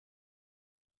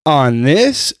On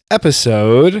this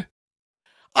episode,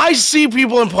 I see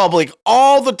people in public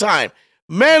all the time.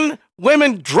 Men,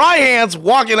 women, dry hands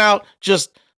walking out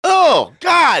just, oh,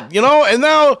 God, and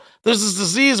now there's this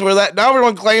disease where now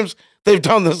everyone claims they've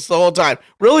done this the whole time.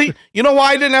 Really? You know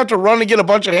why I didn't have to run and get a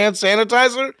bunch of hand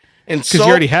sanitizer? Because you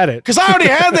already had it. Because I already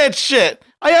had that shit.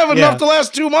 I have enough to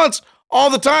last 2 months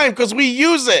all the time because we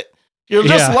use it. You're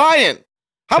just lying.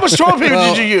 How much toilet paper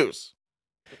did you use?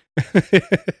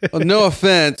 Well, no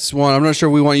offense, Juan. I'm not sure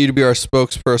we want you to be our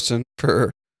spokesperson for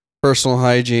personal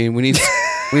hygiene. We need to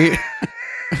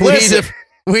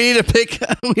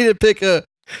pick a.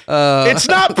 It's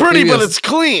not pretty, but it's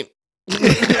clean.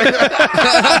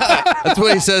 That's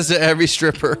what he says to every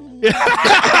stripper.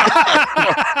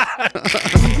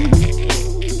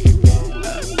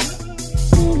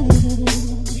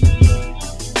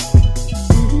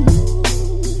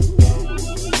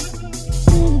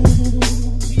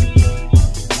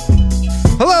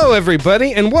 Hello,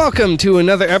 everybody, and welcome to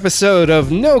another episode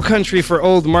of No Country for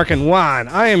Old Mark and Juan.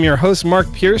 I am your host,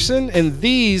 Mark Pearson, and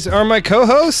these are my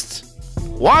co-hosts,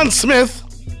 Juan Smith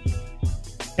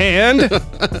and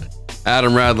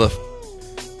Adam Radliff.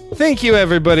 Thank you,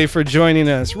 everybody, for joining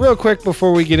us. Real quick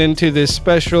before we get into this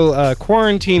special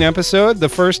quarantine episode, the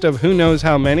first of who knows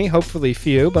how many, hopefully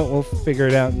few, but we'll figure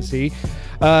it out and see.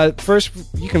 First,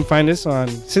 you can find us on,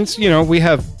 since, we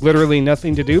have literally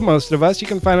nothing to do, most of us, you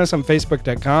can find us on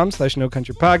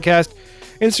Facebook.com/NoCountryPodcast,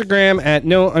 Instagram at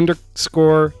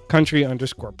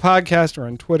 @no_country_podcast, or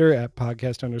on Twitter at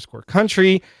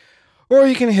podcast_country. Or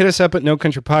you can hit us up at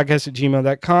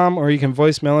nocountrypodcast@gmail.com, or you can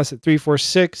voicemail us at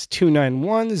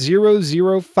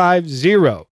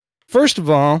 346-291-0050. First of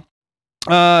all,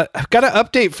 I've got an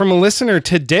update from a listener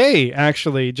today,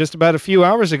 actually, just about a few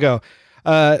hours ago.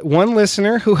 One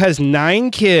listener who has 9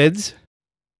 kids.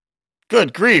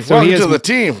 Good grief. So welcome to the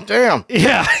team. Damn.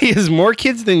 Yeah, he has more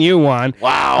kids than you, Juan.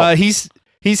 Wow. He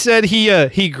said he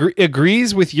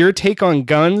agrees with your take on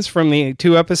guns from the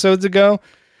 2 episodes ago.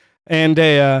 And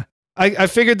I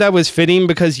figured that was fitting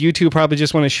because you two probably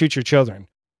just want to shoot your children.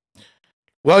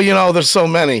 Well, there's so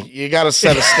many. You got to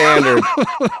set a standard.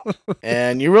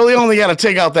 And you really only got to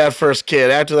take out that first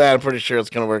kid. After that, I'm pretty sure it's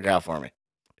going to work out for me.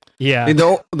 Yeah.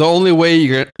 The only way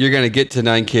you're going to get to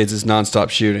 9 kids is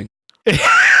nonstop shooting.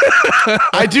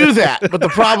 I do that, but the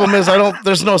problem is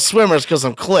there's no swimmers because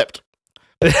I'm clipped.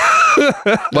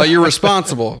 Well, you're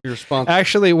responsible.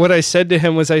 Actually, what I said to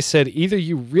him was, I said, either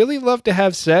you really love to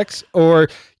have sex or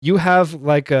you have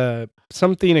like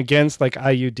something against like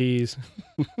IUDs.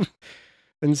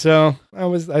 And so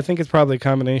I think it's probably a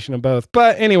combination of both.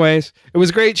 But anyways, it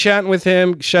was great chatting with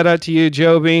him. Shout out to you,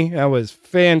 Joby. That was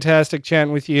fantastic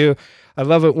chatting with you. I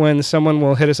love it when someone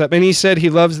will hit us up. And he said he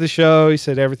loves the show. He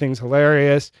said everything's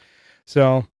hilarious.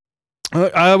 So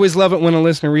I always love it when a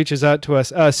listener reaches out to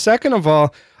us. Second of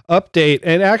all, update.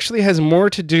 It actually has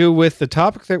more to do with the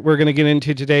topic that we're going to get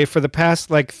into today. For the past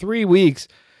 3 weeks,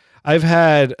 I've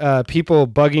had people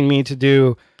bugging me to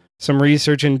do some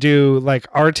research and do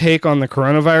our take on the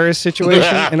coronavirus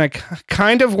situation. And I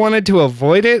kind of wanted to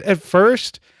avoid it at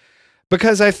first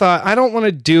because I thought I don't want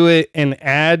to do it and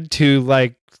add to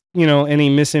any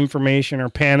misinformation or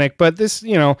panic. But this,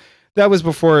 that was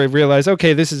before I realized,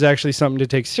 okay, this is actually something to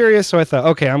take serious. So I thought,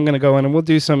 okay, I'm going to go in and we'll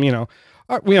do some,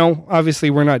 obviously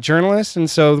we're not journalists. And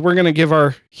so we're going to give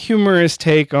our humorous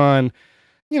take on,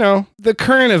 the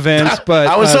current events. But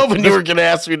I was hoping you were going to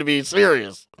ask me to be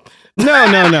serious. No.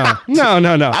 I've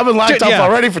been locked up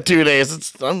already for 2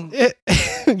 days.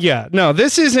 Yeah, no,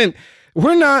 this isn't,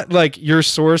 we're not your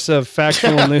source of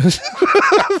factual news.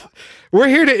 We're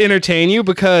here to entertain you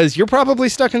because you're probably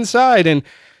stuck inside. And,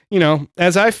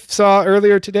 as I saw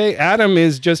earlier today, Adam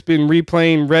has just been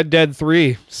replaying Red Dead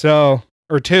 3,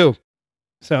 or 2.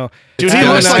 So, dude, he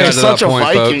looks like such a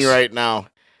Viking right now.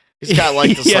 He's got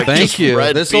this thank you.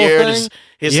 Red this beard. Whole thing?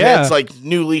 His head's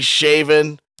newly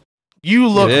shaven. You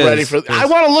look ready for. I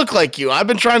want to look like you. I've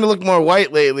been trying to look more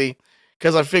white lately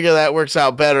because I figure that works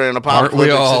out better in a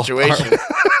apocalyptic situation.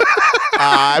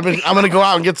 I'm gonna go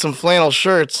out and get some flannel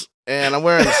shirts, and I'm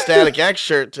wearing a Static X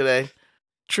shirt today.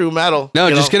 True metal.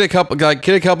 No, just get a couple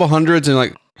hundreds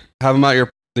and have them out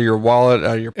your wallet,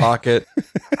 out of your pocket.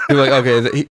 Be like,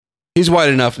 okay, he's white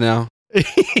enough now.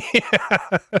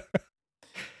 Yeah.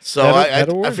 So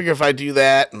I figure if I do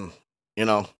that and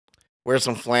wear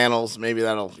some flannels, maybe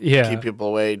that'll keep people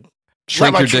away.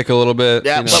 Shrink your dick a little bit.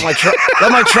 Yeah, let my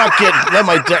truck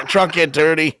get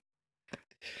dirty.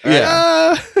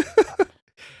 Yeah.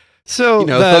 So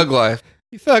thug life.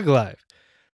 Thug life.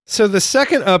 So the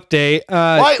second update,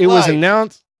 it was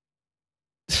announced.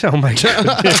 Oh my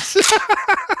goodness.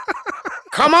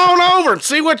 Come on over and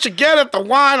see what you get at the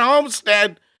Wine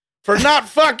Homestead. for not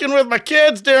fucking with my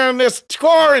kids during this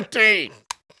quarantine.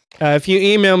 If you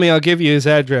email me, I'll give you his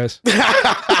address.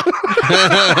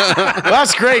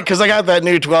 That's great because I got that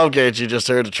new 12 gauge you just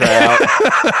heard to try out.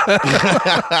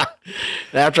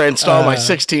 After I install my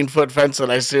 16-foot fence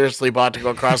that I seriously bought to go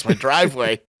across my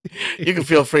driveway, you can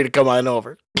feel free to come on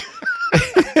over.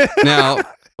 Now,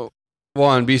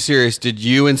 Juan, be serious. Did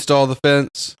you install the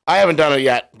fence? I haven't done it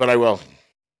yet, but I will.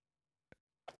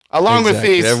 Along with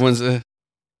these. Everyone's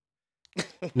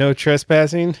No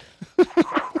trespassing.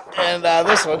 And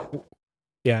this one.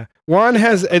 Yeah. Juan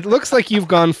has, it looks like you've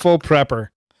gone full prepper.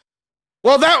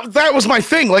 Well, that was my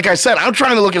thing. Like I said, I'm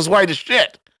trying to look as white as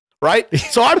shit, right?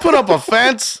 So I put up a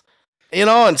fence,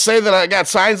 and say that I got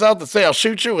signs out that say I'll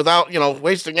shoot you without,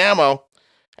 wasting ammo,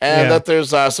 and that there's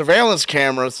surveillance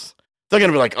cameras. They're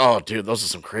going to be like, oh, dude, those are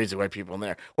some crazy white people in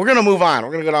there. We're going to move on.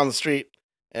 We're going to go down the street.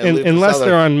 Unless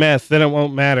they're on meth, then it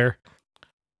won't matter.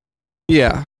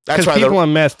 Yeah. Because people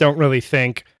on meth don't really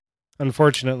think.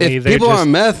 Unfortunately, if people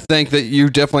on meth think that you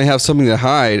definitely have something to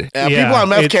hide. Yeah, people on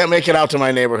meth can't make it out to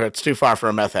my neighborhood. It's too far for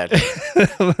a meth head.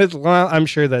 Well, I'm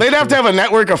sure that they'd have to have a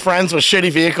network of friends with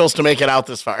shitty vehicles to make it out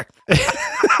this far.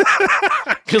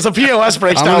 Because the POS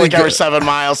breaks down like every 7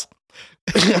 miles.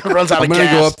 Runs out of gas. I'm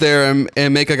gonna go up there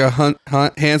and make like a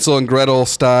Hansel and Gretel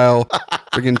style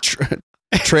freaking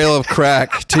trail of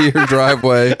crack to your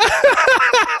driveway,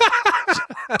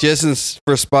 just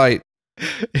for spite.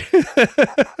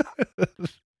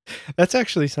 That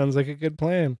actually sounds like a good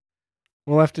plan.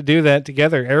 We'll have to do that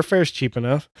together. Airfare's cheap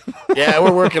enough. Yeah,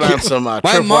 we're working on some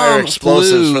tripwire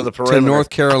explosives for the perimeter. To North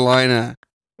Carolina.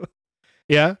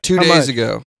 Yeah? 2 days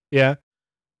ago. Yeah.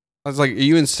 I was like, are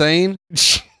you insane?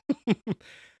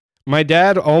 My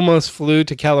dad almost flew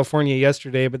to California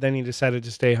yesterday, but then he decided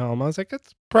to stay home. I was like,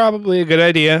 that's probably a good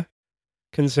idea,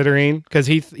 considering, because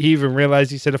he even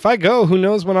realized, he said, if I go, who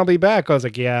knows when I'll be back? I was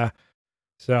like, yeah.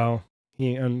 So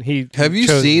he have you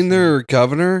seen their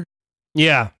governor?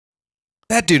 Yeah.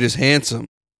 That dude is handsome.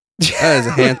 That is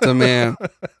a handsome man.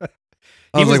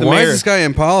 I was like, why is this guy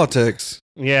in politics?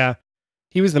 Yeah.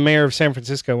 He was the mayor of San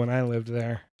Francisco when I lived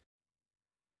there.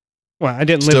 Well, I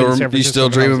didn't live in San Francisco. You still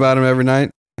dream about him every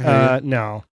night?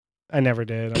 No, I never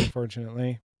did,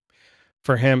 unfortunately,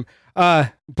 for him.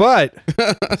 But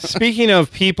speaking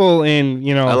of people in,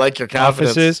 I like your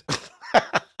confidence. Offices.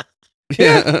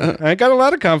 Yeah, I got a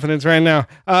lot of confidence right now.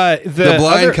 The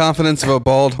blind confidence of a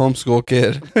bald homeschool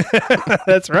kid.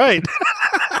 That's right.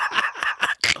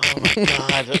 Oh my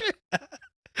God.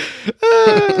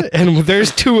 And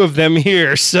there's 2 of them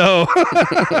here, so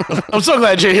I'm so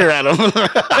glad you're here, Adam.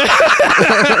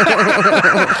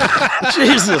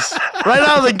 Jesus, right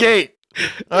out of the gate.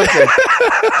 Okay.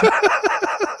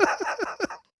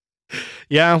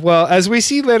 Yeah, well, as we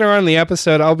see later on in the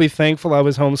episode, I'll be thankful I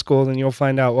was homeschooled, and you'll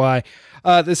find out why.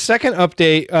 The second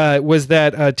update was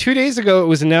that 2 days ago, it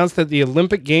was announced that the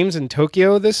Olympic Games in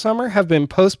Tokyo this summer have been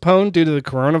postponed due to the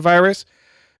coronavirus,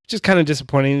 which is kind of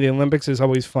disappointing. The Olympics is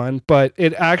always fun, but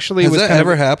it actually has that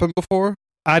ever happened before?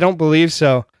 I don't believe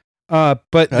so. But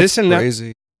that's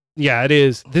crazy. Yeah, it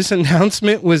is. This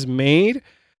announcement was made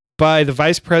by the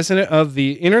vice president of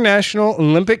the International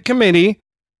Olympic Committee.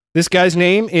 This guy's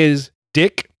name is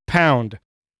Dick Pound.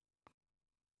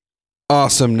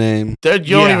 Awesome name. Dude,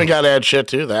 you don't even got to add shit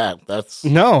to that.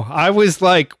 No, I was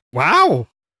like, wow,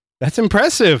 that's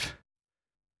impressive.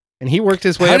 And he worked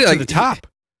his way up to the top.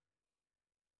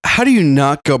 How do you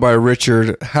not go by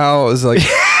Richard? How is like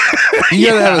you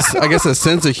gotta have I guess a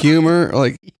sense of humor?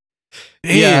 Like,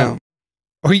 damn. Yeah.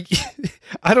 Or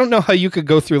I don't know how you could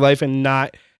go through life and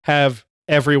not have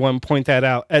everyone point that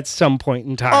out at some point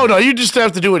in time. Oh no, you just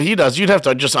have to do what he does. You'd have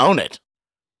to just own it.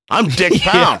 I'm Dick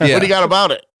Pound. Yeah. What do you got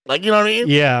about it? Like, you know what I mean?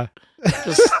 Yeah.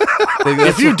 Just,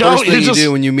 if you don't, you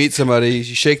do when you meet somebody, you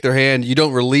shake their hand. You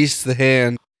don't release the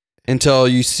hand until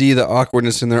you see the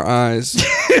awkwardness in their eyes.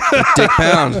 Dick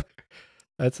Pound.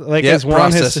 That's like as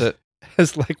Juan has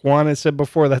said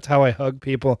before. That's how I hug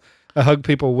people. I hug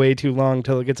people way too long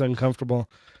till it gets uncomfortable.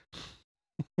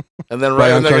 And then by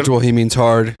uncomfortable, he means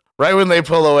hard. Right when they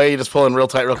pull away, you just pull in real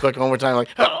tight, real quick, one more time. Like,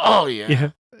 oh yeah.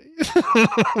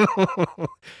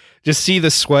 Just see the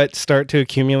sweat start to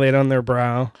accumulate on their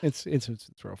brow. It's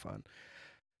real fun.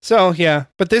 So yeah,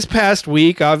 but this past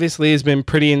week obviously has been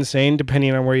pretty insane,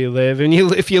 depending on where you live. And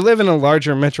if you live in a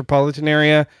larger metropolitan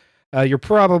area, you're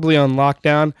probably on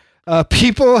lockdown.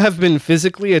 People have been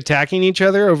physically attacking each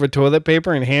other over toilet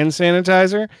paper and hand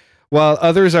sanitizer, while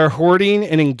others are hoarding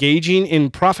and engaging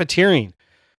in profiteering.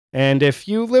 And if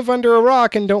you live under a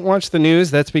rock and don't watch the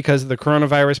news, that's because of the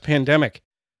coronavirus pandemic.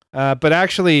 But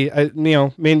actually,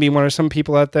 maybe one or some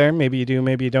people out there, maybe you do,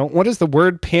 maybe you don't. What does the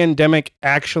word pandemic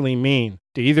actually mean?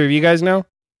 Do either of you guys know?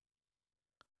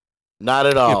 Not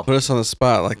at all. Put us on the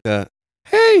spot like that.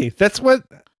 Hey, that's part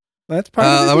of it.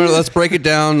 Let's break it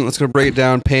down. Let's go break it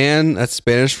down. Pan, that's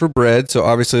Spanish for bread, so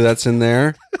obviously that's in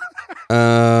there.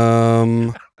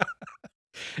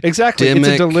 Exactly. It's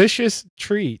a delicious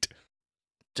treat.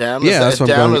 Dem? Yeah, that's what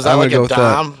I'm going. Is that like a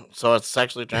dom? So it's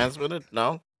sexually transmitted?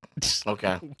 No?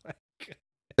 Okay.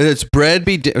 It's bread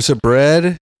so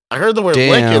bread. I heard the word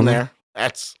lick in there.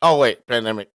 That's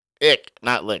pandemic. Ick,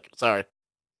 not lick. Sorry.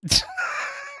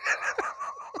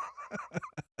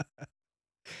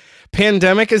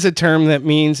 Pandemic is a term that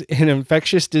means an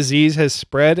infectious disease has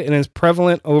spread and is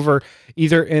prevalent over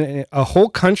either in a whole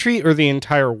country or the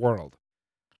entire world.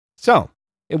 So,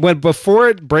 before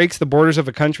it breaks the borders of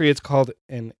a country, it's called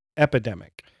an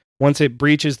epidemic. Once it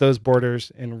breaches those borders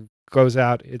and goes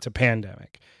out, it's a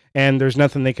pandemic. And there's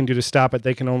nothing they can do to stop it.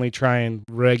 They can only try and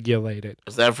regulate it.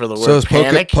 Is that for the word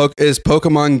panic? Is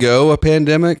Pokemon Go a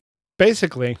pandemic?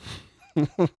 Basically.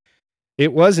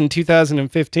 It was in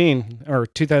 2015 or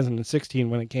 2016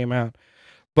 when it came out.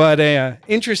 But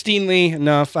interestingly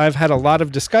enough, I've had a lot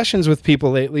of discussions with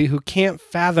people lately who can't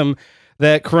fathom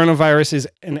that coronavirus is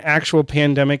an actual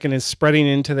pandemic and is spreading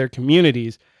into their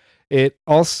communities. I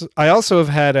also have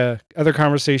had other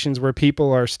conversations where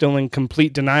people are still in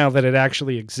complete denial that it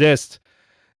actually exists.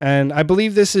 And I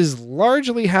believe this is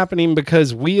largely happening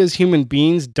because we as human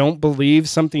beings don't believe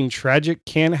something tragic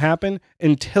can happen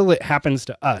until it happens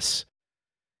to us.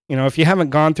 You know, if you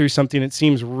haven't gone through something, it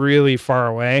seems really far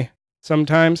away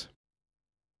sometimes.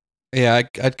 Yeah,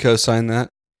 I'd co-sign that.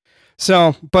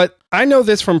 So, but I know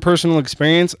this from personal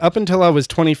experience. Up until I was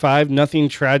 25, nothing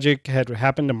tragic had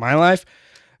happened in my life.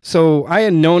 So I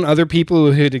had known other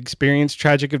people who had experienced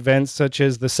tragic events such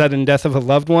as the sudden death of a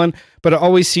loved one, but it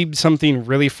always seemed something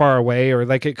really far away or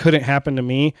like it couldn't happen to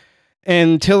me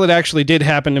until it actually did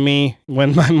happen to me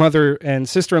when my mother and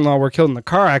sister-in-law were killed in the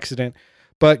car accident.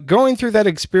 But going through that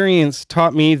experience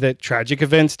taught me that tragic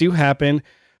events do happen.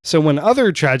 So when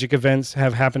other tragic events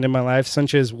have happened in my life,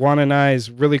 such as Juan and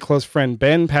I's really close friend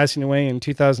Ben passing away in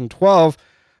 2012,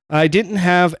 I didn't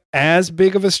have as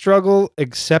big of a struggle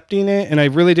accepting it, and I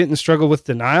really didn't struggle with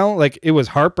denial. Like, it was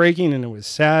heartbreaking and it was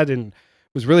sad and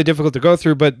it was really difficult to go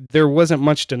through, but there wasn't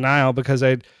much denial because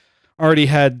I'd already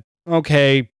had,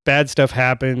 okay, bad stuff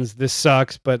happens, this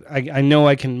sucks, but I know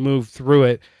I can move through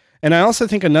it. And I also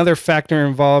think another factor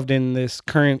involved in this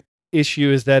current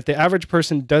issue is that the average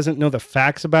person doesn't know the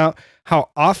facts about how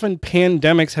often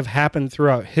pandemics have happened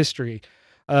throughout history.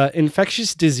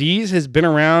 Infectious disease has been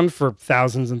around for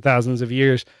thousands and thousands of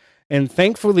years. And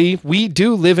thankfully, we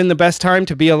do live in the best time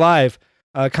to be alive.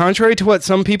 Contrary to what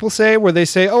some people say, where they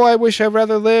say, oh, I wish I'd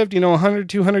rather lived, 100,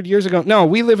 200 years ago. No,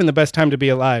 we live in the best time to be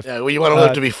alive. Yeah, well, you want to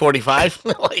live to be 45?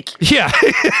 Yeah,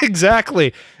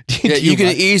 exactly. Yeah, you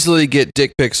can easily get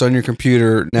dick pics on your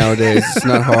computer nowadays. It's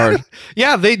not hard.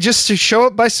 Yeah, they just show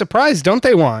up by surprise, don't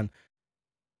they, Juan?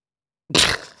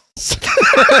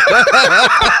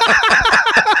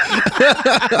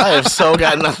 I have so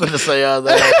got nothing to say on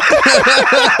that.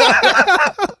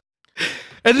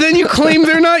 And then you claim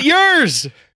they're not yours.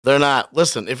 They're not.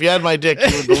 Listen, if you had my dick,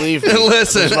 you would believe me.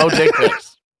 Listen. There's no dick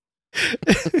pics.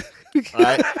 All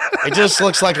right? It just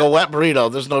looks like a wet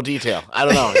burrito. There's no detail. I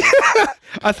don't know.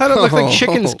 I thought it looked like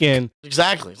chicken skin.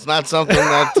 Exactly. It's not something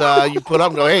that you put up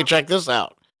and go, hey, check this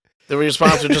out. The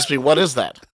response would just be, what is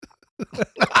that?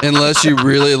 Unless you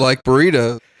really like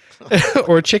burrito.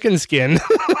 Or chicken skin.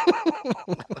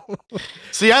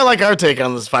 See, I like our take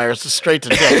on this virus. It's straight to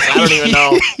dick. I don't even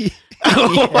know. I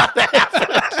don't know what happened.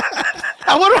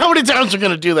 I wonder how many times we're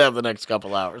going to do that in the next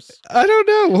couple hours. I don't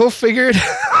know. We'll figure it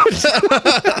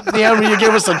out. Yeah, will you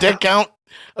give us a dick count?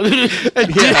 Yeah.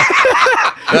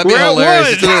 That'd be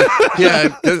hilarious.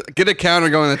 Yeah, get a counter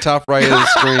going in the top right of the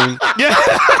screen. Yeah.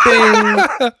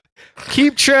 Bing.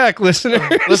 Keep track, listener.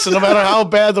 Listen, no matter how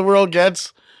bad the world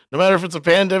gets, no matter if it's a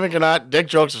pandemic or not, dick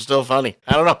jokes are still funny.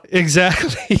 I don't know.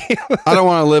 Exactly. I don't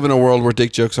want to live in a world where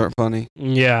dick jokes aren't funny.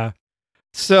 Yeah.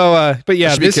 So, but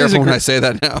yeah, be careful when I say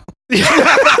that now.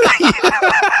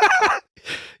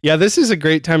 Yeah, this is a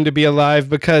great time to be alive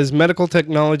because medical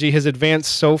technology has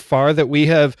advanced so far that we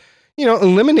have,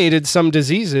 eliminated some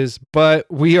diseases, but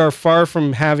we are far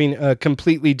from having a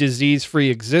completely disease-free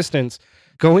existence.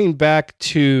 Going back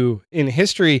to in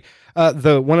history,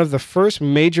 one of the first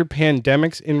major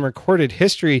pandemics in recorded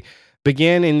history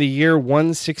began in the year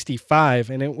 165,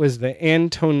 and it was the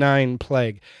Antonine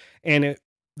Plague. And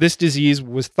this disease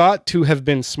was thought to have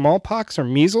been smallpox or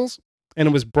measles, and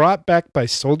it was brought back by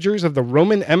soldiers of the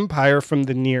Roman Empire from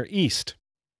the Near East.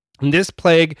 And this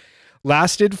plague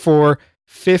lasted for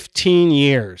 15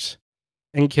 years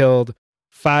and killed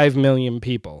 5 million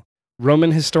people.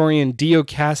 Roman historian Dio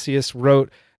Cassius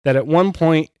wrote that at one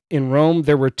point in Rome,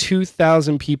 there were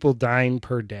 2,000 people dying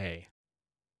per day.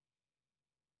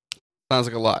 Sounds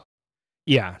like a lot.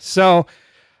 Yeah. So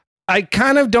I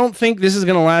kind of don't think this is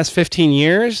going to last 15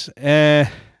 years.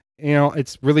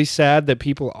 It's really sad that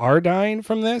people are dying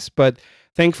from this, but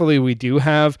thankfully we do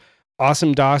have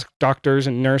awesome doctors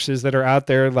and nurses that are out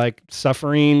there like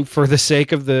suffering for the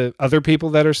sake of the other people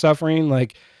that are suffering.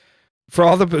 Like, for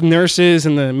all the nurses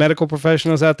and the medical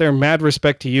professionals out there, mad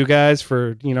respect to you guys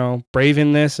for,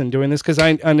 braving this and doing this. Cause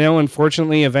I know,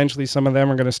 unfortunately, eventually some of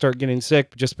them are going to start getting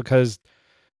sick just because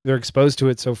they're exposed to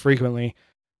it so frequently.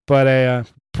 But,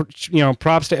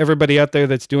 props to everybody out there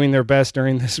that's doing their best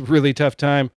during this really tough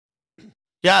time.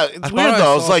 Yeah, it's weird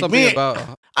though. It's like me.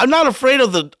 I'm not afraid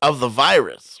of the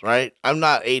virus, right? I'm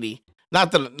not 80.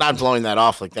 Not blowing that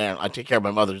off like that. I take care of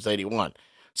my mother who's 81,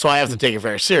 so I have to take it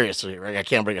very seriously. Right? I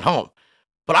can't bring it home.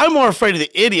 But I'm more afraid of the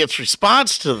idiot's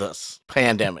response to this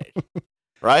pandemic.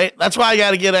 Right? That's why I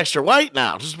got to get extra white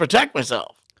now, just to protect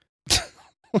myself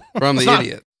from the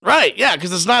idiot. Right? Yeah,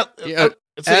 because it's not. Yeah.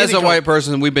 As a white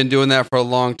person, we've been doing that for a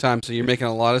long time, so you're making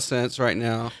a lot of sense right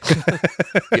now.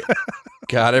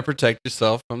 Gotta protect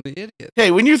yourself from the idiot.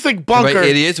 Hey, when you think bunker... By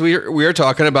idiots, we are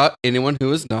talking about anyone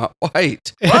who is not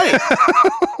white. Right.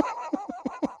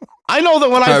 I know that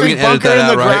when I think bunker in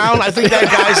the ground, I think that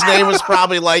guy's name was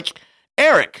probably like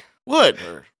Eric Wood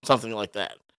or something like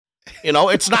that.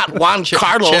 It's not Juan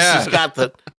Carlos who's got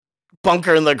the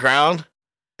bunker in the ground.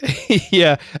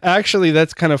 Yeah, actually,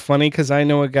 that's kind of funny because I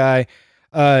know a guy...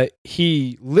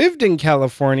 he lived in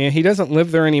California. He doesn't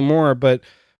live there anymore, but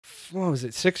what was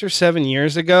it, 6 or 7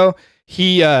 years ago?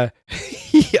 I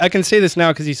can say this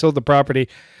now because he sold the property.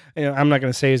 I'm not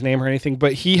going to say his name or anything,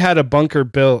 but he had a bunker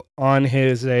built on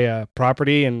his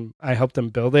property, and I helped him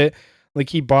build it. Like,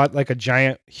 he bought like a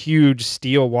giant, huge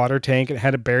steel water tank and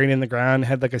had it buried in the ground,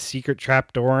 had like a secret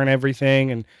trap door and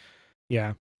everything. And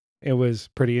yeah, it was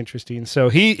pretty interesting. So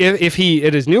if he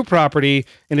at his new property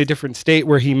in a different state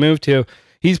where he moved to,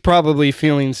 he's probably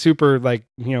feeling super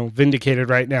vindicated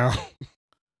right now.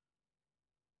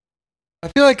 I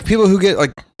feel like people who get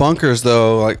like bunkers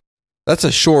though, like that's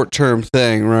a short-term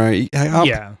thing, right?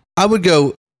 Yeah. I would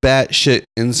go batshit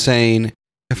insane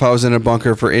if I was in a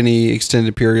bunker for any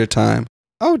extended period of time.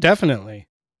 Oh, definitely.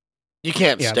 You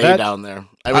can't stay down there.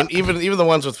 I mean, even the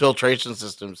ones with filtration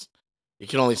systems, you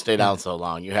can only stay down so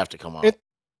long. You have to come out.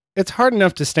 It's hard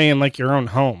enough to stay in like your own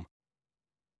home.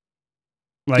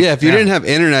 Like, if you didn't have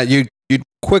internet, you'd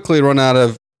quickly run out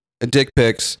of dick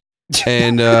pics,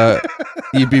 and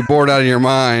you'd be bored out of your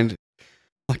mind.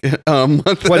 Like,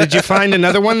 what, did you find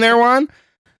another one there, Juan?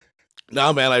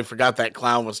 No, man, I forgot that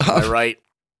clown was to my right.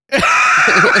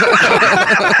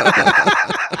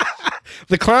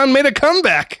 The clown made a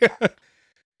comeback.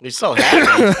 He's so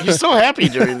happy. He's so happy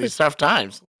during these tough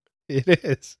times. It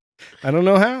is. I don't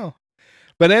know how.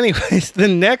 But anyways, the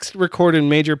next recorded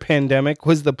major pandemic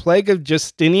was the plague of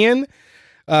Justinian,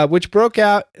 which broke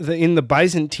out in the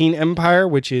Byzantine Empire,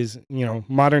 which is,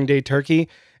 modern day Turkey.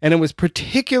 And it was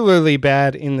particularly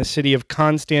bad in the city of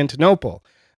Constantinople,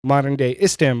 modern day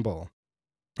Istanbul.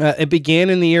 It began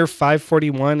in the year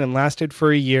 541 and lasted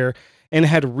for a year and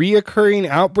had reoccurring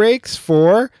outbreaks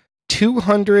for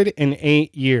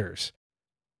 208 years.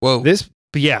 Whoa.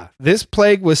 This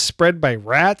plague was spread by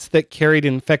rats that carried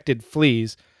infected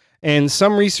fleas, and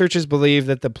some researchers believe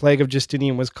that the plague of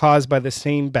Justinian was caused by the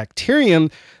same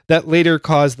bacterium that later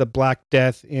caused the Black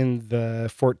Death in the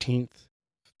 13th,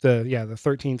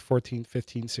 14th, 15th,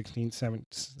 16th,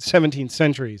 17th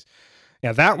centuries.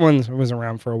 Yeah, that one was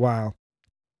around for a while.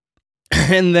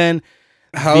 And then...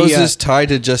 How is this tied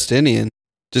to Justinian?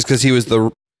 Just because he was the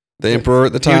emperor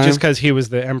at the time? Just because he was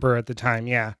the emperor at the time,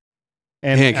 yeah.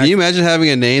 And can you imagine having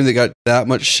a name that got that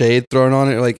much shade thrown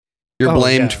on it? Like, you're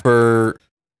blamed for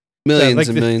millions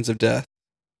and millions of deaths.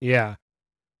 Yeah.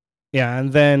 Yeah,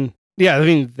 and then... Yeah, I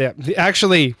mean,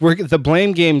 actually, the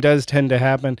blame game does tend to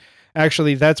happen.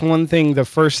 Actually, that's one thing,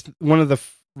 one of the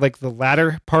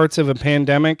latter parts of a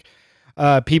pandemic...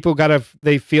 people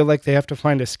they feel like they have to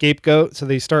find a scapegoat, so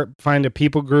they find a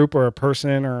people group or a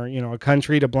person or a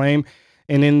country to blame.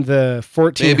 And in the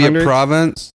 1400s, maybe a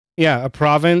province. Yeah, a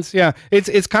province. Yeah,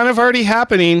 it's kind of already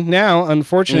happening now.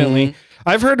 Unfortunately,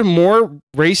 I've heard more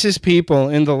racist people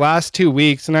in the last 2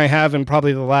 weeks than I have in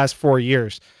probably the last 4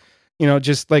 years.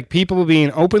 Just like people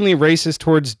being openly racist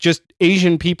towards just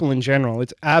Asian people in general.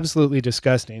 It's absolutely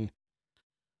disgusting.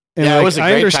 And it was a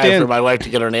great time for my wife to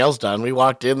get her nails done. We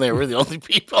walked in there, we're the only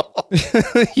people.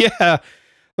 Yeah.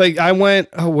 Like I went,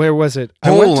 where was it?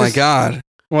 Oh my God.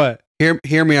 What?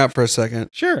 Hear me out for a second.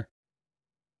 Sure.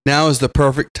 Now is the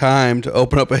perfect time to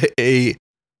open up a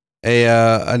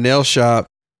a nail shop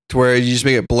to where you just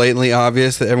make it blatantly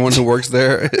obvious that everyone who works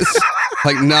there is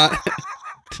like not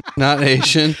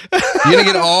Asian. You're gonna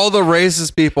get all the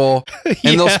racist people,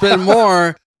 and they'll spend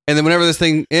more. And then whenever this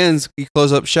thing ends, you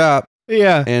close up shop.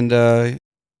 Yeah, and or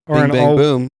bing, an bang, all,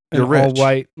 boom, you're rich. All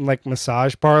white like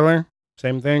massage parlor,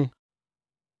 same thing.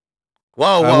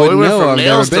 Whoa! We went from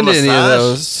nails to massage. Any of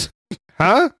those.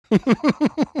 Huh?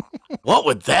 What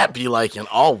would that be like? An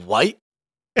all white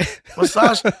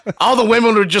massage? All the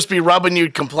women would just be rubbing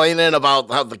you, complaining about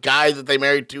how the guy that they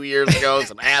married 2 years ago is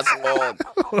an asshole, and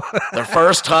their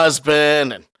first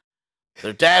husband, and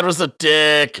their dad was a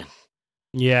dick.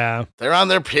 Yeah. They're on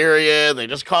their period. They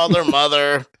just called their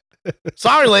mother.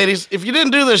 Sorry, ladies. If you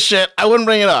didn't do this shit, I wouldn't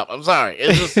bring it up. I'm sorry.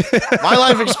 It's just my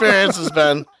life experience has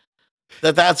been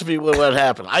that's what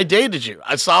happened. I dated you.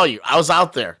 I saw you. I was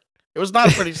out there. It was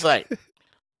not a pretty sight.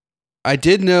 I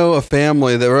did know a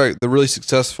family that were they're really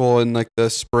successful in like the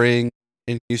Spring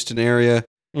in Houston area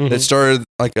that started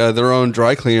like their own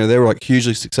dry cleaner. They were like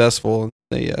hugely successful.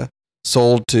 They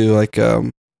sold to like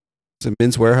is it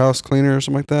Men's Warehouse cleaner or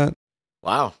something like that.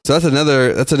 Wow. So that's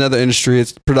another industry.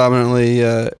 It's predominantly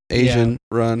Asian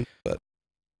run, but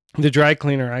the dry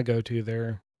cleaner I go to,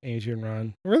 they're Asian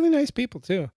run. Really nice people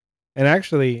too. And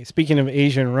actually, speaking of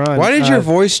Asian run, why did your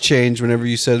voice change whenever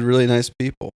you said really nice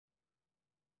people?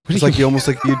 It's like you almost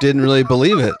like you didn't really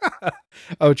believe it.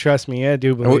 Oh, trust me, I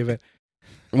do believe it.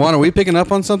 Juan, are we picking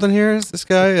up on something here? Is this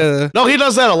guy? No, he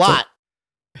does that a lot.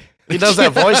 He does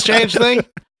that voice change thing.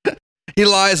 He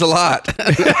lies a lot.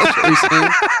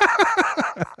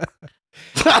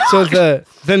 So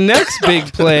the next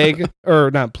big plague,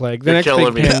 or not plague, the next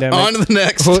big pandemic. On to the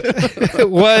next.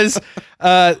 Was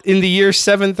in the year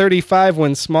 735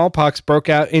 when smallpox broke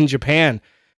out in Japan.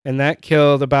 And that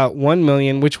killed about 1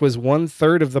 million, which was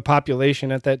 1/3 of the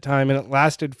population at that time. And it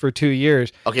lasted for 2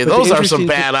 years. Okay, those are some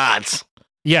bad odds.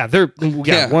 Yeah, they're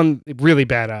one really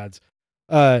bad odds.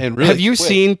 And really have you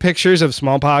seen pictures of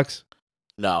smallpox?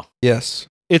 No. Yes.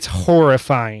 It's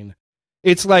horrifying.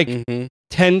 It's like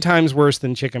 10 times worse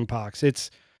than chickenpox.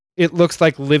 It looks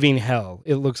like living hell.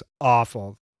 It looks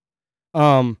awful.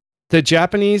 The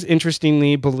Japanese,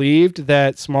 interestingly, believed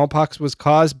that smallpox was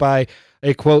caused by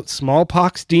a, quote,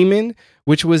 smallpox demon,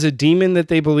 which was a demon that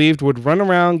they believed would run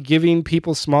around giving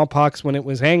people smallpox when it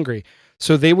was angry.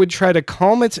 So they would try to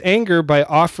calm its anger by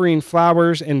offering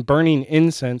flowers and burning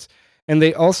incense. And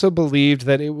they also believed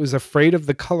that it was afraid of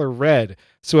the color red.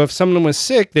 So if someone was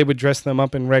sick, they would dress them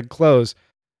up in red clothes.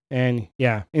 And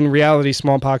yeah, in reality,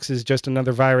 smallpox is just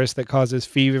another virus that causes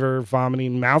fever,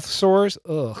 vomiting, mouth sores.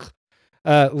 Ugh.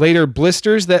 Later,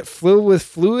 blisters that fill with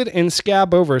fluid and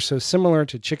scab over, so similar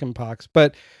to chickenpox.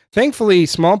 But thankfully,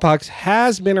 smallpox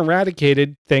has been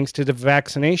eradicated thanks to the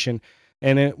vaccination.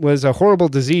 And it was a horrible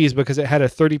disease because it had a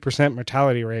 30%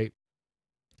 mortality rate.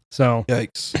 So,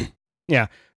 yikes. Yeah,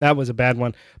 that was a bad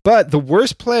one. But the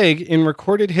worst plague in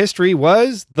recorded history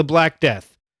was the Black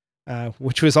Death,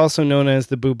 which was also known as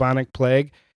the bubonic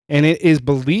plague. And it is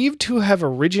believed to have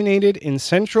originated in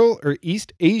Central or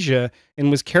East Asia and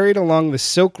was carried along the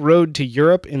Silk Road to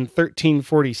Europe in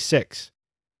 1346.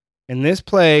 And this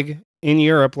plague in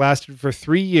Europe lasted for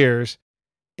 3 years,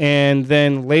 and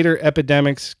then later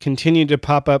epidemics continued to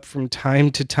pop up from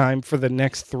time to time for the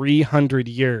next 300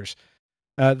 years.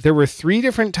 There were 3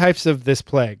 different types of this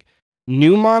plague: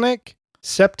 pneumonic,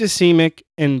 septicemic,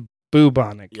 and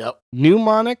bubonic. Yep.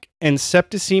 Pneumonic and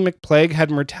septicemic plague had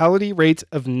mortality rates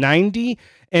of 90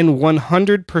 and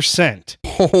 100%.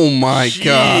 Oh my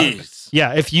God.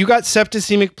 Yeah, if you got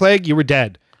septicemic plague, you were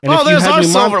dead. And if there's our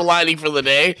silver lining for the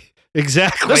day.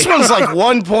 Exactly. This one's like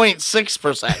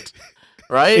 1.6%,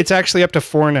 right? It's actually up to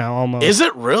 4 now, almost. Is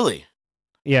it really?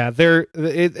 Yeah,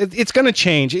 it's going to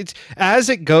change. It's as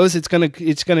it goes, it's going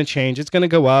to change. It's going to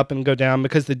go up and go down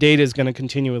because the data is going to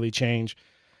continually change.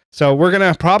 So we're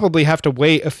going to probably have to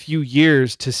wait a few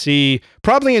years to see,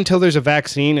 probably until there's a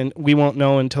vaccine, and we won't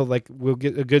know until like we'll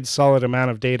get a good solid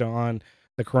amount of data on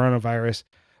the coronavirus.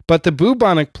 But the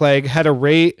bubonic plague had a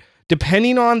rate,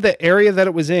 depending on the area that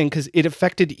it was in, because it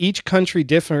affected each country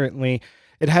differently,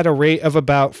 it had a rate of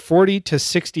about 40 to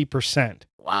 60%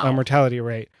 mortality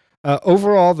rate.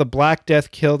 Overall, the Black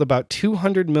Death killed about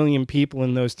 200 million people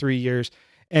in those 3 years,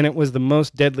 and it was the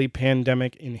most deadly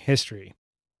pandemic in history.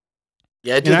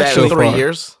 Yeah, it did that in 3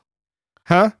 years.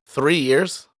 Huh? 3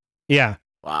 years? Yeah.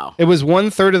 Wow. It was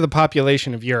 1/3 of the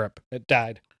population of Europe that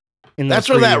died. That's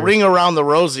where that Ring Around the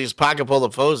Rosies, Pocket Full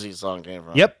of Posies song came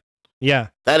from. Yep. Yeah.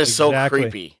 That is so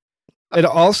creepy. And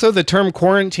also, the term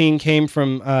quarantine came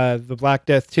from the Black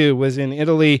Death too. Was in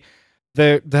Italy.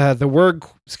 the word,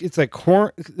 it's like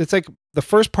it's like the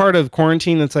first part of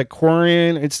quarantine. It's like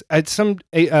quarantine. It's some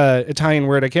Italian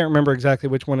word. I can't remember exactly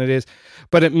which one it is,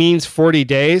 but it means 40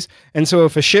 days. And so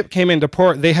if a ship came into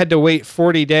port, they had to wait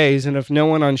 40 days. And if no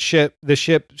one on the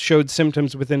ship showed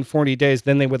symptoms within 40 days,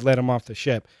 then they would let them off the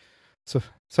ship. So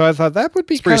I thought that would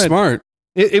be pretty smart.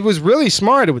 It was really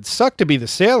smart. It would suck to be the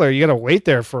sailor. You got to wait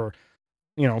there for,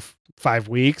 5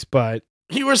 weeks, but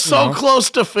you were so close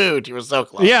to food. You were so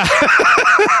close. Yeah.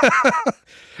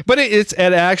 But it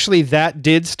actually, that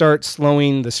did start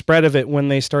slowing the spread of it when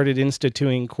they started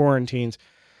instituting quarantines.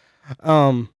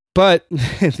 But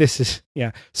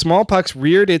smallpox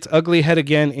reared its ugly head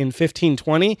again in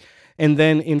 1520. And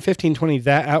then in 1520,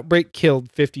 that outbreak killed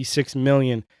 56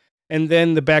 million. And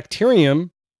then the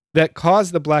bacterium that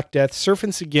caused the Black Death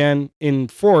surfaced again in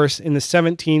force in the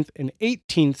 17th and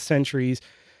 18th centuries,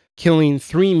 killing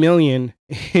 3 million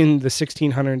in the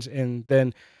 1600s, and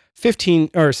then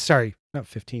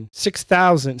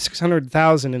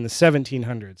 600,000 in the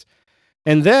 1700s.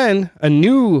 And then a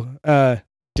new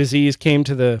disease came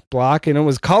to the block, and it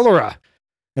was cholera.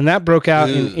 And that broke out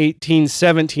in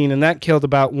 1817, and that killed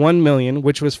about 1 million,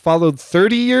 which was followed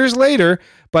 30 years later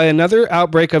by another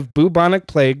outbreak of bubonic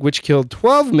plague, which killed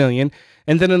 12 million.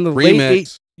 And then in the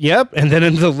late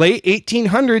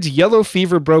 1800s, yellow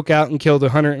fever broke out and killed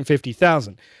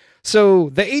 150,000. So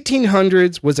the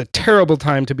 1800s was a terrible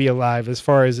time to be alive as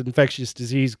far as infectious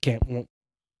disease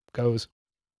goes.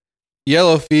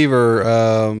 Yellow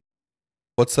fever,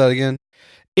 what's that again?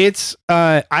 It's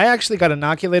I actually got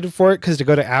inoculated for it because to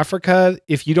go to Africa,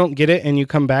 if you don't get it and you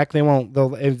come back, they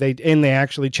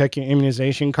actually check your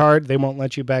immunization card. They won't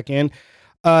let you back in.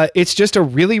 It's just a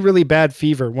really, really bad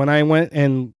fever. When I went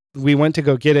and we went to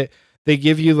go get it, they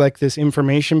give you like this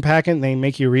information packet and they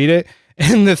make you read it.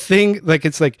 And the thing, like,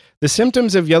 it's like the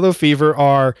symptoms of yellow fever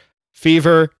are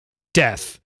fever,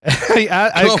 death.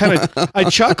 I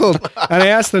chuckled and I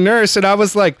asked the nurse and I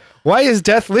was like, why is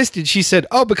death listed? She said,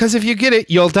 oh, because if you get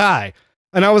it, you'll die.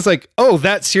 And I was like, oh,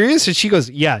 that's serious? And she goes,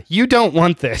 yeah, you don't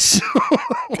want this.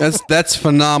 That's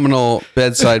phenomenal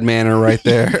bedside manner right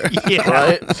there. Yeah.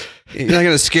 Right? You're not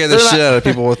going to scare the shit out of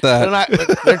people with that.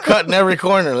 They're cutting every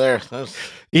corner there.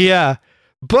 Yeah.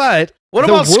 But what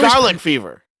about scarlet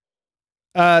fever?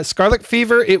 Scarlet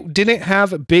fever, it didn't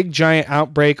have a big giant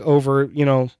outbreak over,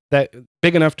 that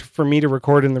big enough for me to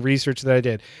record in the research that I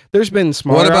did. There's been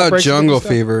smaller. What about jungle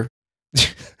fever?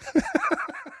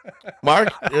 Mark,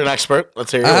 you're an expert.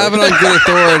 Let's hear it. I have it on good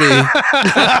authority.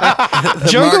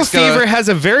 Jungle fever has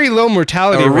a very low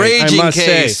mortality rate, I must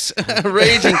say. A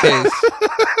raging case.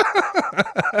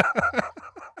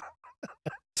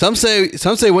 Some say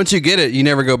once you get it, you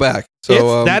never go back.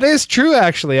 So that is true,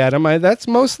 actually, Adam. That's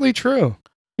mostly true.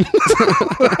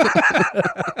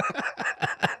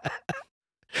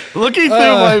 Looking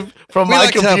through from my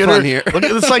computer here.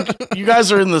 It's like you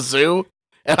guys are in the zoo,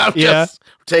 and I'm just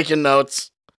taking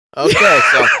notes. Okay,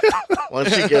 so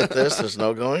once you get this, there's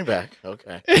no going back.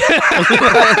 Okay.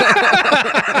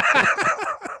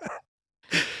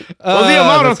 Well, the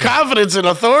amount of confidence and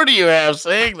authority you have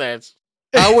saying that.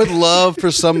 I would love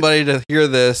for somebody to hear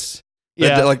this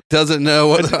that doesn't know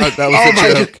what that was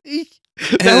a joke.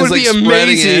 That would be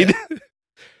amazing.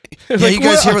 You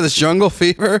guys hear about this jungle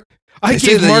fever? I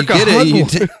gave Mark a hug.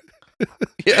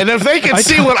 And if they can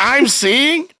see what I'm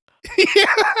seeing,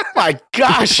 my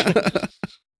gosh.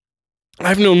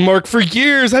 I've known Mark for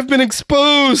years. I've been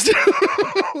exposed.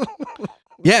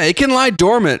 Yeah, it can lie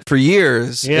dormant for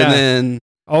years. Yeah. And then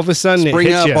all of a sudden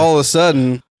spring up all of a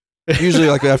sudden. Usually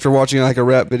like after watching like a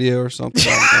rap video or something.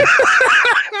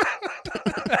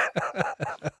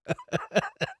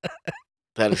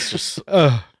 That is just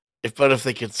if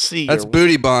they could see. That's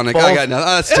booty bonic. I got nothing.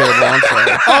 Oh, that's terrible. I'm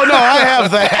sorry. Oh no, I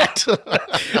have that.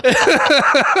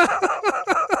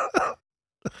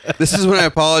 This is when I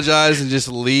apologize and just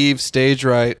leave stage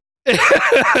right.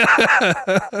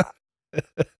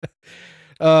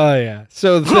 Oh yeah.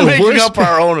 So we're making up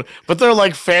our own, but they're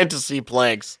like fantasy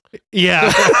plagues.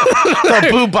 Yeah. The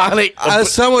bubonic.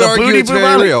 Some would argue it's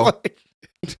very real.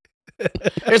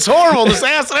 It's horrible. There's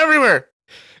acid everywhere.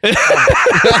 It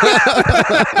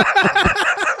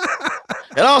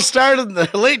all started in the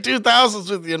late 2000s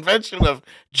with the invention of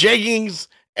jeggings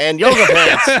and yoga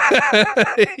pants.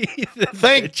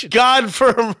 Thank God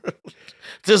for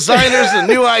designers and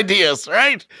new ideas,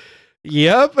 right?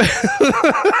 Yep.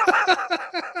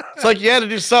 It's like you had to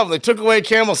do something. They took away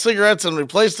Camel cigarettes and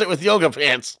replaced it with yoga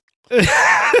pants.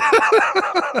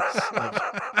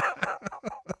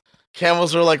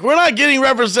 Camels are like, we're not getting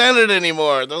represented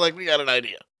anymore. They're like, we got an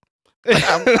idea.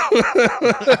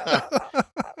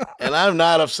 And I'm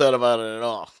not upset about it at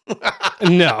all.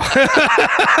 No.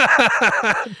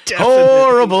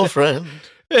 Horrible friend.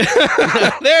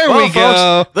 There we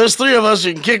go. Folks, there's 3 of us.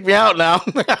 You can kick me out now.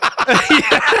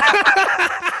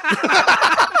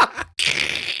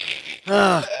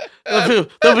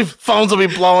 Phones will be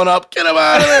blowing up. Get him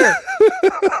out of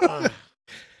there.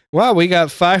 Wow, we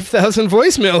got 5,000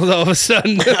 voicemails all of a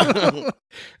sudden.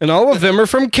 And all of them are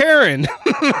from Karen.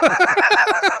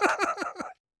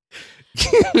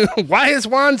 Why is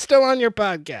Juan still on your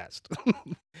podcast?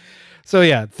 So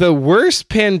yeah, the worst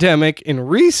pandemic in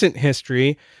recent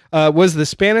history was the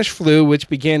Spanish flu, which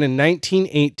began in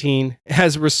 1918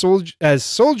 as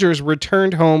soldiers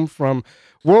returned home from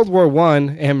World War I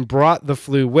and brought the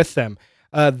flu with them.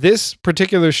 This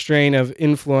particular strain of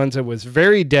influenza was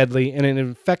very deadly, and it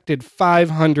infected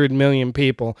 500 million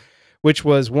people, which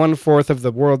was 1/4 of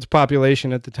the world's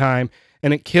population at the time,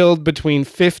 and it killed between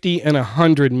 50 and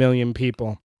 100 million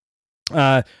people.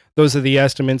 Those are the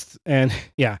estimates, and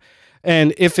yeah.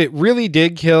 And if it really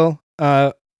did kill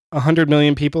 100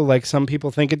 million people, like some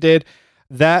people think it did,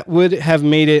 that would have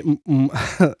made it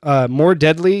more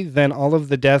deadly than all of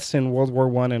the deaths in World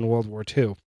War I and World War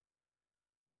II.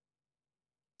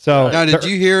 So now, did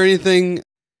you hear anything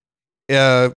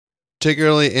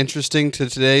particularly interesting to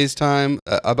today's time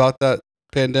about that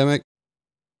pandemic?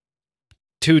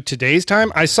 To today's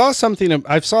time, I saw something.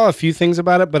 I saw a few things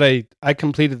about it, but I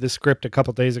completed the script a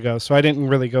couple days ago, so I didn't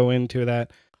really go into that.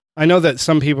 I know that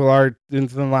some people are in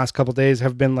the last couple of days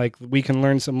have been like, we can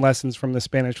learn some lessons from the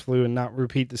Spanish flu and not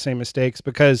repeat the same mistakes,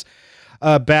 because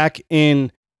back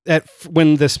when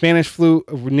the Spanish flu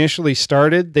initially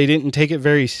started, they didn't take it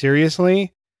very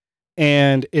seriously,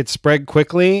 and it spread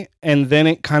quickly, and then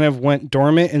it kind of went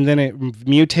dormant, and then it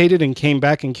mutated and came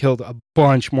back and killed a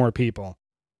bunch more people.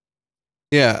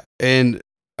 Yeah, and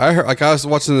I heard, I was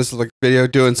watching this video,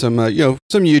 doing some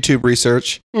some YouTube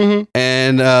research,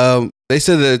 and they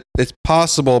said that it's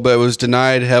possible, but it was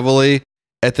denied heavily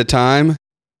at the time.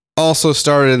 Also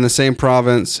started in the same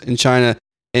province in China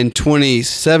in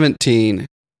 2017.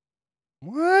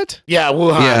 What? Yeah,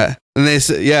 Wuhan. Yeah, and they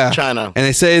say China, and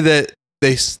they say that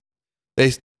they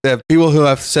have people who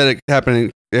have said it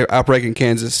happening outbreak in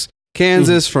Kansas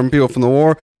from people from the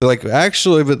war. They're like,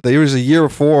 actually, but there was a year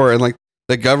before, and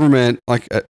the government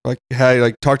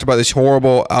had talked about this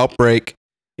horrible outbreak.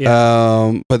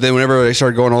 Yeah. But then whenever they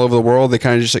started going all over the world, they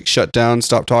kind of just shut down,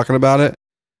 stopped talking about it,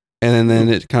 and then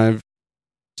it kind of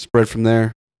spread from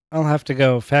there. I'll have to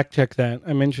go fact check that.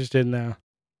 I'm interested now.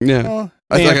 Yeah, well,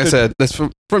 I said, that's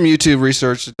from YouTube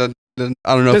research. I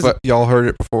don't know if y'all heard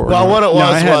it before. Well, what it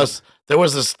was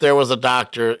there was a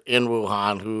doctor in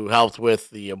Wuhan who helped with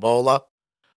the Ebola.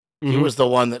 Mm-hmm. He was the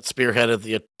one that spearheaded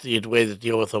the way to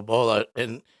deal with Ebola,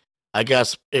 and I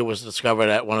guess it was discovered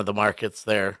at one of the markets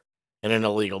there, in an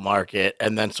illegal market.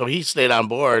 And then so he stayed on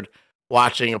board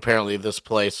watching apparently this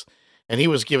place, and he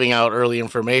was giving out early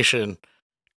information,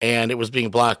 and it was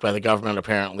being blocked by the government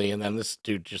apparently. And then this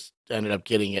dude just ended up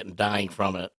getting it and dying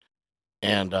from it.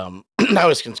 And I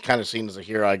was kind of seen as a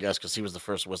hero, I guess, because he was the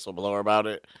first whistleblower about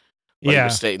it. But he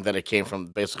was stating that it came from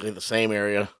basically the same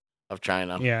area of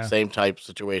China, same type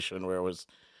situation where it was,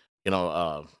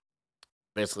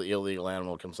 basically illegal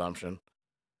animal consumption.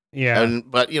 Yeah.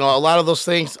 But a lot of those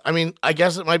things, I mean, I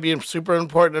guess it might be super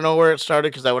important to know where it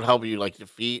started, because that would help you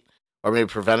defeat or maybe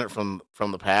prevent it from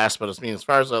the past. But as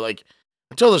far as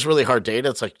until there's really hard data,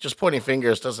 it's just pointing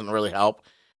fingers doesn't really help.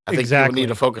 I think people need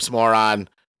to focus more on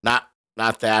not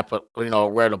that, but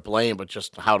where to blame, but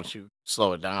just how to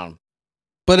slow it down.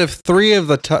 But if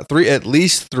at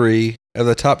least three of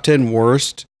the top 10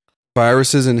 worst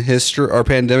viruses in history or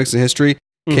pandemics in history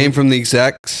came from the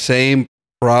exact same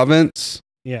province,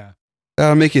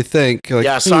 that'll make you think.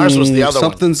 SARS was the other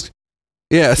one.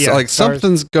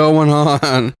 Something's going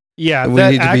on. Yeah,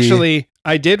 that actually,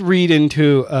 I did read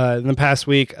into in the past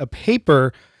week a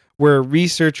paper where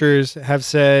researchers have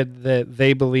said that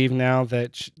they believe now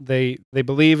that they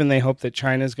believe and they hope that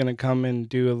China is going to come and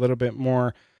do a little bit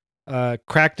more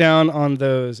crackdown on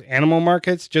those animal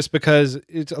markets, just because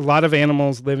it's a lot of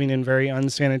animals living in very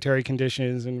unsanitary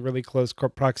conditions and really close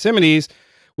proximities,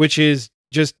 which is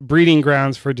just breeding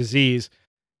grounds for disease.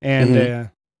 And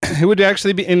it would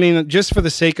actually be, I mean, just for the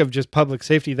sake of just public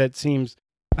safety, it seems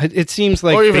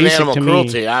like, or even basic animal to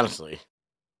cruelty, me. Honestly.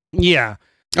 Yeah.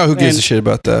 Oh, who gives a shit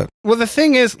about that? Well, the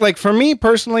thing is, for me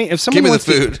personally, if someone give me the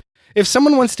food. If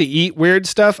someone wants to eat weird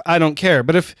stuff, I don't care.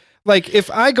 But if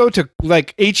I go to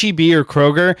H-E-B or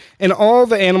Kroger and all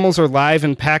the animals are live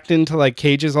and packed into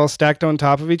cages all stacked on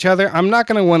top of each other, I'm not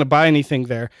going to want to buy anything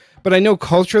there. But I know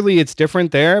culturally it's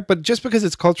different there. But just because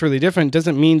it's culturally different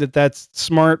doesn't mean that that's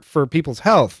smart for people's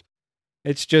health.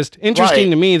 It's just interesting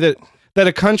to me that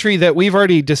a country that we've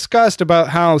already discussed about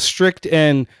how strict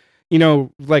and,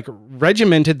 like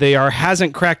regimented they are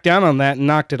hasn't cracked down on that and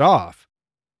knocked it off.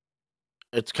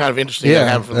 It's kind of interesting to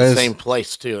have from the same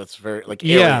place too. It's very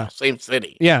area, same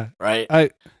city. Yeah. Right. I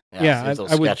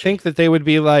would think that they would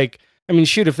be like, I mean,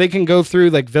 shoot, if they can go through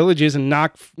like villages and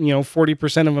knock,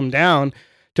 40% of them down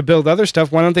to build other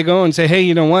stuff, why don't they go and say, hey,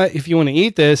 you know what? If you want to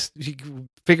eat this, you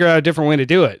figure out a different way to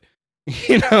do it.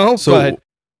 So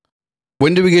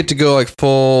when do we get to go like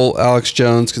full Alex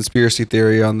Jones conspiracy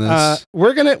theory on this?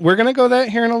 We're gonna go that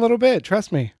here in a little bit.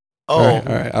 Trust me. Oh, all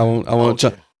right.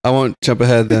 I won't jump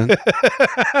ahead then.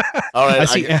 All right. I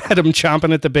see Adam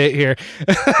chomping at the bit here.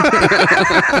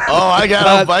 I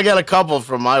got a couple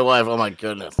from my wife. Oh my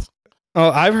goodness. Oh,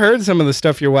 I've heard some of the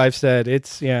stuff your wife said.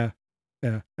 It's yeah.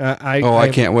 I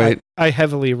can't wait. I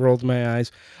heavily rolled my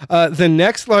eyes. The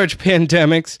next large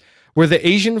pandemics were the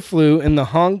Asian flu and the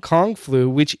Hong Kong flu,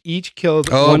 which each killed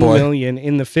 1 million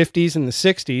in the 50s and the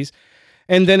 60s.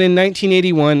 And then in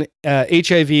 1981,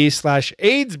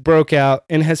 HIV/AIDS broke out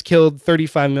and has killed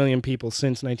 35 million people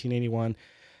since 1981.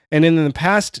 And in the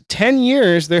past 10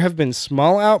 years, there have been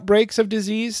small outbreaks of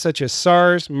disease such as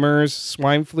SARS, MERS,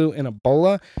 swine flu, and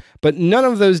Ebola. But none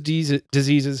of those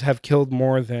diseases have killed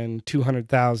more than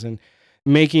 200,000,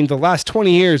 making the last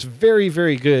 20 years very,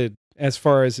 very good as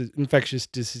far as infectious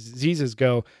diseases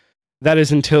go. That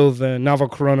is until the novel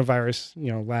coronavirus,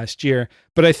 last year.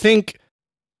 But I think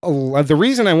the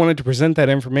reason I wanted to present that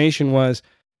information was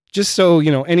just so,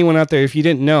 anyone out there, if you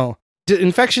didn't know,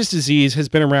 infectious disease has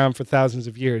been around for thousands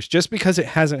of years. Just because it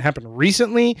hasn't happened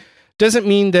recently doesn't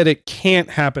mean that it can't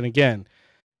happen again.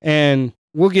 And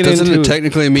we'll get into... Doesn't it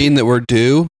technically mean that we're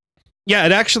due? Yeah,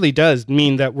 it actually does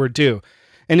mean that we're due.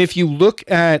 And if you look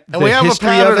at and we have a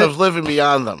pattern of living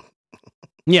beyond them.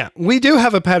 Yeah, we do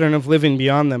have a pattern of living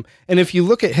beyond them. And if you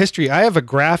look at history, I have a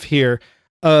graph here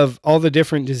of all the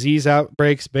different disease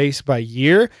outbreaks based by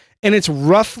year. And it's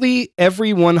roughly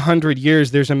every 100 years,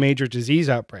 there's a major disease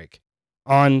outbreak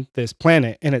on this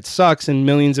planet. And it sucks and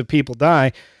millions of people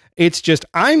die. It's just,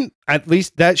 at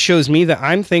least that shows me that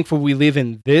I'm thankful we live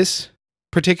in this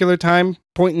particular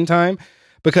point in time,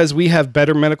 because we have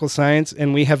better medical science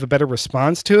and we have a better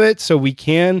response to it. So we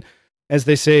can, as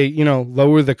they say,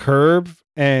 lower the curve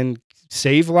and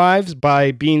save lives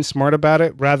by being smart about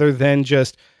it rather than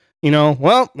just,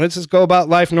 let's just go about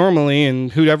life normally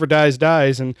and whoever dies,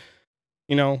 dies. And,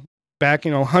 back,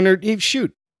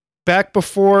 back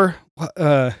before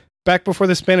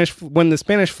the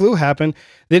Spanish flu happened,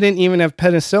 they didn't even have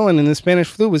penicillin, and the Spanish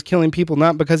flu was killing people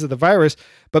not because of the virus,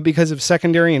 but because of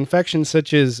secondary infections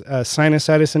such as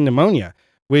sinusitis and pneumonia,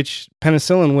 which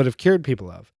penicillin would have cured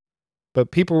people of.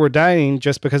 But people were dying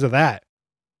just because of that.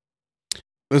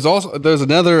 There's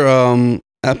another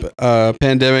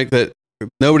pandemic that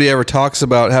nobody ever talks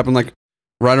about. It happened like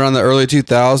right around the early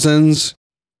 2000s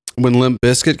when Limp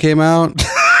Bizkit came out.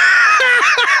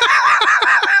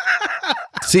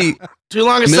 See, too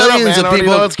long a setup,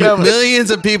 man.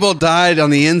 Millions of people died on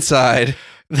the inside.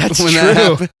 That's when true. That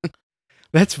happened.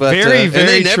 That's very, very and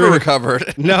they true. never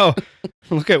recovered. No,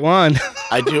 look at Juan.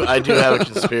 I do have a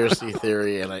conspiracy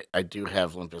theory, and I do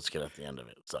have Limp Bizkit at the end of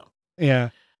it. So yeah,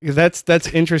 that's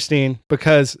interesting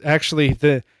because actually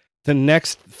the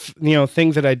next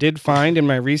thing that I did find in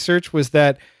my research was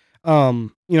that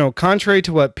contrary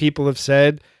to what people have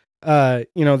said,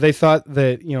 they thought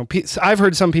that I've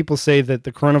heard some people say that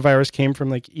the coronavirus came from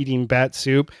like eating bat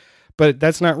soup. But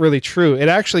that's not really true. It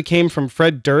actually came from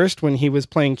Fred Durst when he was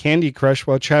playing Candy Crush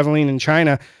while traveling in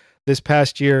China this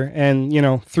past year. And,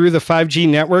 through the 5G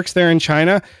networks there in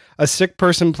China, a sick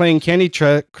person playing Candy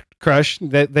Crush,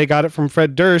 that they got it from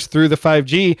Fred Durst through the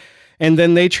 5G. And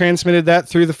then they transmitted that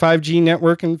through the 5G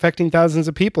network, infecting thousands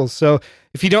of people. So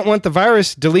if you don't want the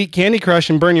virus, delete Candy Crush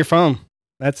and burn your phone.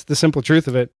 That's the simple truth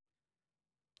of it.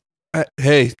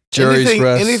 Hey, jury's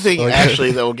rest. Anything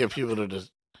actually that will get people to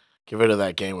just get rid of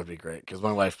that game would be great, because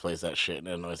my wife plays that shit and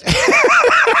it annoys me.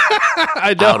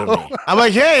 I know. Out of me. I'm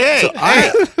like, hey,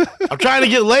 I'm trying to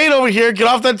get laid over here. Get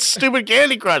off that stupid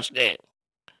Candy Crush game.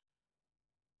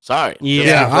 Sorry.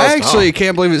 Yeah, I actually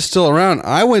can't believe it's still around.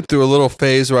 I went through a little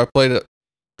phase where I played it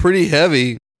pretty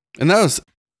heavy, and that was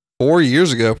 4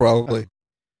 years ago, probably.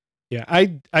 Yeah,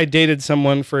 I dated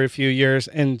someone for a few years,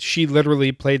 and she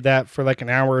literally played that for like an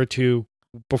hour or two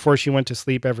before she went to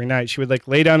sleep every night. She would like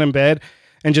lay down in bed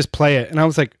and just play it. And I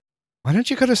was like, why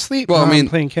don't you go to sleep? Well, I'm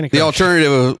playing Candy Crush. The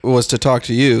alternative was to talk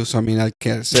to you. So, I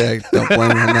can't say I don't blame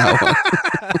her on that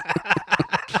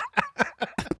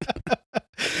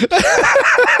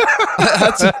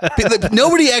one.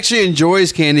 Nobody actually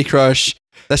enjoys Candy Crush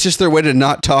That's just their way to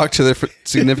not talk to their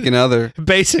significant other.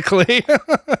 Basically.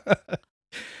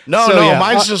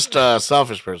 Mine's just a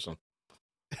selfish person.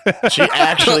 She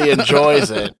actually enjoys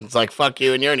it. It's like, fuck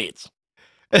you and your needs.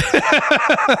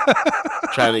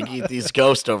 Trying to eat these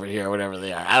ghosts over here or whatever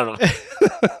they are. I don't know.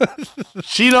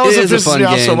 She knows it pisses me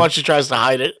off so much she tries to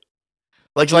hide it.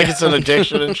 Like it's an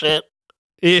addiction and shit.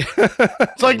 Yeah.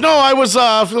 It's like, no, I was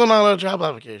filling out a job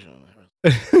application.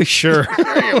 Sure.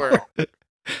 Sure you were.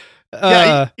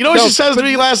 You know what she says to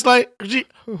me last night?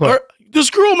 This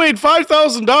girl made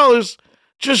 $5,000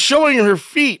 just showing her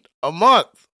feet a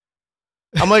month.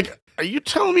 I'm like, are you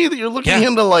telling me that you're looking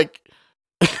into like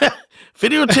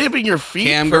videotaping your feet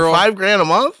for $5,000 a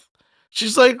month?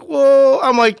 She's like, well,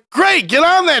 I'm like, great, get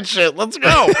on that shit. Let's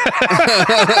go.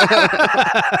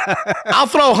 I'll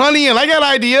throw honey in. I got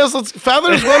ideas. Let's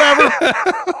feathers, whatever.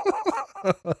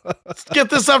 Let's get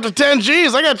this up to 10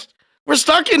 G's. We're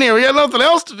stuck in here. We got nothing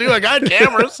else to do. I got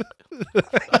cameras.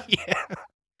 Yeah.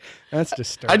 That's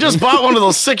disturbing. I just bought one of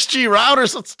those 6G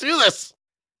routers. Let's do this.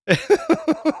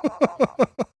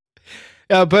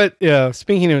 But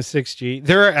speaking of 6G,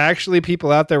 there are actually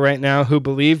people out there right now who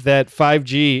believe that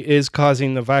 5G is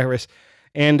causing the virus.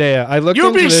 And I looked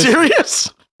into this. You're being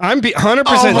serious? I'm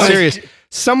 100% serious.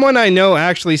 Someone I know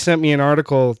actually sent me an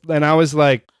article, and I was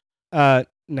like,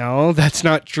 no, that's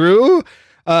not true.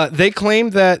 They claim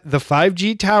that the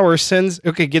 5G tower sends...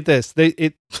 Okay, get this.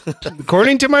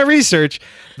 According to my research,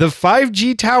 the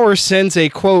 5G tower sends a,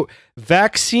 quote,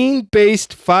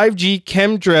 vaccine-based 5G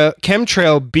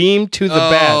chemtrail beam to the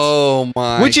bats. Oh, my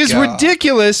God. Which is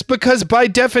ridiculous because, by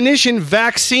definition,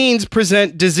 vaccines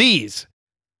present disease.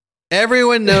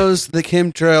 Everyone knows the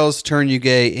chemtrails turn you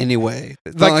gay anyway.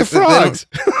 Like the frogs.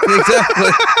 Exactly.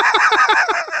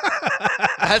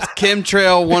 That's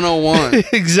chemtrail 101.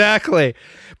 Exactly.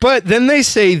 But then they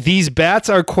say these bats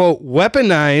are, quote,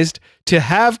 weaponized to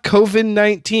have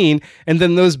COVID-19, and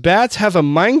then those bats have a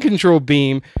mind control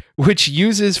beam which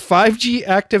uses 5G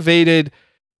activated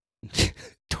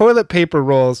toilet paper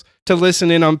rolls to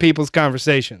listen in on people's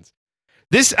conversations.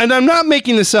 This, and I'm not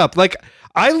making this up. Like,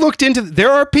 I looked into,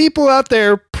 there are people out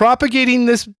there propagating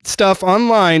this stuff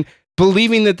online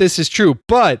believing that this is true,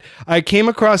 but I came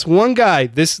across one guy.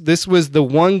 This was the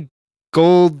one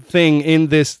gold thing in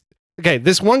this. Okay,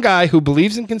 this one guy who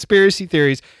believes in conspiracy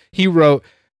theories. He wrote,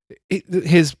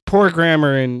 his poor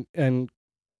grammar and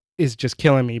is just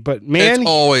killing me. But man,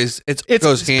 it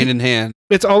goes hand in hand.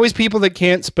 It's always people that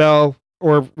can't spell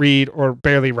or read or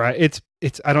barely write.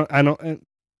 I don't.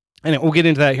 And we'll get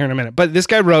into that here in a minute. But this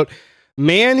guy wrote,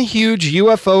 man, huge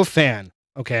UFO fan.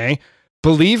 Okay.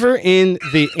 Believer in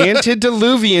the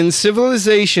antediluvian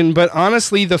civilization, but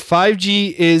honestly, the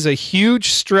 5G is a huge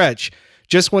stretch.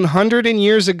 Just 100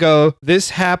 years ago,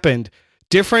 this happened.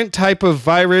 Different type of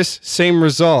virus, same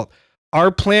result.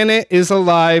 Our planet is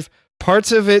alive.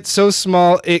 Parts of it so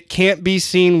small it can't be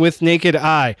seen with naked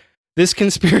eye. This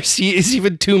conspiracy is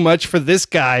even too much for this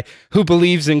guy who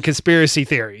believes in conspiracy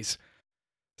theories.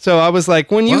 So I was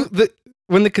like, when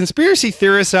the conspiracy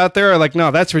theorists out there are like, no,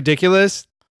 that's ridiculous.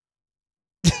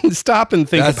 Stop and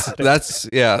think about it. That's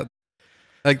yeah.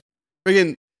 Like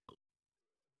freaking.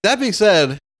 That being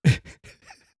said, I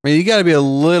mean, you got to be a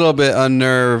little bit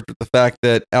unnerved with the fact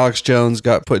that Alex Jones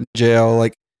got put in jail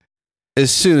like as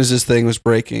soon as this thing was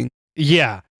breaking.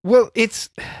 Yeah. Well,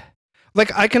 it's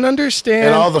like I can understand.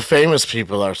 And all the famous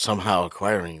people are somehow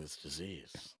acquiring this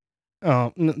disease.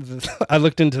 Oh, I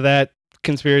looked into that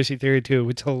conspiracy theory too.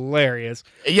 It's hilarious.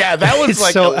 Yeah, that one's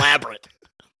like so elaborate.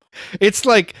 It's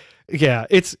like, yeah,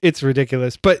 it's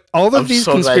ridiculous. But all of these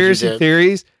conspiracy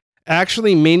theories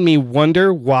actually made me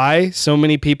wonder why so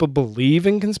many people believe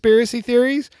in conspiracy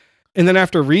theories. And then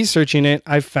after researching it,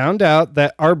 I found out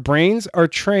that our brains are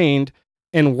trained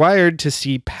and wired to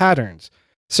see patterns.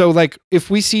 So like if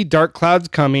we see dark clouds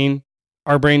coming,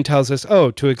 our brain tells us, oh,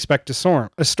 to expect a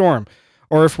storm.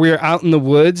 Or if we're out in the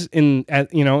woods and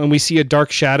we see a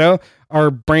dark shadow, our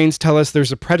brains tell us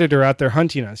there's a predator out there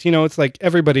hunting us. You know, it's like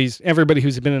everybody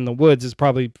who's been in the woods has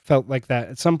probably felt like that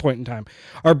at some point in time.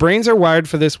 Our brains are wired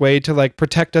for this way to like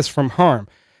protect us from harm.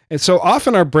 And so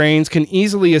often our brains can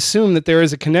easily assume that there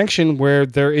is a connection where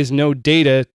there is no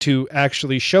data to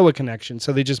actually show a connection.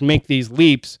 So they just make these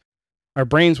leaps. Our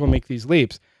brains will make these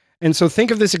leaps. And so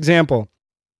think of this example.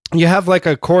 You have like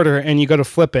a quarter and you go to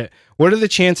flip it. What are the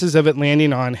chances of it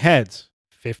landing on heads?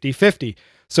 50-50.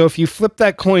 So if you flip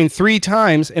that coin 3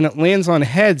 times and it lands on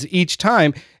heads each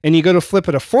time and you go to flip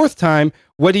it a 4th time,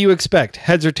 what do you expect?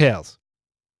 Heads or tails?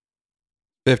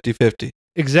 50-50.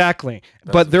 Exactly.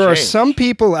 But there are some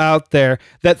people out there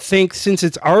that think since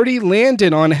it's already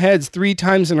landed on heads 3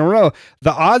 times in a row,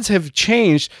 the odds have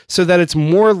changed so that it's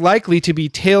more likely to be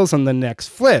tails on the next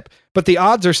flip. But the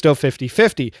odds are still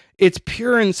 50-50. It's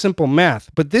pure and simple math.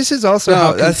 But this is also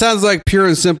that sounds like pure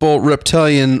and simple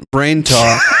reptilian brain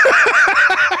talk.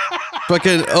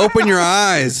 Fucking open your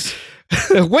eyes.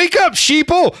 Wake up,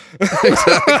 sheeple!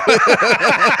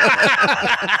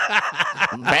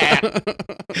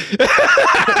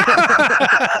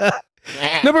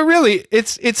 No, but really,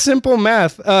 it's simple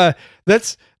math.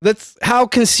 That's how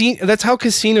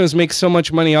casinos make so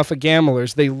much money off of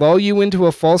gamblers. They lull you into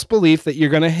a false belief that you're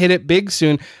going to hit it big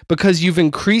soon because you've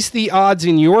increased the odds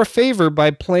in your favor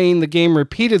by playing the game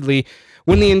repeatedly.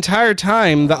 When the entire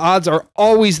time, the odds are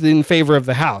always in favor of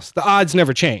the house. The odds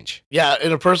never change. Yeah,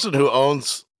 and a person who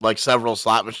owns like several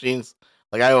slot machines,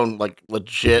 like I own like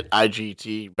legit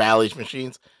IGT Bally's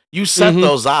machines, you set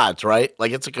those odds, right?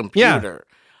 Like it's a computer.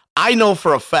 Yeah. I know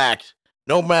for a fact,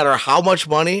 no matter how much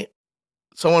money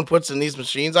someone puts in these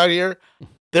machines out here,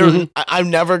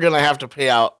 I'm never going to have to pay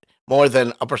out more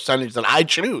than a percentage that I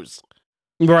choose.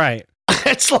 Right.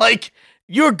 It's like...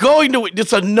 You're going to.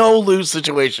 It's a no-lose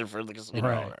situation for the casino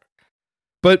owner.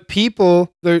 But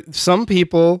some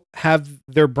people have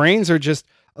their brains are just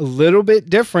a little bit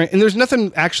different, and there's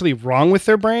nothing actually wrong with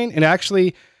their brain. And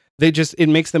actually, it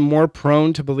makes them more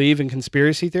prone to believe in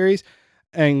conspiracy theories,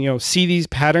 and see these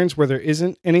patterns where there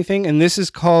isn't anything. And this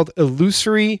is called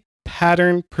illusory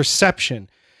pattern perception.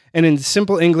 And in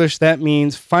simple English, that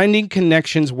means finding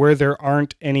connections where there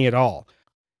aren't any at all.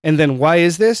 And then why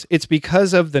is this? It's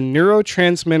because of the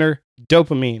neurotransmitter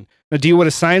dopamine. Now, do you want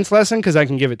a science lesson? Because I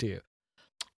can give it to you.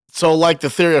 So like the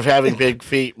theory of having big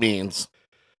feet means,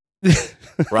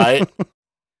 right?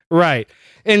 Right.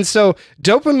 And so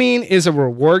dopamine is a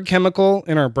reward chemical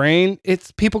in our brain.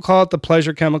 People call it the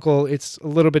pleasure chemical. It's a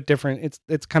little bit different.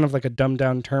 It's kind of like a dumbed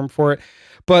down term for it.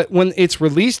 But when it's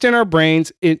released in our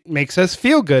brains, it makes us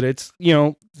feel good. It's,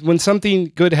 when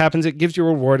something good happens, it gives you a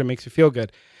reward. It makes you feel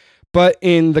good. But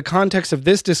in the context of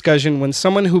this discussion, when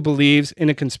someone who believes in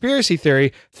a conspiracy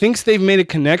theory thinks they've made a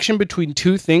connection between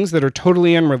two things that are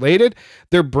totally unrelated,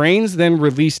 their brains then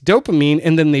release dopamine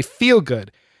and then they feel good.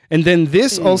 And then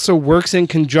this also works in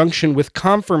conjunction with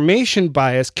confirmation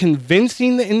bias,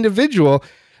 convincing the individual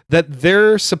that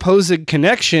their supposed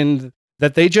connection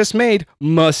that they just made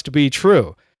must be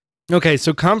true. Okay,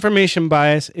 so confirmation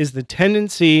bias is the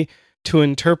tendency to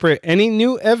interpret any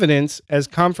new evidence as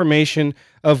confirmation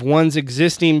of one's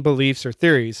existing beliefs or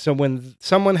theories. So when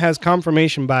someone has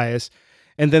confirmation bias,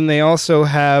 and then they also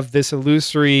have this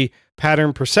illusory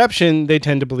pattern perception, they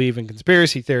tend to believe in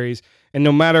conspiracy theories. And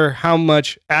no matter how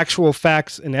much actual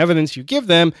facts and evidence you give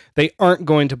them, they aren't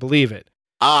going to believe it.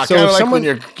 So kind of like when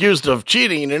you're accused of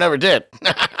cheating and you never did.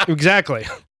 Exactly.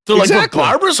 So like, but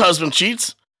Barbara's husband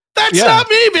cheats. That's not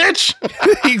me, bitch.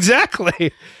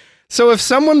 Exactly. So if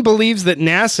someone believes that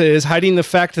NASA is hiding the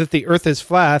fact that the Earth is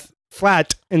flat,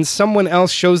 and someone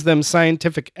else shows them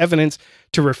scientific evidence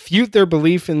to refute their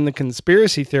belief in the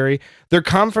conspiracy theory, their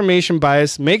confirmation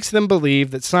bias makes them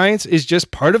believe that science is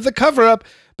just part of the cover-up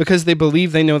because they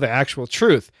believe they know the actual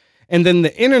truth. And then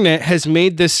the internet has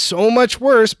made this so much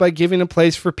worse by giving a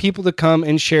place for people to come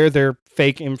and share their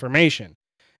fake information.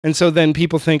 And so then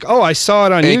people think, oh, I saw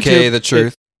it on YouTube. AKA the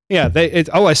truth.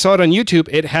 I saw it on YouTube.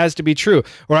 It has to be true.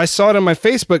 Or I saw it on my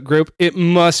Facebook group. It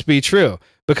must be true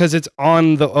because it's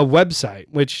on a website,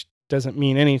 which doesn't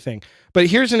mean anything. But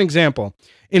here's an example.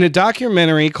 In a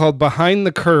documentary called Behind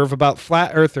the Curve about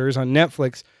flat earthers on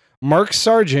Netflix, Mark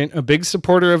Sargent, a big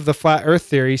supporter of the flat earth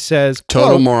theory, says,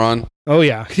 total moron. Oh,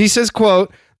 yeah. He says,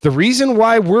 quote, the reason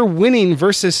why we're winning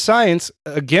versus science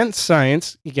against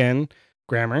science, again,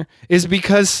 grammar, is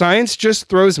because science just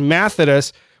throws math at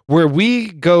us where we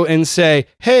go and say,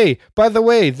 hey, by the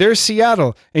way, there's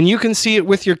Seattle, and you can see it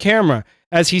with your camera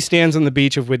as he stands on the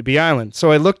beach of Whidbey Island.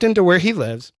 So I looked into where he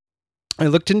lives. I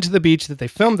looked into the beach that they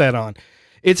filmed that on.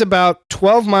 It's about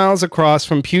 12 miles across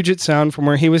from Puget Sound from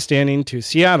where he was standing to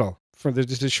Seattle, from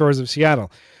the shores of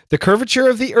Seattle. The curvature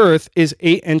of the Earth is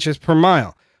 8 inches per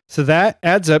mile. So that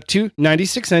adds up to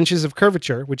 96 inches of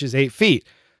curvature, which is 8 feet.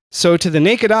 So to the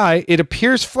naked eye, it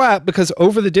appears flat because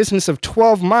over the distance of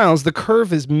 12 miles, the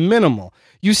curve is minimal.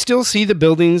 You still see the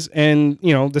buildings and,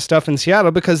 the stuff in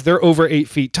Seattle because they're over 8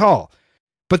 feet tall.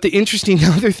 But the interesting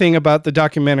other thing about the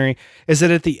documentary is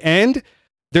that at the end,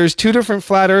 there's 2 different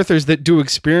flat earthers that do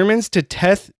experiments to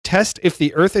test if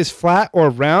the Earth is flat or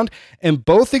round. And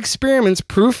both experiments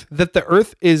prove that the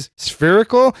Earth is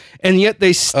spherical, and yet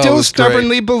they still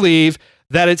stubbornly believe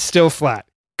that it's still flat.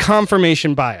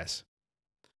 Confirmation bias.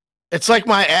 It's like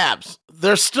my abs.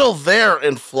 They're still there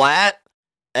and flat,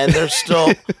 and they're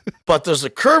still, but there's a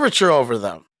curvature over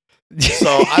them.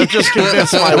 So I've just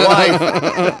convinced my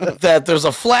wife that there's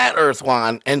a flat Earth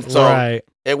one, and so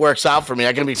it works out for me.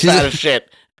 I can be fat as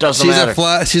shit. Doesn't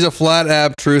matter. She's a flat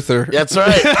ab truther. That's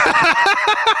right.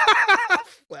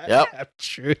 Flat ab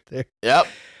truther. Yep.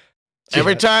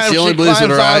 Every time she climbs on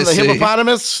the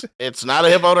hippopotamus, it's not a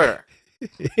hippo to her.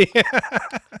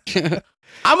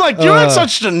 I'm like, you're in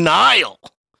such denial.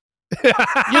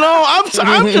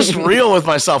 I'm just real with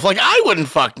myself. Like, I wouldn't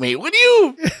fuck me. Would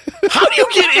you? How do you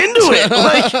get into it?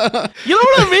 Like, you know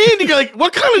what I mean? You're like,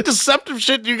 what kind of deceptive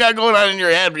shit do you got going on in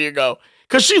your head when you go?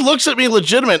 Because she looks at me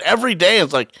legitimate every day and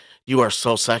it's like, you are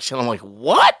so sexy. And I'm like,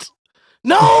 what?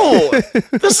 No,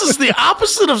 this is the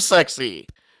opposite of sexy.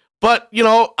 But,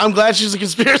 I'm glad she's a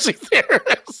conspiracy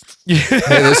theorist. Hey,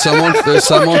 there's someone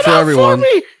for everyone.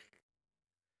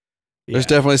 There's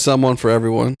definitely someone for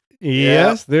everyone.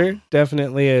 Yes, there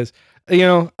definitely is.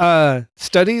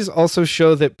 Studies also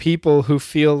show that people who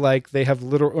feel like they have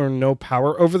little or no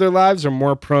power over their lives are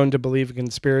more prone to believe in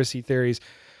conspiracy theories.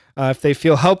 If they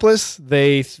feel helpless,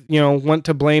 they, want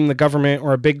to blame the government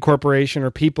or a big corporation or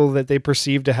people that they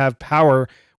perceive to have power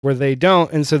where they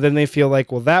don't. And so then they feel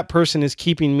like, well, that person is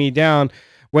keeping me down,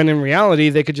 when in reality,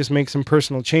 they could just make some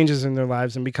personal changes in their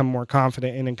lives and become more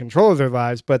confident and in control of their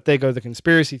lives, but they go the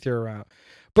conspiracy theory route.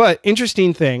 But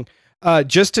interesting thing,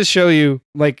 just to show you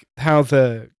like how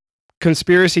the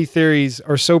conspiracy theories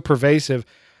are so pervasive,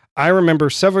 I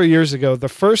remember several years ago, the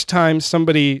first time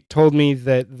somebody told me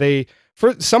that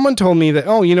someone told me that,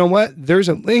 oh, you know what? There's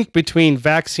a link between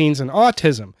vaccines and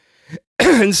autism.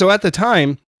 And so at the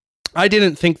time, I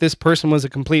didn't think this person was a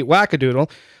complete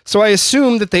wackadoodle, so I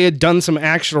assumed that they had done some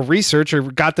actual research or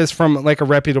got this from like a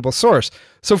reputable source.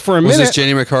 So for a minute... Was this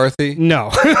Jenny McCarthy?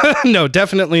 No. No,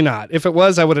 definitely not. If it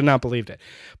was, I would have not believed it.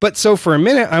 But so for a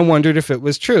minute, I wondered if it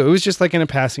was true. It was just like in a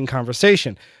passing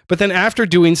conversation. But then after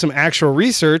doing some actual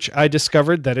research, I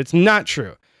discovered that it's not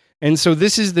true. And so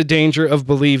this is the danger of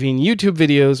believing YouTube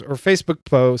videos or Facebook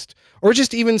posts or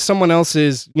just even someone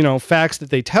else's, facts that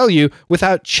they tell you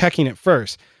without checking it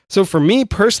first. So for me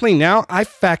personally now, I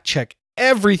fact check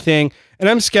everything and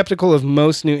I'm skeptical of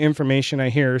most new information I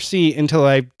hear or see until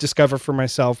I discover for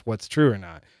myself what's true or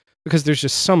not. Because there's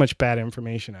just so much bad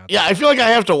information out there. Yeah, I feel like I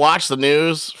have to watch the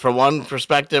news from one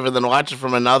perspective and then watch it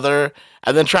from another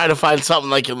and then try to find something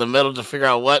like in the middle to figure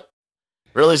out what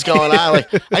really is going on.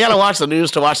 Like, I got to watch the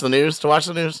news to watch the news to watch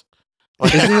the news.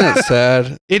 Like, isn't that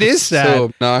sad? It is sad. So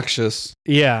obnoxious.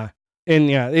 Yeah. And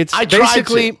it's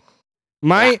basically...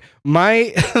 My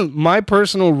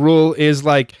personal rule is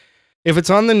like, if it's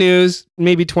on the news,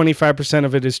 maybe 25%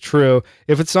 of it is true.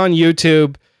 If it's on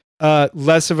YouTube,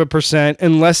 less of a percent,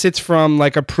 unless it's from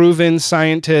like a proven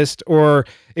scientist or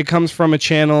it comes from a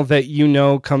channel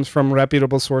that comes from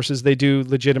reputable sources. They do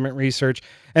legitimate research.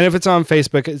 And if it's on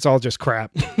Facebook, it's all just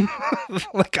crap.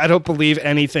 Like, I don't believe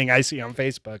anything I see on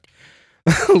Facebook.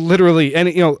 Literally.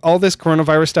 And, all this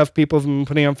coronavirus stuff people have been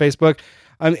putting on Facebook,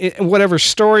 whatever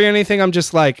story or anything, I'm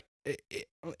just like,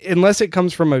 unless it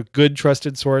comes from a good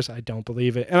trusted source, I don't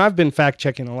believe it. And I've been fact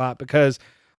checking a lot because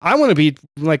I want to be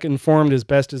like informed as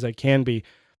best as I can be.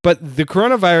 But the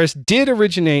coronavirus did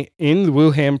originate in the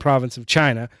Wuhan province of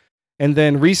China. And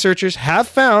then researchers have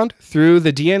found through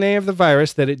the DNA of the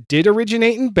virus that it did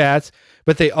originate in bats,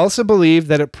 but they also believe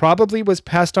that it probably was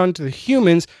passed on to the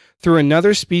humans through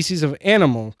another species of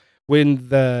animal. When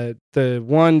the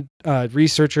one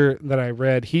researcher that I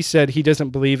read, he said he doesn't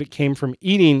believe it came from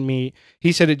eating meat.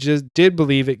 He said it just did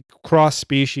believe it crossed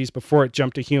species before it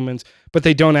jumped to humans, but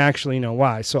they don't actually know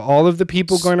why. So all of the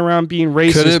people going around being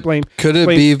racist Could it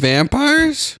be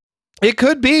vampires? It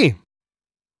could be.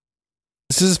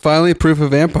 This is finally proof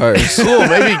of vampires. Cool.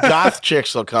 Maybe goth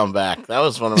chicks will come back. That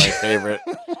was one of my favorite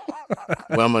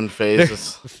woman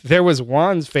phases. There was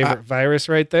Juan's favorite virus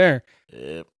right there.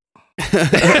 Yep.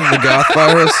 The goth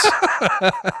virus.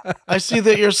 I see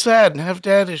that you're sad and have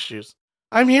dad issues.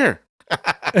 I'm here.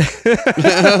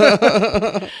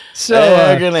 So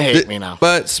they're gonna hate me now.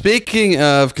 But speaking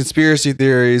of conspiracy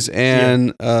theories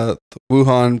and the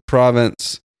Wuhan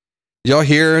province, y'all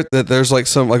hear that there's like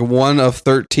one of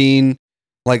 13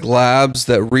 like labs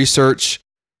that research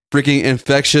freaking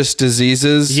infectious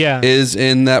diseases is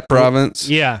in that province?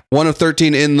 Yeah. One of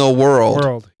 13 in the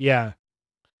world. Yeah.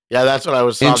 Yeah, that's what I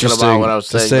was talking about when I was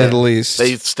saying, to say the least.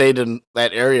 They stayed in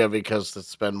that area because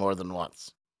it's been more than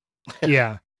once.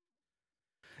 Yeah,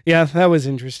 that was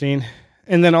interesting.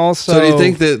 And then also, so do you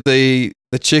think that the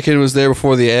chicken was there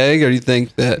before the egg, or do you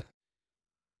think that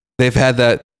they've had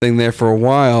that thing there for a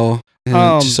while, and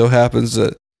it just so happens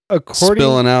that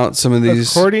spilling out some of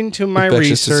these according to my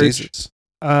research, diseases?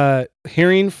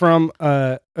 hearing from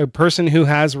a person who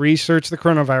has researched the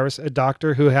coronavirus, a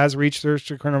doctor who has researched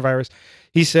the coronavirus,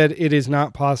 he said it is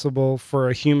not possible for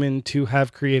a human to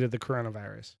have created the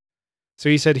coronavirus. So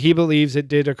he said he believes it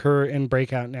did occur and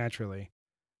break out naturally.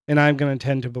 And I'm going to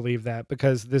tend to believe that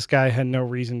because this guy had no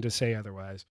reason to say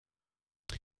otherwise.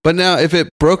 But now, if it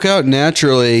broke out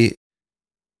naturally,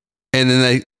 and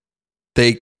then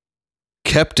they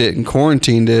kept it and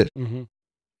quarantined it, and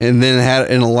then had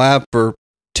it in a lab for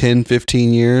 10,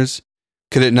 15 years,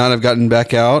 could it not have gotten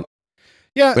back out?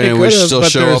 Yeah, but it would still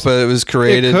show up that it was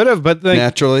created. It could have, but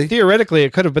naturally, theoretically,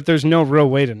 it could have. But there's no real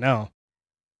way to know.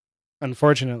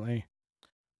 Unfortunately,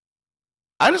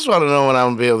 I just want to know when I'm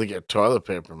gonna be able to get toilet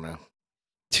paper, man.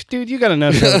 Dude, you got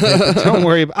enough toilet paper. Don't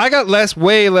worry. I got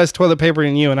way less toilet paper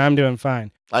than you, and I'm doing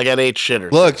fine. I got 8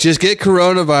 shitters. Look, just get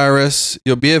coronavirus.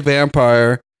 You'll be a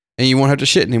vampire, and you won't have to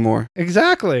shit anymore.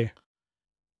 Exactly.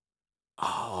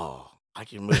 Oh, I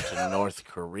can move to North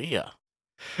Korea.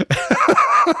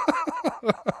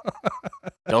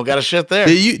 Don't got to shit there.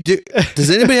 Does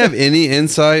anybody have any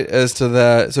insight as to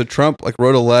that? So Trump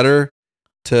wrote a letter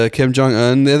to Kim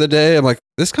Jong-un the other day. I'm like,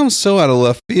 this comes so out of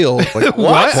left field. Like,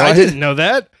 what? I didn't know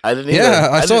that. I didn't either. Yeah,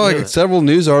 I saw several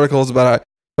news articles about it,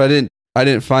 but I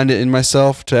didn't find it in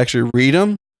myself to actually read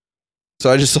them.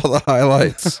 So I just saw the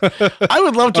highlights. I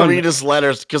would love to read his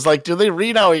letters because, do they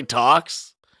read how he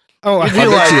talks? Oh, I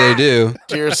bet they do.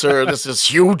 Dear sir, this is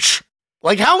huge.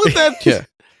 How would that? Yeah.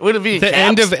 Would it be the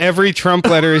end of every Trump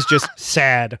letter is just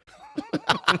sad?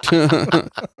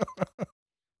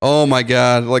 Oh my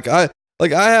God!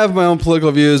 I have my own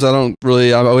political views. I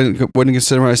wouldn't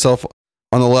consider myself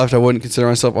on the left. I wouldn't consider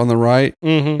myself on the right.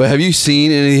 Mm-hmm. But have you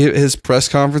seen any of his press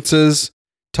conferences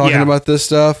talking about this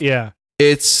stuff? Yeah,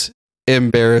 it's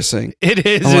embarrassing. It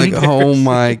is. I'm like, oh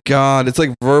my God! It's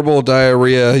like verbal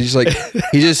diarrhea. He's like,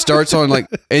 he just starts on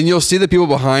and you'll see the people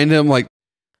behind him like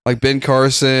Ben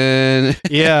Carson.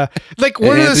 Yeah,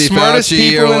 one of the smartest Fauci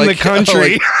people in the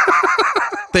country.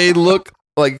 They look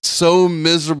so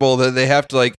miserable that they have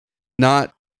to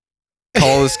not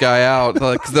call this guy out,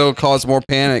 because they'll cause more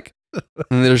panic,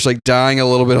 and they're just dying a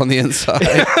little bit on the inside.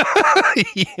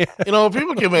 Yeah.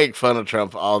 People can make fun of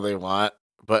Trump all they want,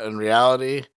 but in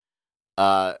reality,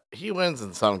 he wins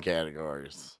in some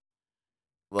categories.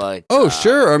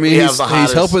 Sure. I mean,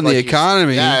 he's helping the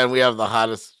economy. Yeah, and we have the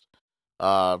hottest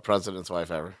president's wife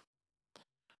ever.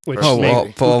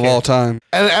 Of all time,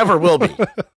 and ever will be.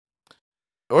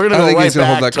 We're gonna. I think right he's gonna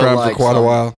hold that crown for quite a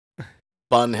while.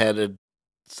 Bun-headed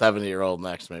 70-year-old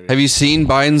next, maybe. Have you seen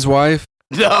Biden's wife?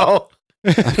 No.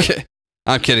 Okay,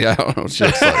 I'm kidding. I don't know what she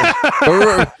looks like.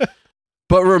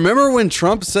 But remember when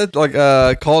Trump said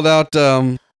called out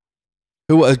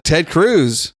Ted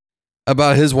Cruz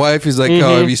about his wife? He's like,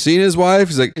 "Oh, have you seen his wife?"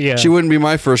 He's like, "She wouldn't be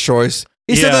my first choice."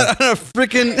 He said that on a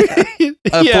freaking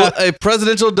a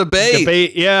presidential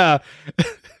debate. Yeah.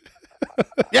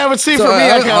 Yeah, but see, for me,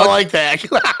 I kind of like that.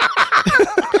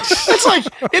 It's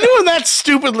anyone that's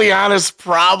stupidly honest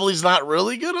probably is not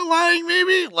really good at lying,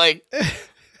 maybe.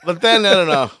 But then, I don't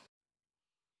know.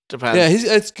 Depends. Yeah,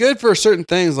 it's good for certain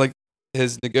things, like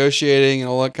his negotiating and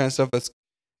all that kind of stuff. It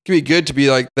can be good to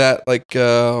be like that,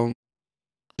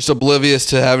 just oblivious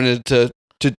to having to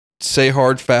say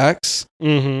hard facts.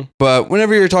 Mm-hmm. But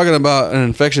whenever you're talking about an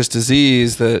infectious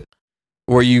disease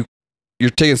where you're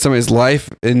taking somebody's life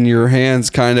in your hands,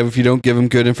 kind of, if you don't give them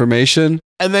good information.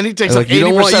 And then he takes 80% you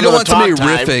don't want of the somebody talk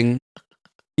time. riffing.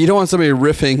 You don't want somebody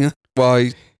riffing while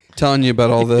he's telling you about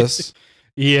all this.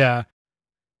 Yeah.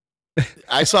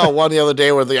 I saw one the other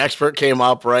day where the expert came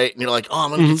up, right? And you're like, oh, I'm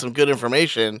going to get some good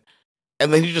information.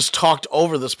 And then you just talked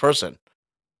over this person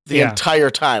the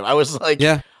entire time. I was like,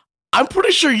 I'm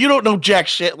pretty sure you don't know jack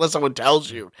shit unless someone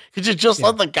tells you. Could you just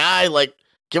let the guy,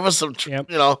 give us some,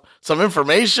 some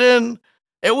information?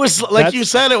 It was you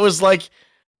said, it was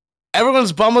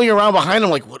everyone's bumbling around behind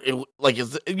him. You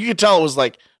could tell it was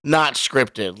not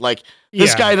scripted.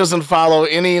 This guy doesn't follow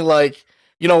any,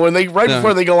 when they,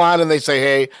 before they go on and they say,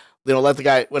 hey, let the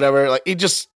guy, whatever,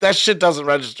 that shit doesn't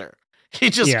register. He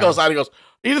just goes out and goes,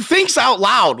 he thinks out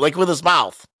loud, with his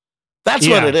mouth. That's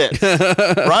what it is.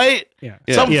 Right? Yeah.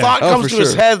 Some thought comes to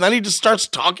his head and then he just starts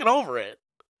talking over it.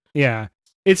 Yeah.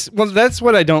 That's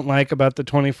what I don't like about the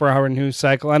 24-hour news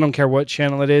cycle. I don't care what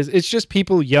channel it is. It's just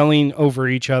people yelling over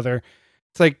each other.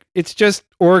 It's just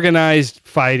organized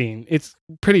fighting. It's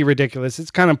pretty ridiculous. It's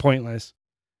kind of pointless.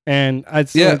 And I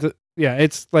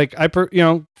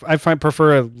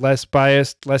prefer a less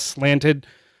biased, less slanted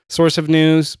source of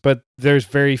news, but there's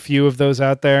very few of those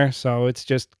out there. So it's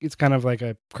kind of like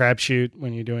a crapshoot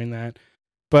when you're doing that.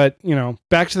 But,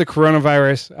 back to the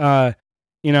coronavirus,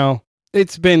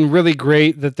 it's been really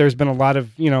great that there's been a lot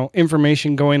of,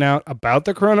 information going out about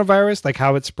the coronavirus, like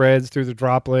how it spreads through the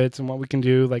droplets and what we can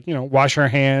do, like, wash our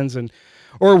hands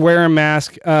or wear a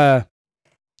mask. I'm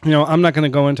not going to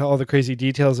go into all the crazy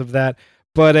details of that,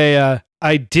 but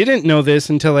I didn't know this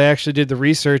until I actually did the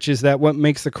research, is that what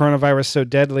makes the coronavirus so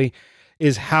deadly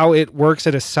is how it works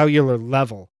at a cellular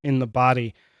level in the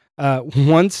body.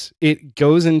 Once it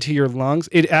goes into your lungs,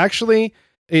 it attacks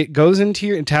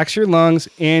your lungs,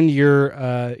 and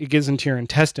it gets into your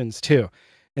intestines too.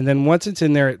 And then once it's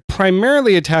in there, it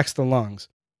primarily attacks the lungs.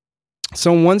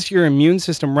 So once your immune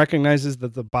system recognizes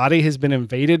that the body has been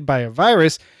invaded by a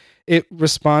virus, it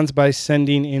responds by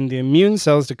sending in the immune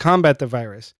cells to combat the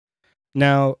virus.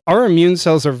 Now, our immune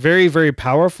cells are very, very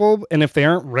powerful, and if they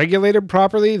aren't regulated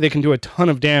properly, they can do a ton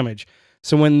of damage.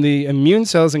 So when the immune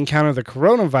cells encounter the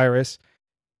coronavirus,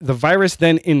 the virus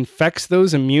then infects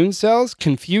those immune cells,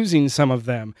 confusing some of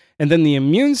them. And then the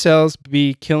immune cells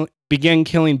begin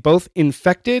killing both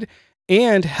infected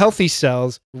and healthy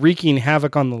cells, wreaking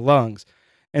havoc on the lungs.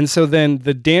 And so then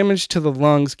the damage to the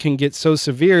lungs can get so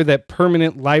severe that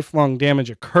permanent lifelong damage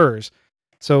occurs.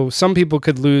 So some people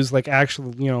could lose like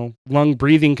actual, lung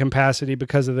breathing capacity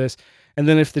because of this. And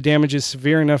then if the damage is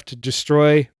severe enough to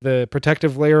destroy the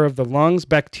protective layer of the lungs,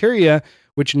 bacteria,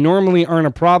 which normally aren't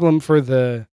a problem for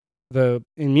the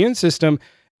immune system,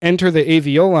 enter the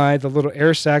alveoli, the little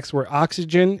air sacs where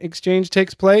oxygen exchange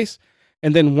takes place.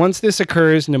 And then once this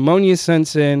occurs, pneumonia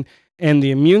sets in, and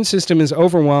the immune system is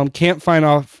overwhelmed, can't fight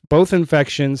off both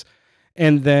infections.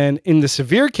 And then in the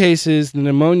severe cases, the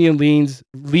pneumonia leads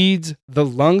the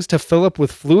lungs to fill up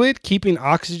with fluid, keeping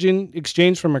oxygen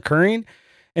exchange from occurring.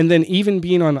 And then even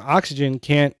being on oxygen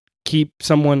can't keep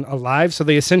someone alive. So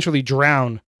they essentially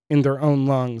drown in their own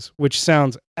lungs, which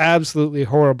sounds absolutely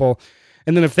horrible.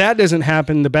 And then if that doesn't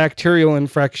happen, the bacterial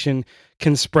infection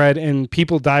can spread and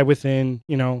people die within,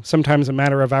 sometimes a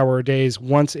matter of hours or days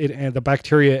once the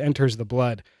bacteria enters the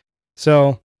blood.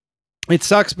 So it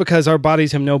sucks because our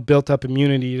bodies have no built-up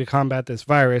immunity to combat this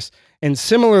virus. And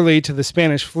similarly to the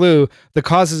Spanish flu, the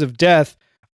causes of death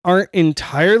aren't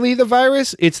entirely the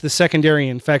virus. It's the secondary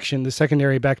infection, the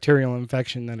secondary bacterial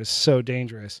infection that is so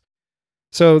dangerous.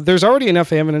 So there's already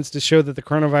enough evidence to show that the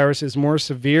coronavirus is more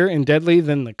severe and deadly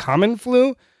than the common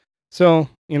flu. So,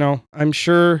 I'm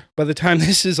sure by the time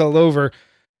this is all over,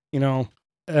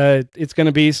 it's going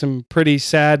to be some pretty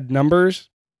sad numbers,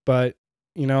 but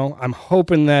I'm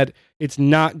hoping that it's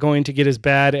not going to get as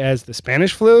bad as the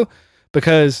Spanish flu,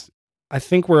 because I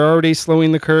think we're already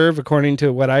slowing the curve according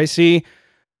to what I see.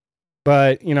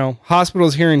 But,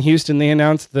 hospitals here in Houston, they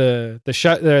announced the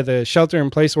shelter in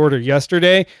place order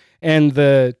yesterday, and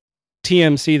the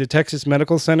TMC, the Texas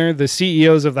Medical Center, the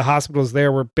CEOs of the hospitals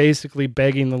there were basically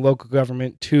begging the local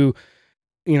government to,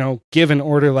 give an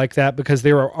order like that because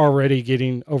they were already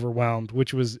getting overwhelmed,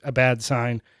 which was a bad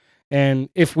sign. And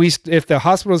if the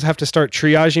hospitals have to start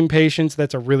triaging patients,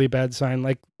 that's a really bad sign.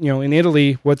 Like, in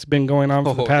Italy, what's been going on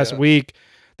for the past week,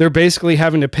 they're basically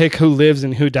having to pick who lives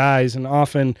and who dies. And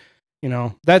often,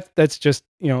 that's just,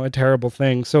 a terrible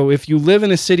thing. So if you live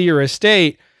in a city or a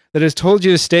state that has told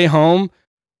you to stay home,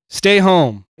 stay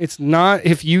home. It's not,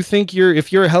 if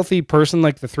you're a healthy person,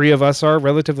 like the three of us are,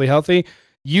 relatively healthy,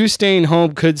 you staying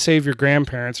home could save your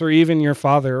grandparents or even your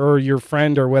father or your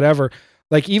friend or whatever.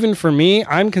 Like, even for me,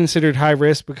 I'm considered high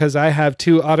risk because I have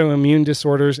 2 autoimmune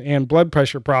disorders and blood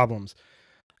pressure problems.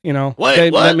 What?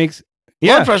 That makes,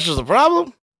 blood pressure's a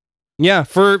problem? Yeah,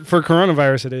 for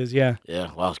coronavirus it is, yeah.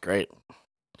 Yeah, well, it's great.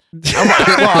 I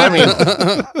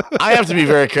have to be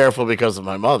very careful because of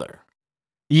my mother.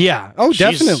 Yeah. Oh,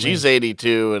 definitely. She's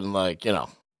 82 and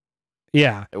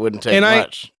yeah, it wouldn't take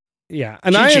much.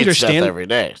 And I understand death every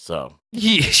day. So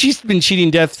she's been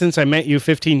cheating death since I met you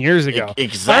 15 years ago.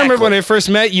 Exactly. I remember when I first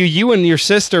met you, you and your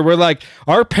sister were like,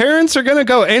 our parents are going to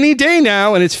go any day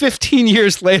now. And it's 15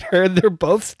 years later and they're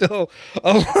both still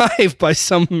alive by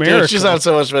some miracle. Dude, she's on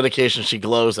so much medication. She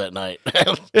glows at night.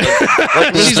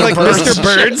 She's like Mr.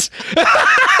 Burns.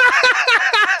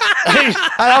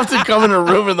 I often come in her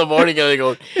room in the morning and I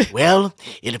go, well,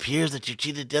 it appears that you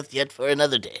cheated death yet for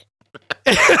another day.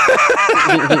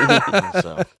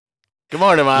 So, good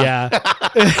morning, Mom. Yeah.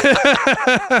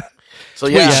 So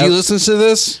yeah, wait, she listens to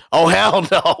this? Oh hell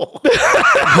no!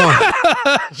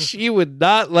 She would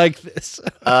not like this.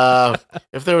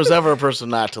 If there was ever a person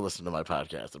not to listen to my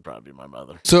podcast, it'd probably be my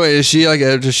mother. So is she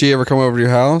does she ever come over to your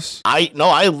house?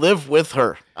 I live with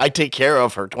her. I take care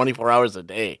of her 24 hours a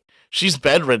day. She's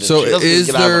bedridden. So is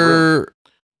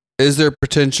there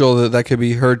potential that could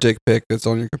be her dick pic that's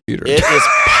on your computer? It is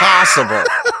possible.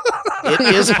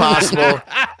 It is possible.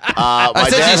 I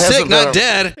said she's sick, not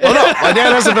dead. Oh no, my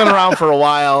dad hasn't been around for a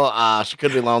while. She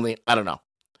could be lonely. I don't know.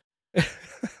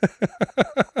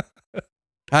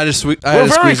 We're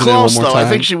very close, though. I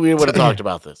think we would have talked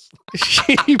about this.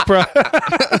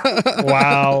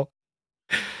 Wow.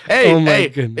 Hey,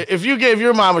 if you gave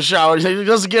your mom a shower, it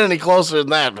doesn't get any closer than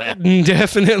that, man.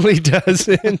 Definitely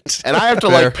doesn't. And I have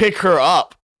to pick her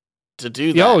up to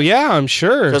do that. Oh yeah, I'm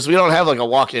sure. Because we don't have a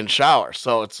walk-in shower,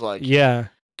 so it's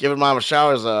giving mom a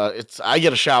shower is I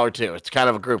get a shower too. It's kind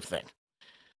of a group thing.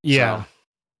 Yeah. So,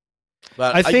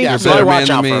 but I think so I watch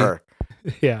out for her.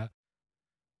 Yeah.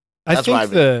 That's I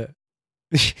think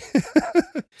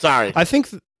Sorry. I think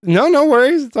no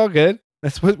worries. It's all good.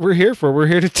 That's what we're here for. We're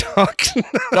here to talk.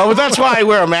 No, but that's why I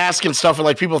wear a mask and stuff.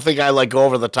 And people think I go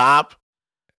over the top.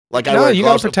 I wear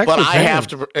gloves, but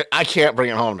I can't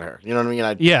bring it home to her. You know what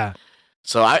I mean? Yeah.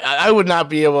 So I would not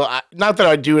be able. Not that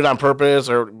I do it on purpose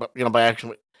or by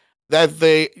accident.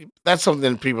 That's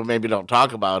something people maybe don't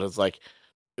talk about. Is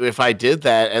if I did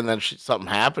that and then something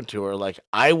happened to her,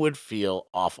 I would feel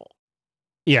awful.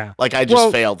 Yeah. I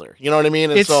just failed her. You know what I mean?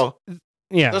 And so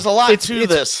there's a lot to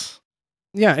this.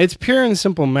 Yeah, it's pure and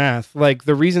simple math.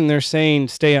 The reason they're saying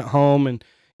stay at home and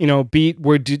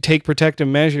take protective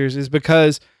measures is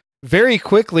because very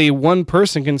quickly one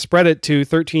person can spread it to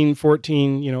 13,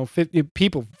 14, 50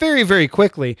 people very, very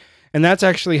quickly. And that's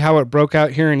actually how it broke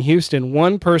out here in Houston.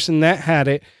 One person that had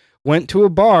it went to a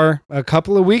bar a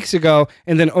couple of weeks ago,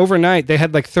 and then overnight they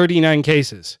had 39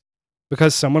 cases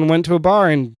because someone went to a bar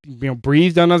and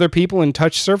breathed on other people and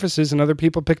touched surfaces, and other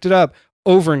people picked it up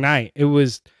overnight.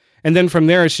 And then from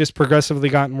there, it's just progressively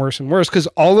gotten worse and worse because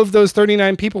all of those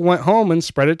 39 people went home and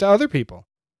spread it to other people.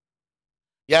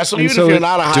 Yeah, so even if you're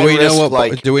not a high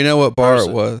risk, do we know what bar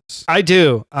it was? I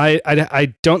do.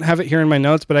 I don't have it here in my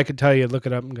notes, but I could tell you. Look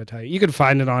it up and go tell you. You could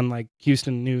find it on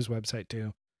Houston News website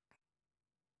too.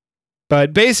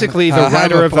 But basically, the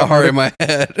writer of the article, in my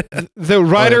head. The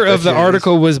writer of the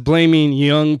article was blaming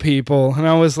young people, and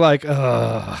I was like,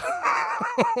 ugh.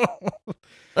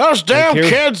 Those damn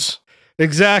kids.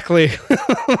 Exactly.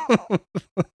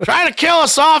 Trying to kill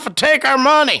us off and take our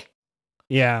money.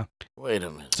 Yeah. Wait a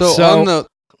minute. So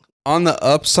on the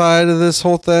upside of this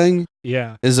whole thing,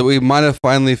 is that we might have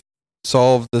finally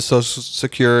solved the Social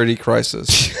Security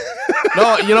crisis.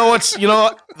 No,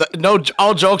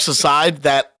 all jokes aside,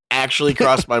 that actually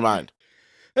crossed my mind.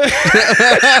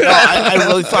 I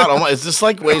really thought, is this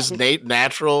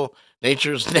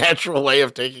nature's natural way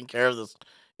of taking care of this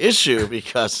issue?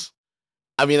 Because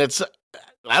it's,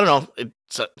 I don't know, it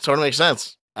sort of makes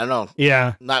sense. I don't know.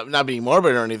 Yeah. Not being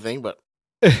morbid or anything, but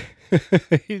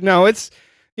no, I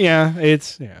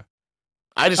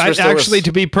just actually,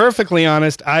 to be perfectly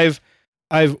honest, I've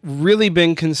really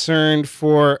been concerned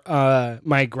for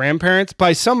my grandparents.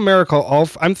 By some miracle,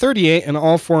 I'm 38 and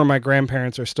all four of my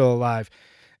grandparents are still alive.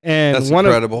 And that's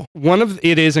incredible.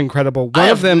 It is incredible. One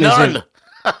of them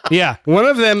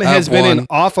has been in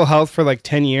awful health for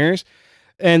 10 years.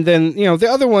 And then, the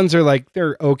other ones are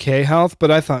they're okay health, but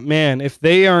I thought, man, if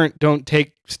they don't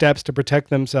take steps to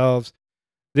protect themselves,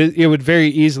 it would very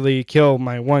easily kill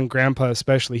my one grandpa,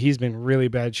 especially. He's been in really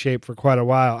bad shape for quite a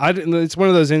while. It's one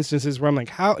of those instances where I'm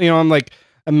how, I'm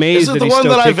amazed. Is it the one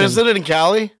that I visited in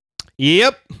Cali?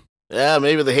 Yep. Yeah,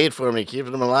 maybe the hate for me,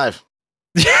 keeping him alive.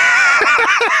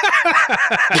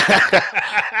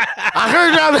 I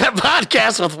heard on that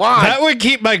podcast with Juan. That would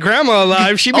keep my grandma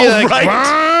alive. She'd be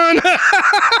Juan.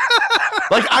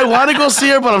 I want to go see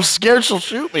her, but I'm scared she'll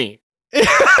shoot me. That's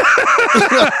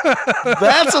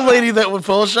a lady that would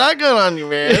pull a shotgun on you,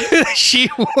 man. She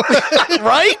would.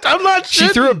 Right? I'm not sure.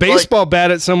 She threw a baseball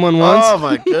bat at someone once. Oh,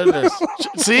 my goodness.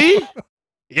 See?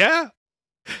 Yeah.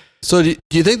 So do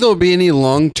you think there'll be any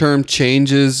long-term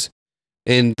changes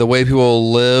in the way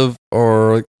people live,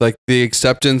 or the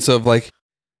acceptance of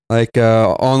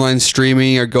online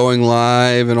streaming or going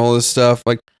live and all this stuff?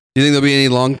 Do you think there'll be any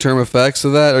long-term effects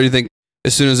of that, or do you think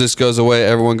as soon as this goes away,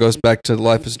 everyone goes back to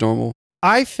life as normal?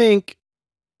 I think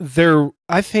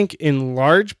in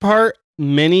large part,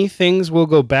 many things will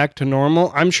go back to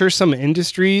normal. I'm sure some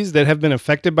industries that have been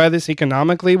affected by this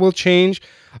economically will change.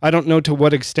 I don't know to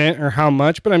what extent or how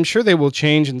much, but I'm sure they will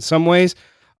change in some ways.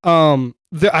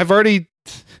 I've already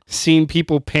seen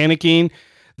people panicking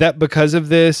that because of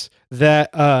this,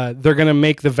 that they're going to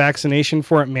make the vaccination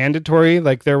for it mandatory.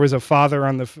 There was a father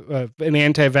on an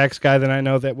anti-vax guy that I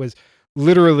know that was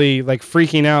literally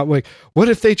freaking out. What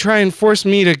if they try and force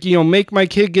me to, make my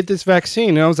kid get this vaccine?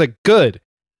 And I was like, good.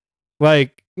 It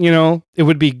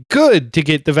would be good to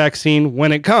get the vaccine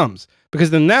when it comes, because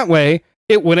then that way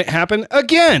it wouldn't happen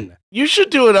again. You should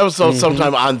do an episode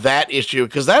sometime on that issue,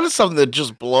 because that is something that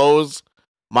just blows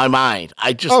my mind.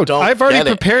 I just don't. I've already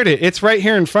prepared it. It's right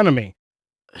here in front of me.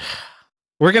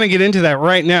 We're going to get into that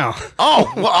right now.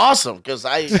 Oh, well, awesome. Because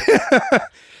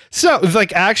So,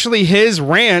 like, actually, his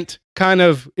rant kind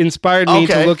of inspired me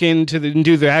to look into and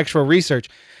do the actual research.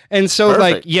 And so,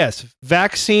 like, yes,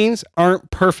 vaccines aren't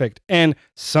perfect, and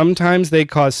sometimes they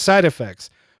cause side effects.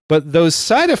 But those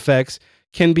side effects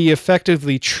can be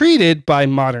effectively treated by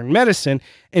modern medicine.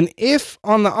 And if,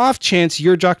 on the off chance,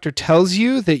 your doctor tells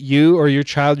you that you or your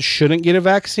child shouldn't get a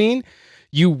vaccine,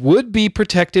 you would be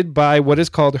protected by what is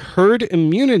called herd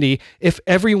immunity if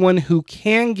everyone who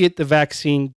can get the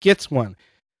vaccine gets one.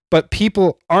 But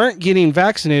people aren't getting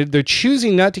vaccinated. They're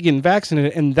choosing not to get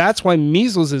vaccinated, and that's why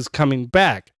measles is coming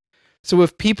back. So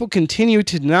if people continue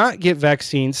to not get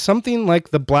vaccines, something like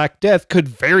the Black Death could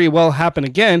very well happen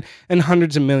again, and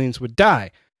hundreds of millions would die.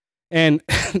 And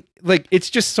like, it's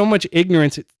just so much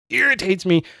ignorance. It irritates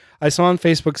me. I saw on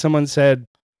Facebook someone said,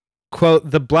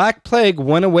 quote, "The Black Plague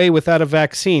went away without a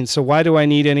vaccine, so why do I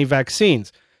need any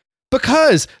vaccines?"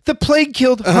 Because the plague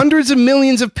killed hundreds of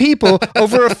millions of people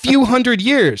over a few hundred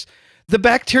years. The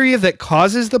bacteria that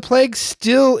causes the plague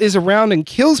still is around and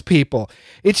kills people.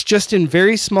 It's just in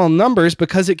very small numbers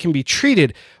because it can be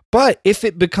treated. But if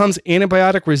it becomes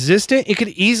antibiotic resistant, it could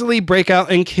easily break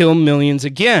out and kill millions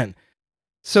again.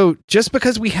 So just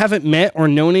because we haven't met or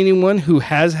known anyone who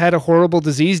has had a horrible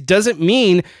disease doesn't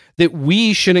mean that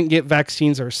we shouldn't get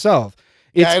vaccines ourselves.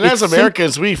 And as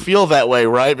Americans, we feel that way,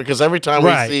 right? Because every time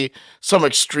we see some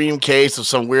extreme case of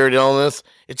some weird illness,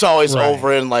 it's always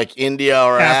over in like India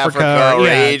or Africa or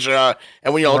Asia.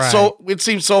 And we know it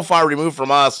seems so far removed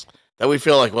from us that we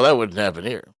feel like, well, that wouldn't happen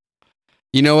here.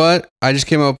 You know what? I just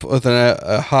came up with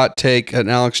a hot take, an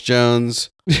Alex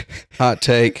Jones hot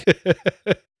take.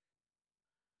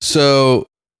 So,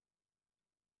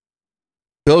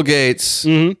 Bill Gates,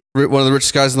 one of the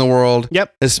richest guys in the world,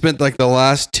 has spent like the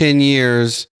last 10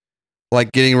 years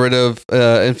like getting rid of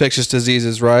infectious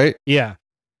diseases, right? Yeah.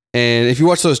 And if you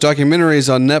watch those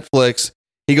documentaries on Netflix,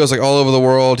 he goes like all over the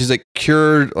world. He's like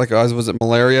cured, like, was it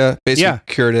malaria? Basically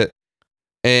cured it.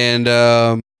 And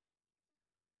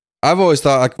I've always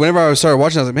thought, like, whenever I started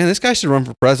watching, I was like, man, this guy should run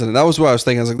for president. That was what I was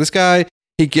thinking. I was like, this guy,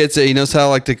 he gets it. He knows how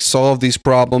like to solve these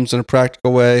problems in a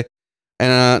practical way.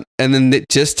 And then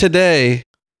just today,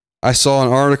 I saw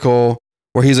an article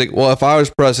where he's like, well, if I was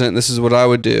president, this is what I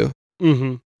would do.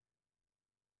 Mm-hmm.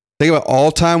 Think about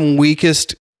all-time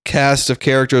weakest cast of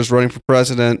characters running for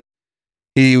president.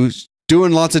 He was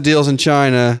doing lots of deals in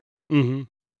China. Mm-hmm.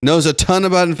 Knows a ton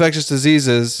about infectious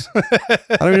diseases.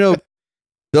 I don't even know.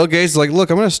 Bill Gates is like, look,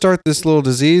 I'm going to start this little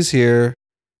disease here,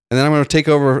 and then I'm going to take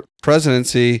over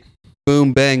presidency.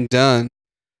 Boom, bang, done.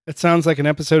 It sounds like an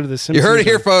episode of The Simpsons. You heard it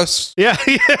here, folks. Yeah.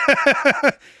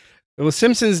 Well,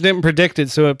 Simpsons didn't predict it,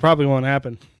 so it probably won't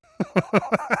happen.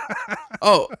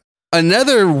 Oh,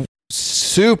 another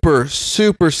super,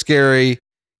 super scary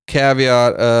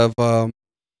caveat of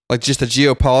like just the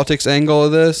geopolitics angle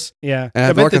of this. Yeah.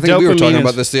 And Mark, I think we were talking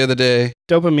about this the other day.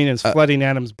 Dopamine is flooding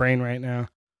Adam's brain right now.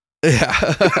 Yeah.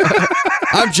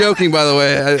 I'm joking, by the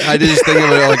way. I did just think of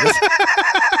it like this.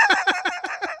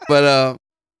 But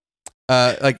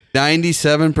like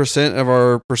 97% of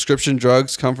our prescription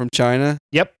drugs come from China.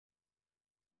 Yep.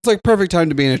 It's like perfect time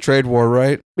to be in a trade war,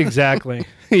 right? Exactly.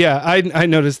 Yeah, I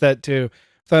noticed that too.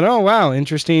 Thought, oh wow,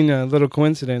 interesting little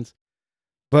coincidence.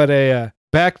 But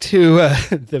back to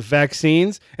the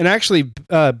vaccines, and actually,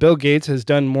 Bill Gates has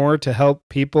done more to help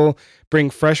people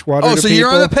bring fresh water. Oh, so people.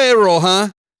 You're on the payroll, huh?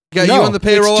 Got you on the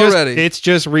payroll already. It's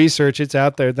just research. It's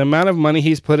out there. The amount of money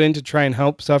he's put in to try and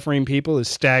help suffering people is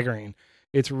staggering.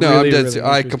 It's really, really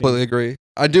I completely agree.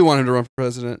 I do want him to run for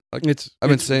president. Like, I've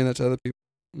been saying that to other people.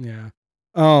 Yeah.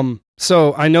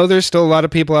 So I know there's still a lot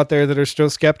of people out there that are still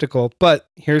skeptical, but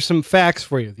here's some facts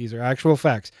for you. These are actual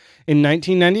facts. In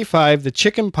 1995, the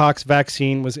chickenpox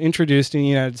vaccine was introduced in the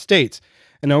United States,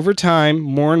 and over time,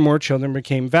 more and more children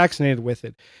became vaccinated with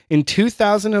it. In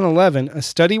 2011, a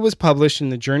study was published in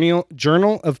the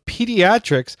Journal of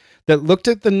Pediatrics that looked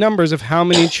at the numbers of how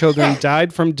many children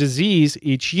died from disease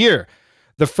each year.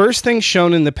 The first thing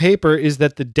shown in the paper is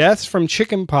that the deaths from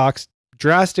chickenpox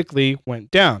drastically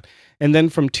went down. And then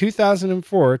from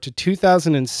 2004 to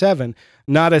 2007,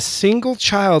 not a single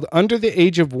child under the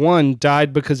age of 1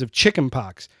 died because of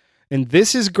chickenpox. And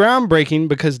this is groundbreaking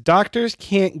because doctors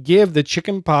can't give the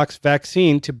chickenpox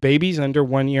vaccine to babies under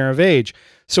 1 year of age.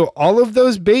 So all of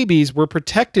those babies were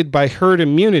protected by herd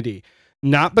immunity,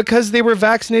 not because they were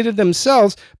vaccinated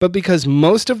themselves, but because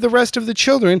most of the rest of the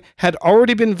children had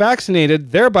already been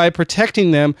vaccinated, thereby protecting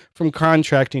them from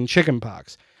contracting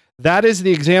chickenpox. that is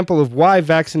the example of why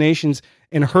vaccinations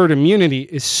and herd immunity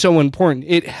is so important.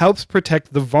 It helps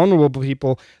protect the vulnerable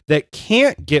people that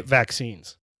can't get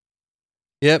vaccines.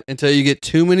 Yep, until you get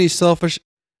too many selfish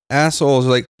assholes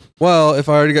like, well, if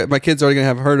I already got my kid's already gonna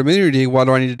have herd immunity, why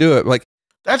do I need to do it? Like,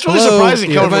 that's really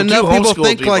surprising. If enough people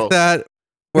think like that,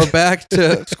 we're back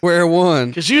to square one.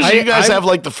 Because usually you guys have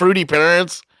like the fruity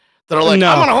parents that are like,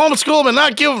 I'm gonna homeschool them and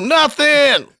not give them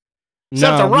nothing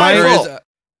except a rifle.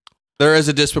 There is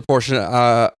a disproportionate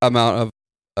amount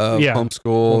of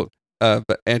homeschool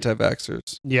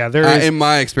anti-vaxxers. Yeah, there is. In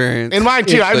my experience. In mine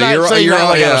too. I'm not saying you're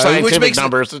like scientific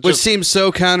numbers. Which seems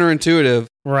so counterintuitive.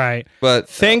 Right. But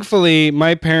thankfully,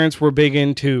 my parents were big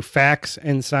into facts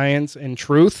and science and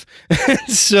truth.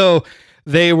 So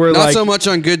they were not so much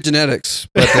on good genetics,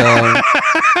 but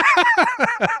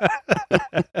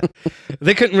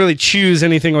they couldn't really choose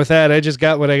anything with that. I just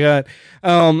got what I got.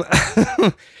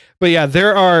 But yeah,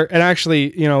 there are, and actually,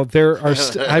 there are.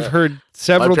 I've heard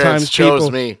several times chose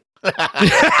me.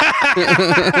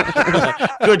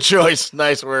 Good choice.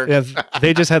 Nice work. Yeah,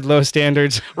 they just had low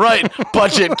standards. Right.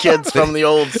 Budget kids from the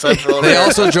old Central America. They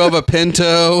also drove a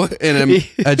Pinto and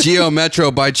a Geo Metro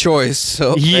by choice.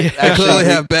 So they clearly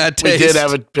have bad taste. We did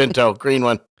have a Pinto, green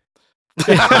one.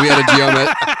 We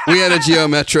had a Geo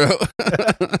Metro.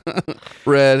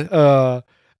 Red.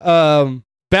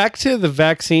 Back to the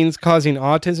vaccines causing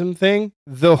autism thing.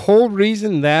 The whole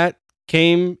reason that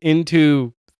came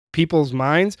into people's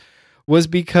minds was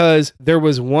because there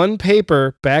was one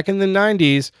paper back in the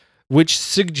 90s which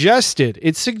suggested,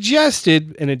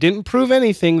 and it didn't prove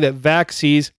anything, that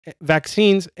vaccines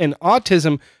and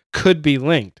autism could be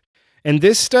linked. And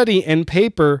this study and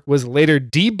paper was later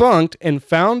debunked and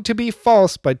found to be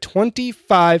false by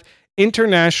 25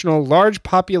 international large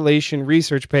population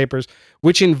research papers,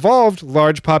 which involved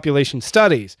large population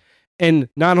studies. And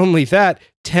not only that,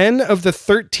 10 of the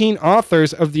 13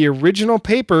 authors of the original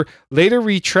paper later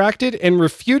retracted and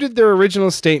refuted their original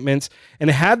statements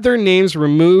and had their names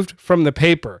removed from the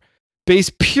paper.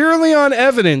 Based purely on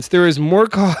evidence, there is more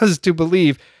cause to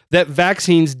believe that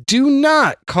vaccines do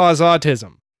not cause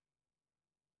autism.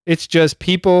 It's just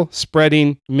people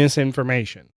spreading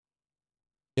misinformation.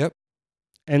 Yep.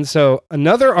 And so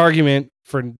another argument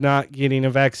for not getting a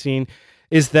vaccine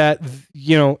is that,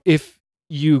 if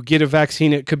you get a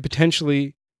vaccine, it could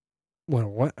potentially,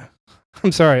 what?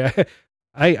 I'm sorry.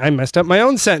 I messed up my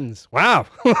own sentence. Wow.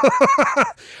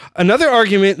 Another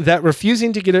argument that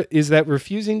refusing to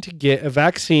get a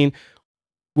vaccine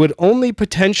would only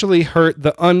potentially hurt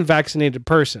the unvaccinated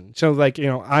person. So like,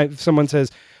 someone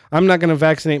says, I'm not going to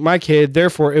vaccinate my kid,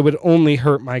 therefore it would only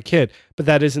hurt my kid. But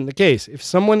that isn't the case. If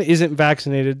someone isn't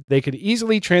vaccinated, they could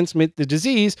easily transmit the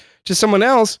disease to someone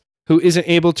else who isn't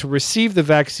able to receive the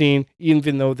vaccine,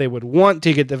 even though they would want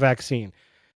to get the vaccine.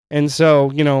 And so,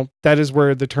 that is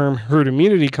where the term herd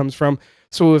immunity comes from.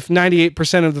 So if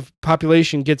 98% of the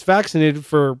population gets vaccinated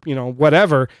for,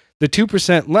 whatever, the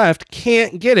 2% left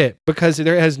can't get it because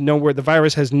the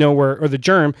virus has nowhere, or the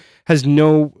germ has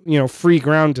no, free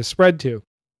ground to spread to.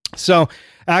 So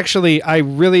actually,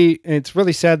 it's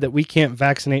really sad that we can't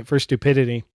vaccinate for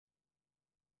stupidity.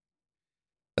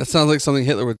 That sounds like something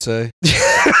Hitler would say.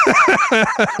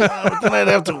 But then I'd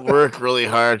have to work really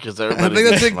hard because everybody. I think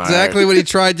that's exactly what he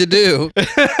tried to do.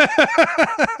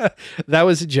 That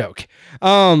was a joke.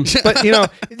 But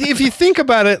if you think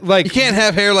about it, like, you can't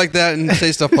have hair like that and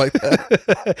say stuff like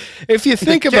that. If you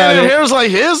think about it, hair's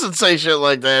like his and say shit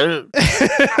like that.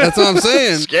 That's what I'm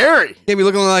saying. Scary. You can't be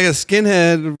looking like a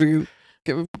skinhead. You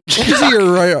see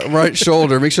your right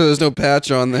shoulder. Make sure there's no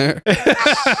patch on there.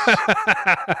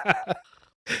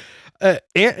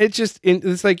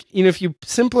 It's like, if you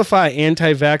simplify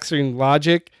anti-vaxxing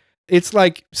logic, it's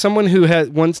like someone who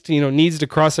needs to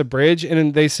cross a bridge,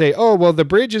 and they say, oh, well, the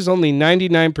bridge is only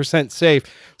 99% safe,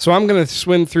 so I'm going to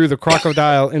swim through the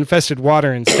crocodile infested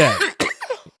water instead.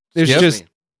 There's just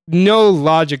no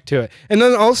logic to it. And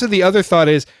then also the other thought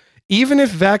is, even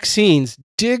if vaccines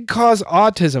did cause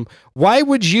autism, why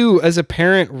would you as a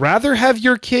parent rather have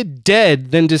your kid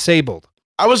dead than disabled?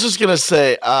 I was just gonna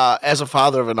say, as a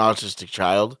father of an autistic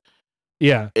child,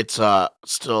 yeah, it's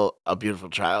still a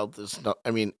beautiful child.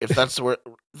 If that's the word,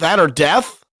 that or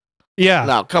death, yeah,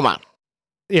 no, come on,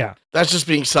 yeah, that's just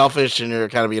being selfish, and you're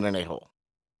kind of being an a-hole.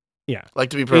 Yeah, like,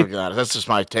 to be perfectly honest, that's just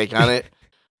my take on it.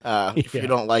 If you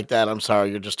don't like that, I'm sorry,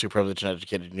 you're just too privileged and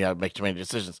educated, and you have to make too many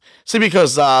decisions. See,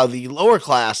 because the lower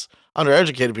class,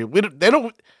 undereducated people, they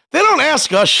don't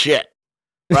ask us shit.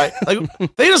 Right? Like,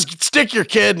 they just stick your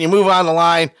kid and you move on the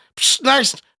line.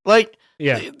 Next. Like,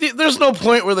 Yeah. There's no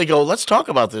point where they go, let's talk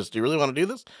about this. Do you really want to do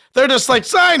this? They're just like,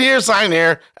 sign here, sign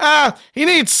here. He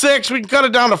needs 6. We can cut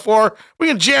it down to 4. We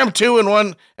can jam 2 in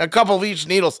one, a couple of each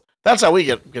needles. That's how we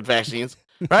get vaccines,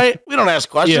 right? We don't ask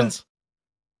questions.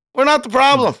 Yeah. We're not the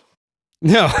problem.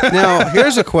 No. Now,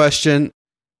 here's a question.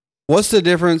 What's the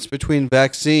difference between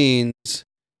vaccines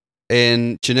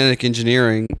and genetic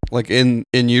engineering, like in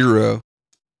utero?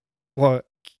 Well,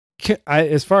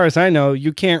 as far as I know,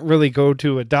 you can't really go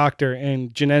to a doctor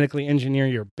and genetically engineer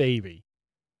your baby.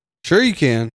 Sure, you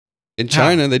can. In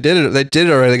China, they did it. They did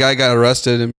it already. The guy got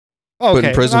arrested and put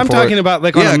in prison. I'm for talking it. about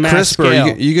like on a mass CRISPR.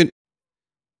 scale. You can.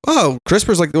 Oh,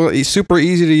 CRISPR's like super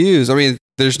easy to use. I mean,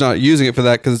 there's not using it for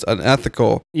that because it's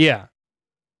unethical. Yeah.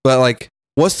 But like,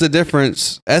 what's the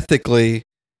difference ethically,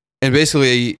 and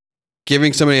basically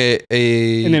giving somebody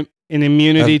an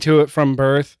immunity to it from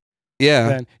birth?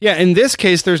 Yeah. Then, in this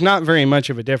case, there's not very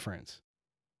much of a difference.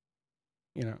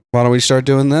 Why don't we start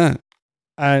doing that?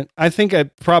 I think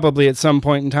probably at some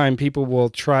point in time, people will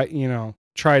try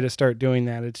to start doing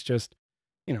that. It's just,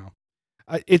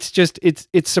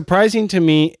 it's surprising to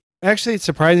me. Actually, it's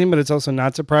surprising, but it's also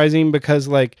not surprising because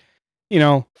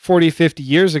 40, 50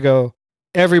 years ago,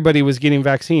 everybody was getting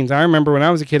vaccines. I remember when I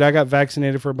was a kid, I got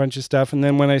vaccinated for a bunch of stuff. And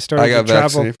then when I started to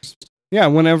travel,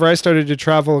 whenever I started to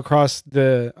travel across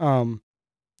the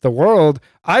world,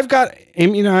 I've got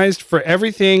immunized for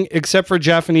everything except for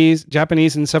Japanese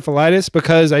encephalitis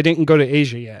because I didn't go to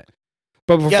Asia yet.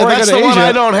 But before I go to Asia, one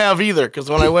I don't have either because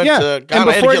when I went to Ghana,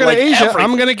 and before I go to Asia, everything.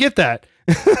 I'm gonna get that.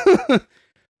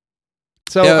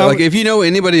 So if you know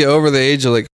anybody over the age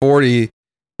of 40,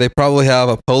 they probably have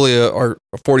a polio, or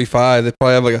 45. They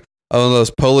probably have one of those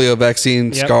polio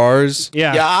vaccine scars.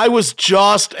 Yeah, I was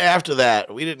just after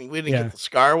that. We didn't get the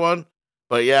scar one,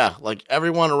 but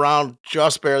everyone around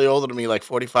just barely older than me,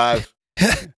 45.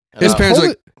 His parents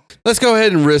are let's go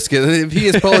ahead and risk it. If he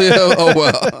has polio, oh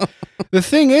well. The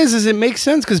thing is it makes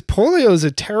sense because polio is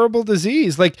a terrible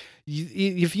disease.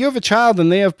 If you have a child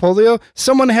and they have polio,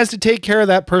 someone has to take care of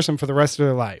that person for the rest of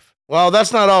their life. Well,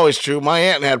 that's not always true. My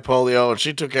aunt had polio and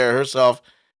she took care of herself.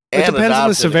 It depends on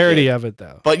the severity of it,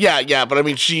 though. But but I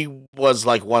mean, she was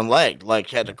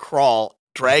one-legged, had to crawl,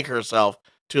 drag herself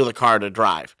to the car to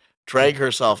drive, drag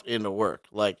herself into work.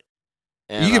 You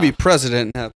could be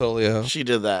president and have polio. She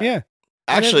did that. Yeah.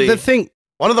 Actually,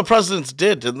 one of the presidents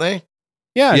did, didn't they?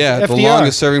 Yeah. Yeah, the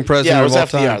longest serving president of all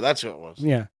FDR. Time. That's who it was.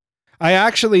 Yeah. I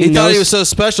actually He thought he was so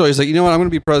special. He's like, you know what? I'm going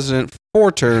to be president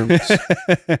 4 terms.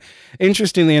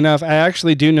 Interestingly enough, I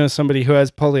actually do know somebody who has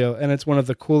polio, and it's one of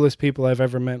the coolest people I've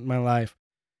ever met in my life.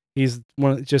 He's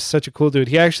just such a cool dude.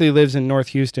 He actually lives in North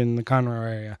Houston, in the Conroe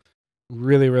area.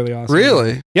 Really, really awesome.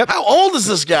 Really? Dude. Yep. How old is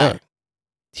this guy?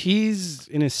 He's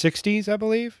in his 60s, I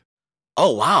believe.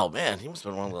 Oh, wow, man. He must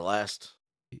have been one of the last.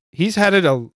 He's had it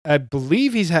I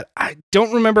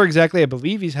don't remember exactly. I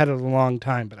believe he's had it a long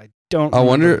time, but I don't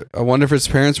remember. I wonder if his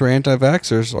parents were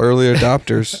anti-vaxxers, early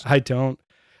adopters. I don't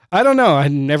know. I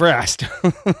never asked.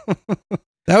 That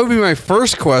would be my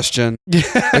first question.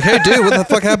 Hey, dude, what the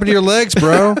fuck happened to your legs,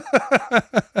 bro?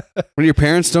 When your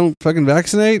parents don't fucking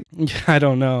vaccinate? I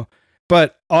don't know.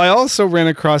 But I also ran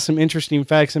across some interesting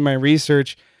facts in my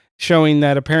research showing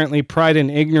that apparently pride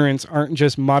and ignorance aren't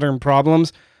just modern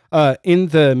problems. In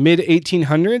the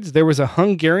mid-1800s, there was a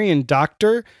Hungarian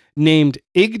doctor named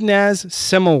Ignaz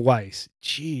Semmelweis.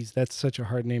 Jeez, that's such a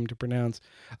hard name to pronounce.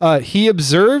 He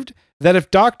observed that if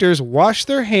doctors washed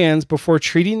their hands before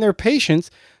treating their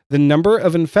patients, the number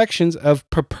of infections of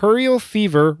puerperal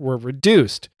fever were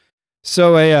reduced.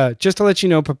 So just to let you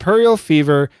know, puerperal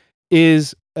fever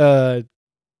is a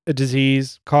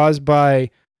disease caused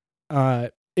by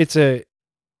it's a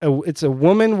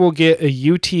woman will get a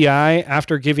UTI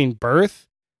after giving birth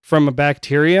from a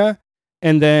bacteria,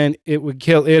 and then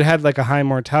it had a high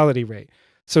mortality rate.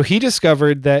 So he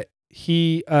discovered that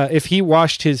if he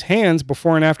washed his hands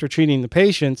before and after treating the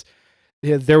patients,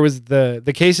 there was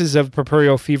the cases of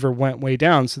puerperal fever went way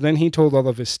down. So then he told all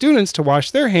of his students to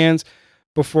wash their hands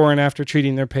before and after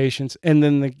treating their patients. And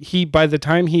then by the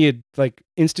time he had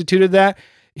instituted that,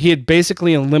 he had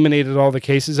basically eliminated all the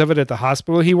cases of it at the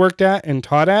hospital he worked at and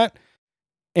taught at.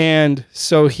 And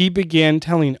so he began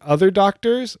telling other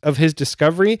doctors of his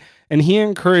discovery, and he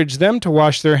encouraged them to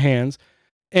wash their hands,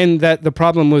 and that the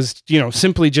problem was,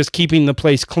 simply just keeping the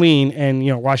place clean and,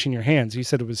 washing your hands. He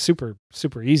said it was super,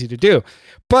 super easy to do.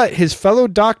 But his fellow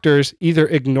doctors either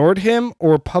ignored him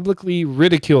or publicly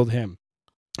ridiculed him.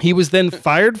 He was then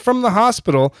fired from the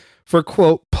hospital for,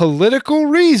 quote, political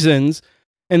reasons.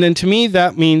 And then to me,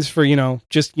 that means for,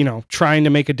 just, trying to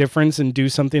make a difference and do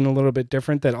something a little bit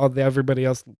different that everybody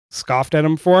else scoffed at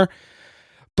him for.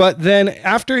 But then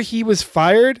after he was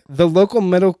fired, the local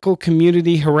medical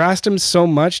community harassed him so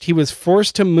much he was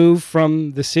forced to move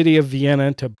from the city of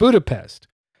Vienna to Budapest.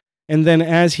 And then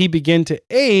as he began to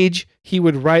age, he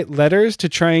would write letters to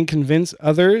try and convince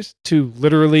others to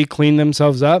literally clean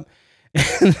themselves up.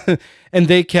 And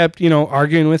they kept,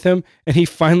 arguing with him. And he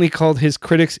finally called his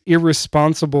critics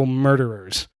irresponsible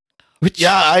murderers. Which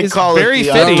I call very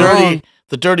it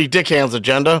the dirty dick hands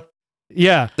agenda.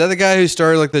 Yeah. Is that the guy who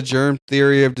started like the germ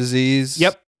theory of disease?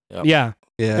 Yep. Yeah.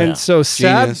 Yeah. And so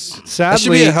sadly, that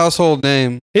should be a household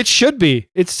name. It should be.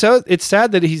 It's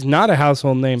sad that he's not a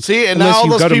household name. See, and now all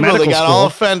those people that got all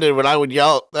offended when I would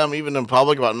yell at them, even in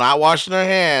public, about not washing their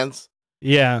hands.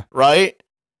 Yeah. Right?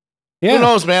 Yeah. Who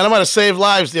knows, man? I might have saved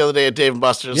lives the other day at Dave &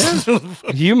 Buster's. Yeah.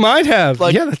 You might have.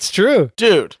 Yeah, that's true.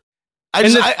 Dude.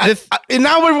 And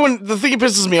now everyone, the thing that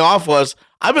pisses me off was,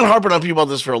 I've been harping on people about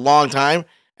this for a long time,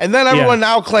 and then everyone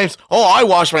now claims, oh, I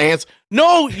wash my hands.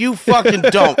 No, you fucking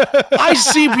don't. I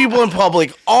see people in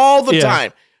public all the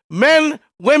time. Men,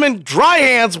 women, dry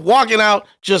hands, walking out,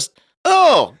 just,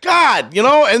 oh, God,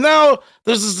 and now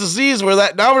there's this disease where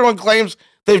now everyone claims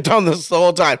they've done this the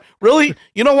whole time. Really?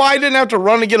 You know why I didn't have to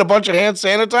run and get a bunch of hand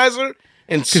sanitizer?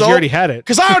 Because you already had it.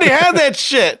 Because I already had that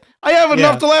shit. I have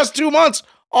enough to last 2 months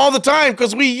all the time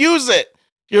because we use it.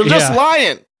 You're just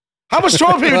lying. How much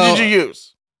toilet paper did you use?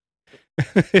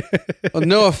 Well,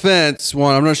 no offense,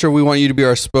 Juan. I'm not sure we want you to be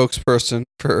our spokesperson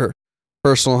for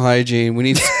personal hygiene. We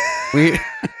need to pick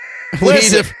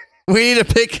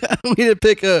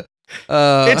a.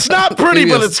 It's not pretty,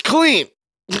 but it's clean.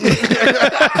 That's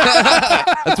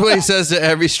what he says to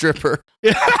every stripper.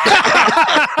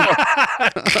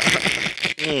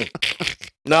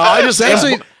 No, I just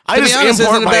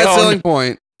import my own. Selling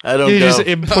point. I don't go. You just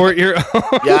import your own.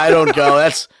 Yeah, I don't go.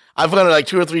 I've done it like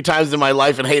 2 or 3 times in my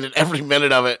life and hated every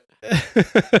minute of it.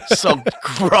 So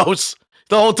gross.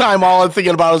 The whole time, all I'm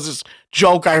thinking about is this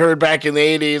joke I heard back in the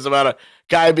 80s about a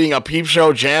guy being a peep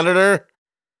show janitor.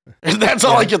 And that's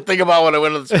all I could think about when I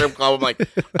went to the strip club. I'm like,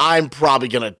 I'm probably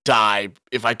going to die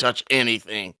if I touch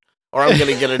anything, or I'm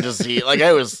going to get a disease. Like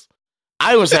I was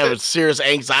having serious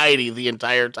anxiety the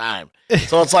entire time.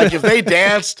 So it's like if they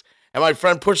danced and my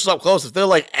friend pushes up close, if they're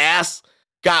like ass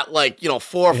got like, 4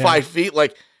 or 5 feet,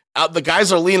 like the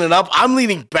guys are leaning up, I'm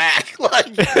leaning back.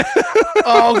 Like,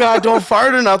 oh God, don't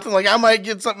fart or nothing. Like I might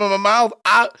get something in my mouth.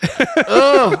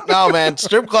 No, man.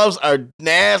 Strip clubs are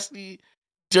nasty,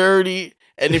 dirty.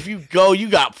 And if you go, you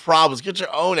got problems. Get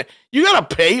your own. You got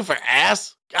to pay for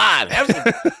ass? God, have some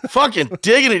fucking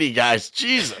dignity, guys.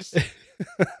 Jesus.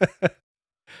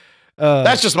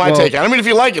 That's just my take on it. I mean, if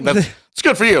you like it, it's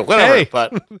good for you. Whatever. Hey,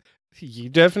 but you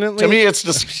definitely. To me, it's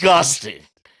disgusting.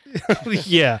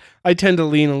 Yeah, I tend to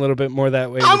lean a little bit more that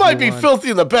way. I might be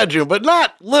filthy in the bedroom, but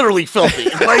not literally filthy.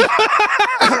 Like,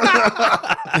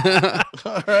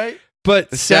 all right.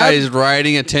 But this guy is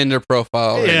writing a Tinder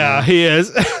profile. Right now. He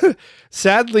is.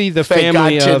 Sadly, the Thank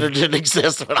family God of Tinder didn't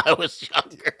exist when I was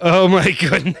younger. Oh my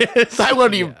goodness! I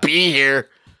wouldn't even be here.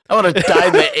 I would have died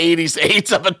in the '80s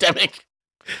AIDS epidemic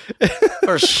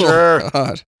for sure. Oh,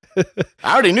 God.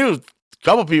 I already knew a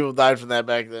couple people died from that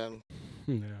back then.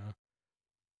 Yeah.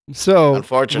 So,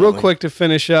 unfortunately, real quick to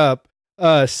finish up,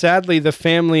 sadly, the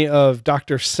family of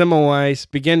Dr. Semmelweis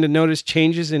began to notice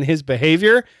changes in his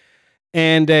behavior,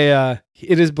 and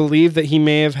it is believed that he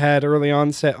may have had early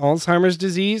onset Alzheimer's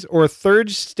disease or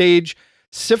third stage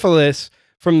syphilis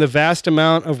from the vast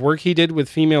amount of work he did with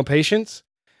female patients.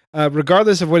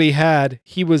 Regardless of what he had,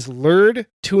 he was lured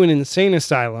to an insane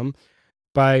asylum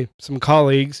by some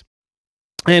colleagues.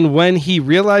 And when he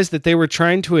realized that they were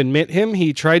trying to admit him,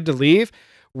 he tried to leave,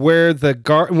 where the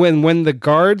when the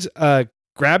guards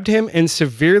grabbed him and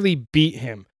severely beat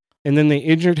him. And then they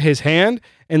injured his hand,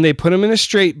 and they put him in a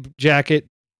straitjacket,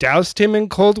 doused him in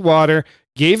cold water,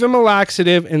 gave him a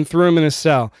laxative, and threw him in a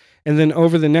cell. And then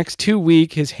over the next 2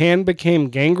 weeks, his hand became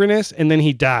gangrenous, and then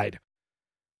he died.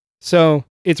 So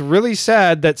it's really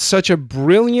sad that such a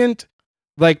brilliant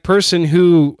person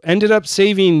who ended up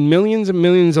saving millions and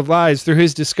millions of lives through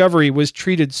his discovery was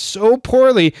treated so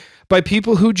poorly by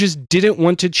people who just didn't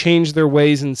want to change their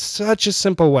ways in such a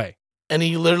simple way. And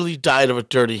he literally died of a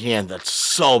dirty hand. That's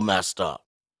so messed up.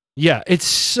 Yeah, it's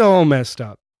so messed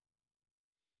up.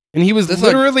 And he was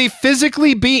literally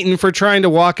physically beaten for trying to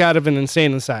walk out of an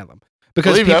insane asylum.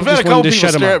 Because people I've had just a couple wanted to people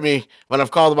shut him stare up. at me when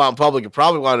I've called them out in public and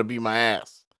probably wanted to beat my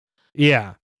ass.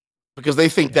 Yeah. Because they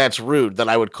think that's rude that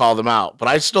I would call them out. But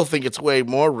I still think it's way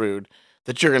more rude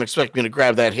that you're going to expect me to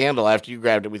grab that handle after you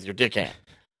grabbed it with your dick hand.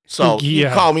 So you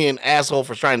call me an asshole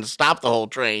for trying to stop the whole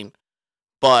train,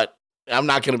 but I'm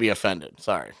not going to be offended.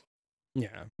 Sorry. Yeah.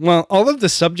 Well, all of the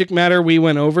subject matter we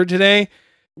went over today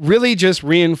really just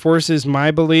reinforces my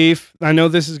belief. I know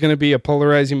this is going to be a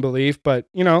polarizing belief, but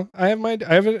I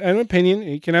have an opinion.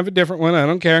 You can have a different one. I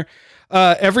don't care.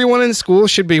 Everyone in school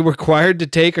should be required to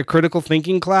take a critical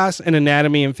thinking class in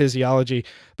anatomy and physiology,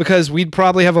 because we'd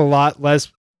probably have a lot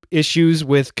less issues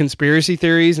with conspiracy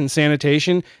theories and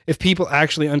sanitation if people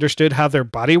actually understood how their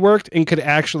body worked and could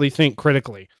actually think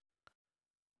critically.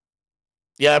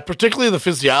 Yeah, particularly the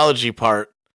physiology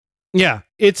part. Yeah,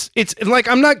 it's like,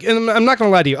 I'm not going to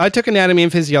lie to you. I took anatomy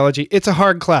and physiology. It's a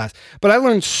hard class, but I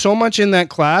learned so much in that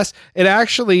class. It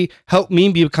actually helped me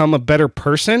become a better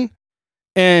person,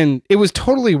 and it was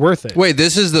totally worth it. Wait,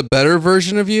 this is the better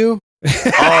version of you?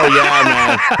 Oh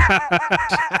yeah,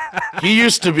 man. He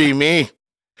used to be me.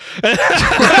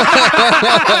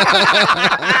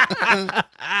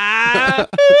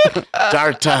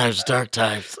 Dark times.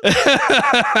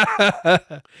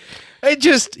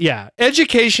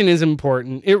 Education is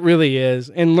important. It really is.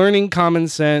 And learning common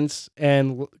sense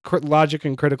and logic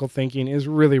and critical thinking is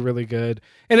really, really good.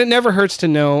 And it never hurts to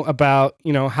know about,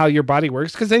 how your body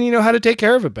works, because then you know how to take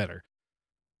care of it better.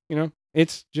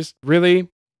 It's just really,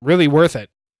 really worth it.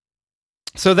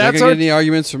 So that's any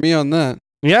arguments for me on that.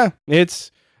 Yeah,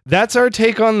 that's our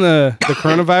take on the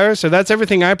coronavirus. So that's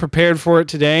everything I prepared for it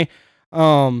today.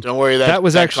 Don't worry, that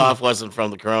actually cough wasn't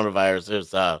from the coronavirus. There's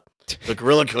the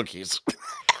gorilla cookies.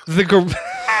 I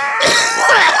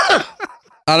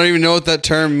don't even know what that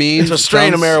term means. It's a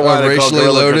strain of marijuana racially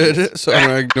loaded, so I'm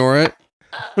gonna ignore it.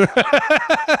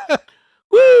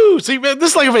 Woo! See, man,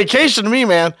 this is like a vacation to me,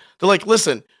 man. They're like,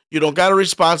 listen, you don't gotta be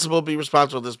responsible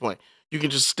at this point. You can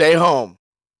just stay home.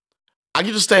 I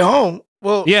can just stay home.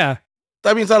 Well, yeah.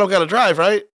 That means I don't gotta drive,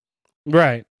 right?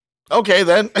 Right. Okay,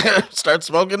 then start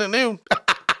smoking at noon.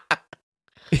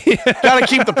 Gotta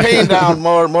keep the pain down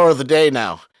more of the day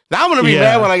now. Now I'm gonna be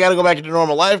mad when I gotta go back into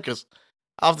normal life, because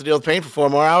I'll have to deal with pain for 4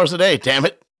 more hours a day. Damn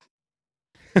it.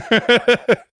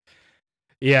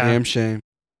 Yeah. Damn shame.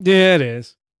 Yeah, it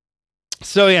is.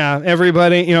 So yeah,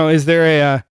 everybody, is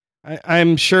there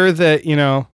I'm sure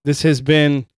that, this has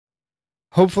been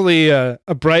hopefully a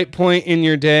bright point in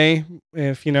your day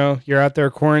if, you're out there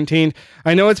quarantined.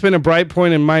 I know it's been a bright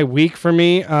point in my week for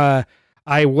me.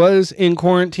 I was in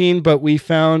quarantine, but we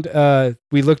found,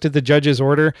 we looked at the judge's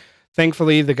order.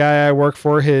 Thankfully, the guy I work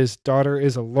for, his daughter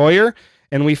is a lawyer,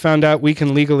 and we found out we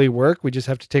can legally work. We just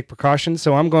have to take precautions.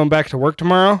 So I'm going back to work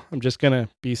tomorrow. I'm just going to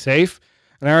be safe.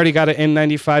 And I already got an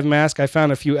N95 mask. I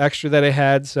found a few extra that I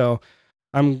had. So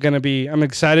I'm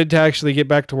excited to actually get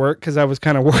back to work, because I was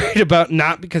kind of worried about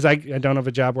not, because I don't have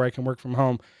a job where I can work from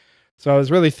home. So I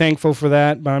was really thankful for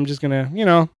that, but I'm just going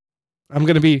to, I'm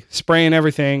going to be spraying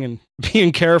everything and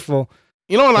being careful.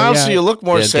 And honestly, you look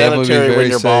more sanitary when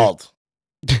you're bald.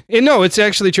 No, it's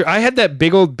actually true. I had that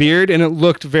big old beard and it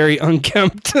looked very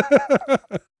unkempt.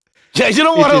 Yeah, you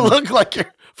don't want to look like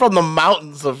you're from the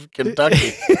mountains of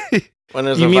Kentucky.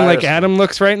 You mean like Adam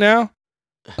looks right now?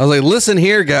 I was like, listen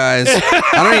here, guys.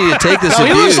 I don't need to take this abuse.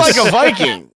 He looks like a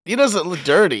Viking. He doesn't look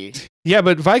dirty. Yeah,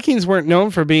 but Vikings weren't known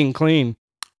for being clean.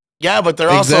 Yeah, but they're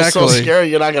also so scary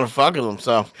you're not going to fuck with them,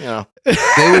 so,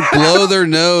 They would blow their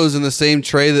nose in the same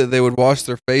tray that they would wash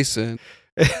their face in.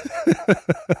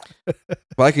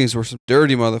 Vikings were some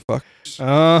dirty motherfuckers.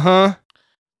 Uh-huh.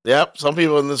 Yep, some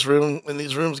people in these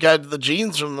rooms got the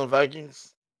genes from the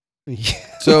Vikings.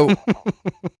 So,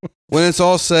 when it's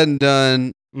all said and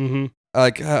done, mm-hmm.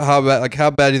 How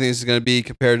bad do you think this is going to be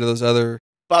compared to those other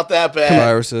about that bad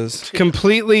viruses?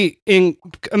 Completely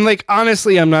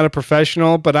honestly, I'm not a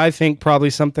professional, but I think probably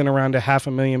something around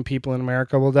 500,000 people in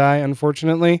America will die,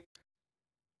 unfortunately.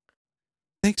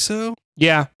 Think so?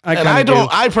 Yeah,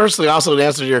 I personally, also, to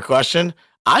answer your question,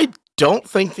 I don't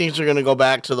think things are going to go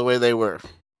back to the way they were.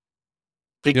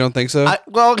 You don't think so?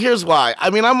 Well, here's why. I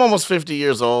mean, I'm almost 50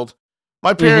 years old.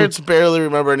 My parents barely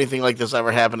remember anything like this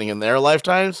ever happening in their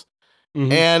lifetimes.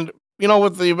 Mm-hmm. And,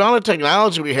 with the amount of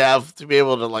technology we have to be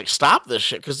able to, stop this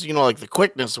shit, because, the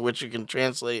quickness at which you can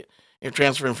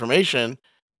transfer information,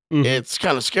 it's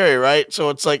kind of scary, right? So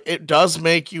it's it does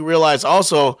make you realize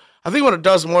also, I think what it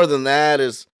does more than that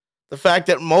is the fact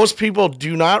that most people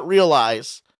do not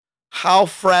realize how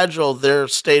fragile their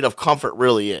state of comfort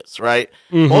really is, right?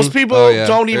 Mm-hmm. Most people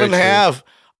don't even have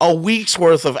a week's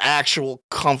worth of actual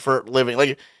comfort living.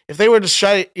 Like, if they were to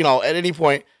shut, at any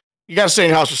point, you got to stay in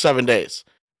your house for 7 days.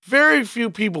 Very few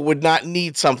people would not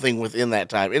need something within that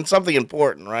time, and something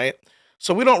important, right?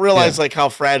 So we don't realize how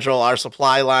fragile our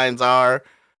supply lines are,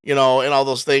 and all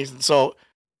those things. And so,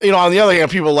 on the other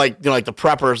hand, people like the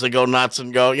preppers that go nuts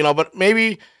and go, but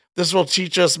maybe this will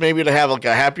teach us maybe to have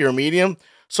a happier medium.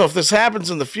 So if this happens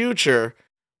in the future,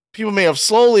 people may have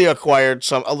slowly acquired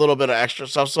a little bit of extra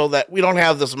stuff so that we don't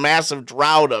have this massive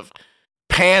drought of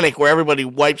panic where everybody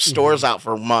wipes stores out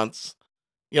for months.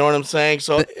 You know what I'm saying?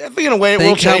 So I think in a way it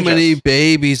will change. Think how many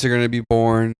babies are going to be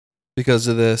born because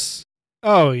of this.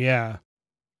 Oh yeah.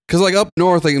 Because like up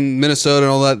north, like in Minnesota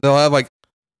and all that, they'll have like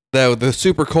the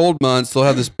super cold months. They'll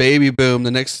have this baby boom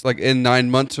the next like in 9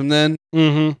 months from then.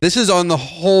 Mm-hmm. This is on the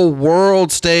whole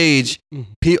world stage.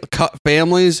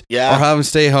 Families are having to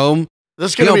stay home.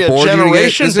 This is going to be a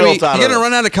generation built out of it. You're going to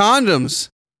run out of condoms.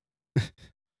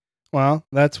 Well,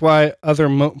 that's why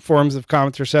other forms of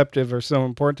contraceptive are so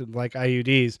important, like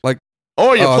IUDs. Like, you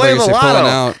play the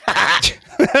lotto.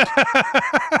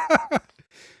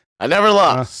 I never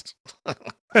lost.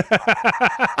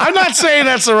 I'm not saying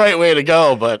that's the right way to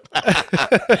go, but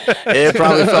it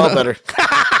probably felt better.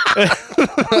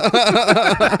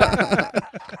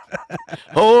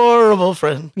 Horrible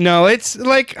friend. No, it's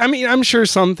like, I mean, I'm sure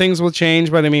some things will change,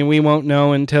 but I mean, we won't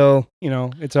know until,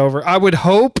 it's over. I would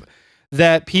hope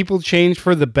that people change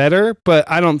for the better, but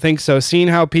I don't think so. Seeing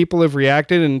how people have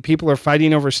reacted and people are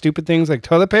fighting over stupid things like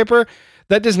toilet paper,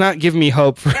 that does not give me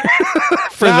hope for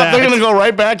that. They're going to go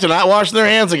right back to not washing their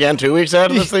hands again 2 weeks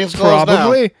after this thing's closed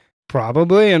down.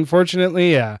 Probably.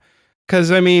 Unfortunately, yeah. Because,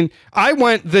 I mean, I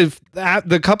went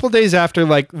the couple days after,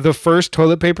 like, the first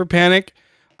toilet paper panic.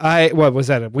 What was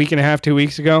that, a week and a half, 2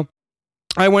 weeks ago?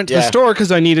 I went to the store because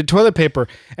I needed toilet paper.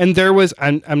 And there was,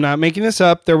 I'm not making this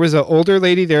up, there was an older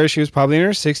lady there. She was probably in her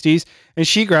 60s. And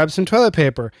she grabbed some toilet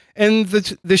paper. And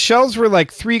the shelves were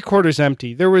like 3/4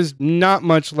 empty. There was not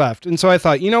much left. And so I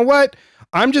thought, you know what?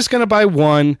 I'm just going to buy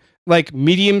one like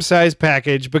medium-sized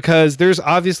package because there's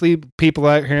obviously people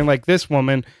out here like this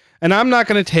woman. And I'm not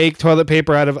going to take toilet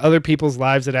paper out of other people's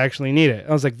lives that actually need it.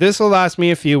 I was like, this will last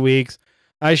me a few weeks.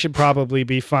 I should probably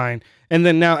be fine. And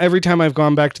then now every time I've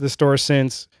gone back to the store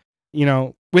since,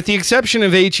 with the exception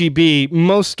of H-E-B,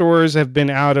 most stores have been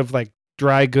out of like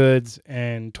dry goods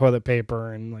and toilet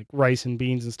paper and like rice and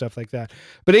beans and stuff like that.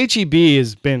 But H-E-B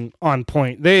has been on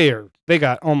point. They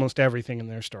got almost everything in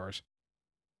their stores.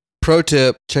 Pro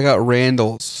tip, check out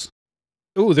Randall's.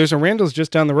 Ooh, there's a Randall's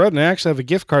just down the road, and I actually have a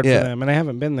gift card for them, and I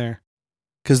haven't been there.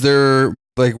 Because they're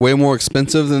like way more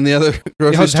expensive than the other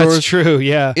grocery stores. That's true,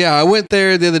 yeah. Yeah, I went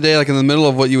there the other day, like in the middle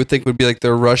of what you would think would be like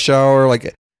their rush hour,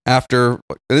 like after,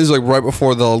 this is like right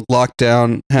before the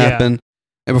lockdown happened. Yeah.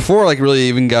 And before like really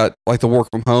even got like the work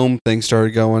from home thing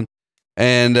started going.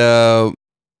 And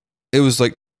it was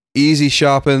like easy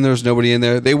shopping. There was nobody in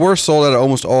there. They were sold out of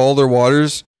almost all their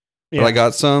waters, but I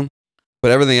got some.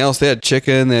 But everything else, they had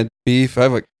chicken, they had beef. I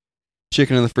have like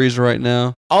chicken in the freezer right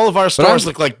now. All of our stores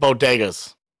look like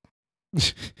bodegas.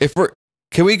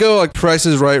 Can we go like Price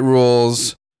is Right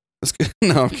rules?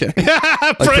 No, I'm kidding.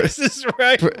 Price is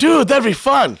Right. Dude, that'd be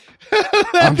fun.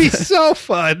 That'd be so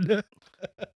fun.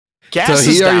 Gas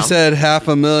so he already down. said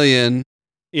 $500,000.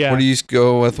 Yeah. What do you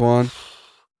go with, Juan?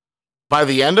 By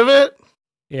the end of it?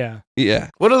 Yeah. Yeah.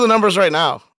 What are the numbers right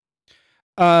now?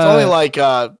 It's only like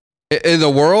in the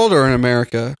world or in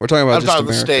America? We're talking about just America.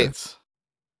 The States.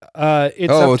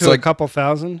 It's up to like a couple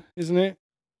thousand, isn't it?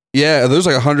 Yeah, there's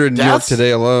like 100 in New York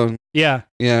today alone. Yeah.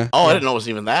 Yeah. Oh, I didn't know it was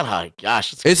even that high.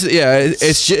 Gosh,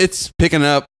 it's picking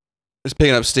up. It's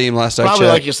picking up steam. Last I checked. Probably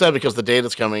like you said because the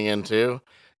data's coming in too.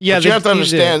 Yeah, but you have to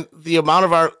understand the amount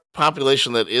of our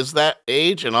population that is that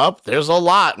age and up. There's a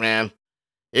lot, man.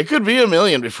 It could be 1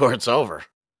 million before it's over.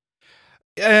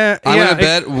 I'm gonna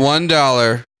bet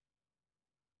 $1.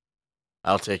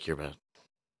 I'll take your bet.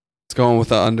 It's going with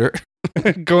the under.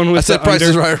 Going with I said the Price under.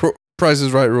 is Right. Price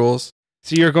is Right rules.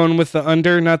 So you're going with the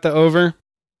under, not the over?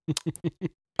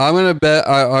 I'm gonna bet.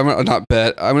 I'm not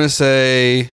bet. I'm gonna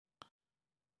say.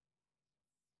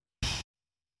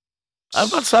 I've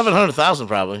got 700,000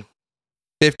 probably.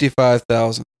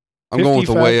 55,000. I'm going with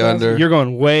the way under. You're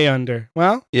going way under.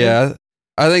 Well, yeah.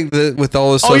 I think that with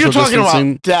all this social you're talking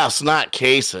distancing, about deaths, not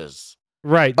cases.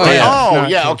 Right. Oh, yeah.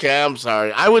 Yeah. Okay. I'm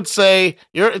sorry. I would say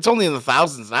it's only in the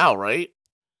thousands now, right?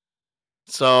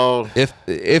 So if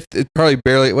it probably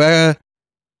barely. Well,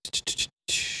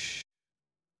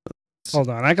 hold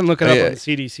on, I can look it up on the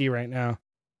CDC right now.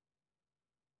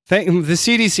 The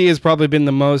CDC has probably been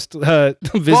the most visited.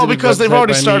 Well, because they've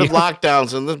already started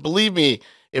lockdowns, and believe me,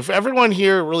 if everyone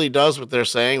here really does what they're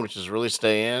saying, which is really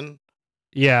stay in,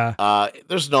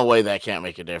 there's no way that can't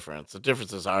make a difference. The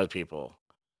differences are the people.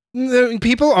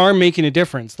 People are making a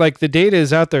difference. Like the data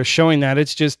is out there showing that.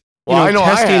 It's just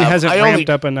testing hasn't ramped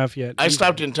up enough yet. I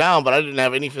stopped in town, but I didn't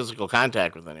have any physical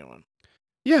contact with anyone.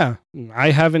 Yeah,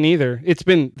 I haven't either.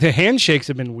 The handshakes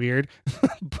have been weird,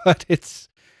 but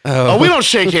Oh, we don't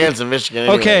shake hands in Michigan.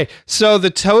 Anyway. Okay, so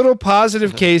the total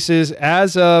positive cases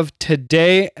as of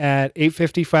today at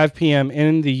 8:55 p.m.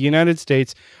 in the United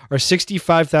States are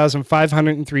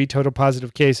 65,503 total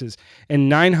positive cases and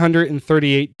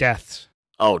 938 deaths.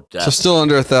 Oh, deaths. So still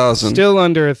under 1,000. Still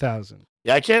under 1,000.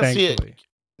 Yeah, I can't see it.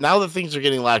 Now that things are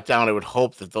getting locked down, I would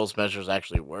hope that those measures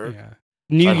actually work. Yeah.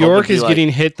 New York is getting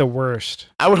hit the worst.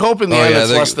 I would hope in the end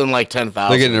it's less than like 10,000.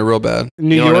 They're getting it real bad.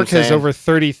 New York has over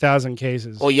 30,000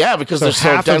 cases. Well, yeah, because they're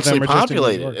so densely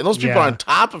populated. And those people are on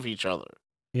top of each other.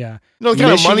 Yeah. You know the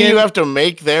kind of money you have to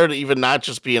make there to even not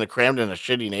just be crammed in a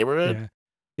shitty neighborhood?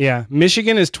 Yeah.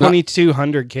 Michigan is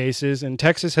 2,200 cases, and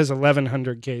Texas has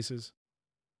 1,100 cases.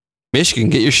 Michigan,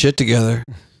 get your shit together.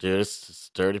 Dude, it's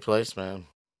a dirty place, man.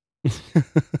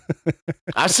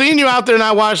 I seen you out there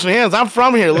not washing hands. I'm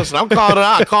from here. Listen, I'm calling it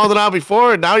out. I called it out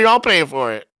before, and now you're all paying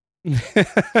for it. See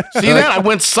that? I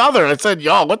went southern. I said,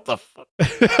 "Yo, what the fuck?"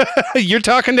 You're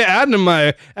talking to Adam.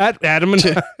 Adam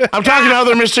and I'm talking to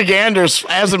other Michiganders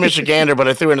as a Michigander, but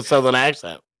I threw in a southern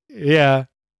accent. Yeah.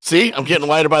 See, I'm getting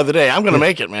whiter by the day. I'm gonna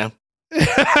make it, man.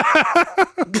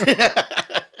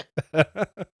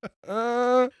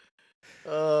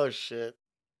 Oh shit.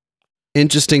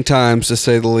 Interesting times, to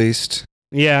say the least.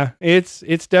 Yeah, it's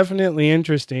definitely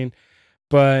interesting,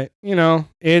 but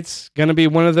it's gonna be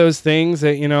one of those things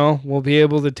that we'll be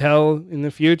able to tell in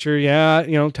the future. Yeah,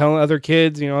 tell other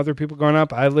kids, other people growing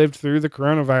up. I lived through the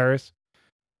coronavirus.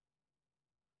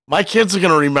 My kids are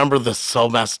gonna remember this so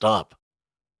messed up.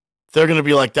 They're gonna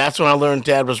be like, "That's when I learned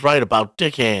Dad was right about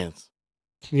dick hands."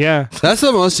 Yeah, that's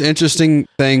the most interesting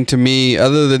thing to me,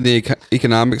 other than the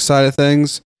economic side of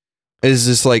things, is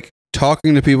just like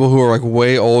talking to people who are like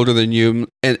way older than you,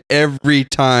 and every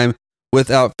time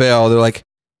without fail they're like,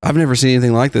 I've never seen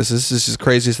anything like this. This is just the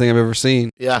craziest thing I've ever seen.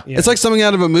 Yeah. It's like something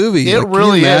out of a movie. It like,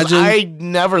 really is. I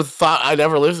never thought I'd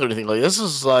ever lived through anything like this.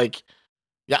 Is like,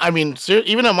 yeah, I mean,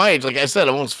 even at my age, like I said,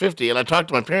 I'm almost 50, and I talked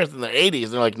to my parents in their 80s,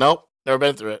 and they're like, nope, never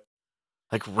been through it.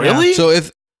 Like, really? Yeah. So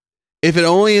if it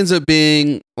only ends up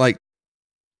being like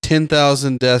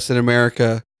 10,000 deaths in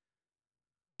America,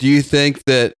 do you think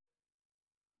that,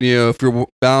 if you're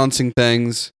balancing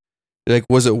things, like,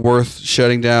 was it worth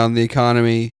shutting down the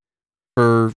economy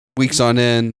for weeks on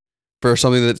end for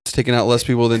something that's taking out less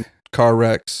people than car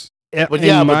wrecks? But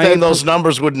then those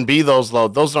numbers wouldn't be those low.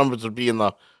 Those numbers would be in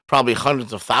the probably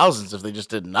hundreds of thousands if they just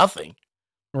did nothing.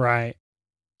 Right.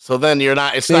 So then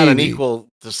it's not an equal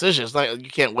decision. It's not,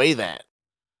 you can't weigh that.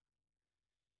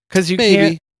 Because you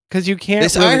can't.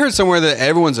 I heard somewhere that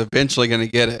everyone's eventually going to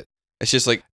get it. It's just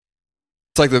like,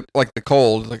 it's like the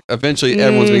cold. Like eventually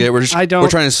everyone's gonna get it. We're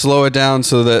trying to slow it down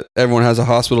so that everyone has a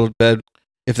hospital bed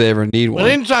if they ever need one.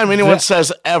 But anytime anyone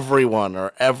says everyone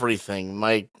or everything,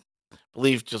 my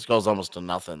belief just goes almost to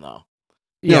nothing, though.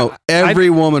 Yeah, every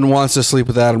woman wants to sleep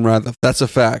with Adam Radcliffe. That's a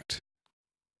fact.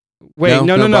 Wait,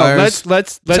 no. Let's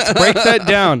break that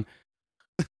down.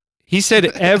 He said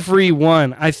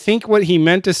everyone. I think what he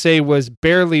meant to say was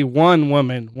barely one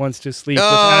woman wants to sleep with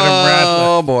Adam Radcliffe.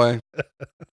 Oh boy.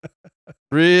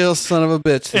 Real son of a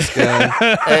bitch, this guy.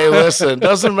 Hey, listen,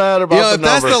 doesn't matter about the if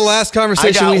that's numbers. the last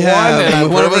conversation we have,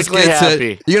 and one of us gets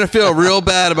happy. it, you're gonna feel real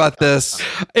bad about this.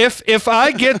 If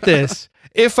I get this,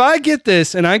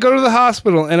 and I go to the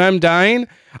hospital and I'm dying,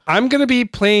 I'm gonna be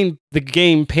playing the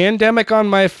game Pandemic on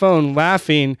my phone,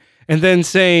 laughing, and then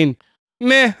saying,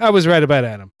 "Meh, I was right about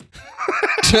Adam."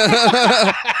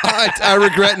 I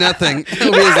regret nothing.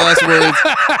 That'll be his last words.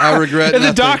 I regret and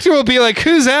nothing. The doctor will be like,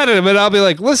 "Who's Adam?" And I'll be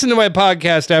like, "Listen to my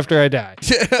podcast after I die."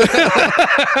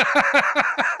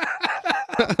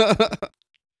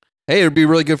 Hey, it'd be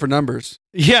really good for numbers.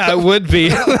 Yeah, it would be.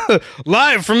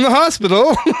 Live from the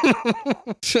hospital.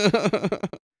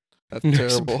 That's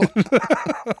terrible.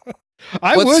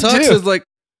 What sucks too. is like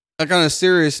on a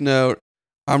serious note,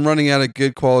 I'm running out of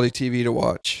good quality TV to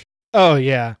watch. Oh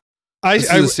yeah. This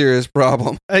is a serious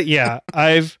problem.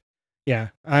 I've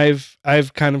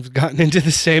kind of gotten into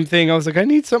the same thing. I was like, I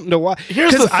need something to watch.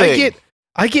 Here's the thing.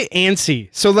 I get antsy.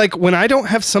 So like when I don't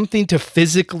have something to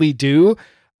physically do,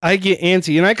 I get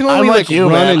antsy, and I can only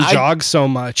run and jog so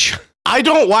much. I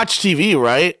don't watch TV,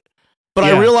 right? But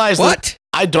I realize that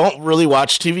I don't really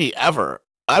watch TV ever.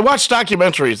 I watch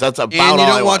documentaries. That's about all I watch. And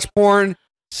you don't watch porn?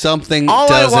 Something all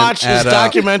doesn't I watch is add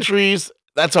up. documentaries.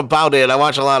 That's about it. I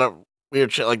watch a lot of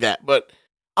weird shit like that. But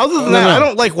other than that, I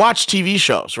don't watch TV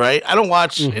shows, right? I don't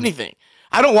watch anything.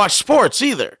 I don't watch sports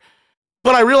either.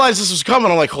 But I realized this was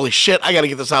coming. I'm like, holy shit, I got to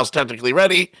get this house technically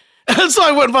ready. And so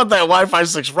I went and bought that Wi-Fi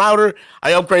 6 router.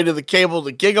 I upgraded the cable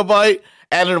to gigabyte,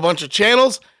 added a bunch of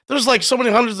channels. There's like so many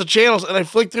hundreds of channels, and I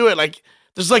flicked through it. Like,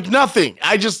 there's like nothing.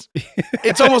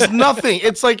 It's almost nothing.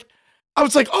 It's like, I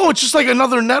was like, oh, it's just like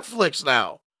another Netflix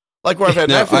now. Like where I've had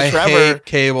Netflix forever. I hate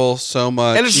cable so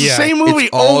much. And it's the same movie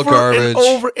over and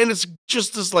over. And it's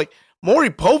just this like, Maury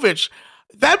Povich,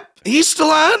 he's still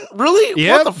on? Really?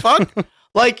 Yep. What the fuck?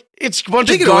 Like, it's a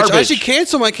bunch of garbage. I should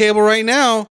cancel my cable right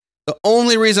now. The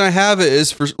only reason I have it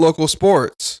is for local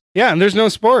sports. Yeah, and there's no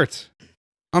sports.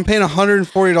 I'm paying $140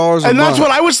 a month. And that's what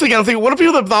I was thinking. I'm thinking, what if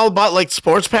people that all bought like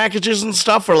sports packages and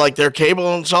stuff for like their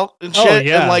cable and shit? Oh,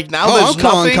 yeah. And like now there's nothing.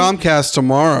 I'm calling Comcast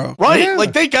tomorrow. Right. Yeah.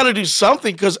 Like they got to do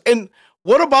something and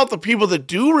what about the people that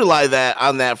do rely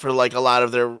on that for like a lot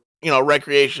of their,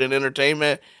 recreation and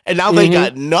entertainment? And now they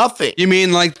got nothing. You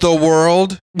mean like the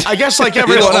world? I guess like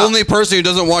everyone. You're the only person who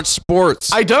doesn't watch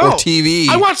sports. I don't. Or TV.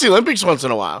 I watch the Olympics once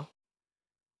in a while.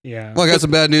 Yeah. Well, I got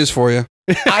some bad news for you.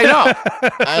 I know.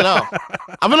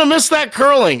 I'm gonna miss that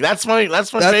curling. That's my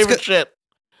favorite shit.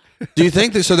 Do you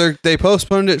think that? So they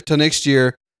postponed it to next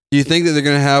year. Do you think that they're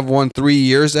gonna have one 3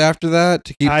 years after that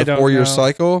to keep the 4-year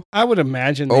cycle? I would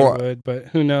imagine they would, but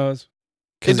who knows?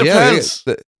 It depends.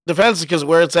 Depends because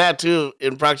where it's at too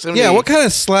in proximity. Yeah. What kind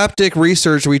of slapdick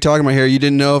research are we talking about here? You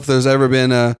didn't know if there's ever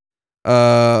been a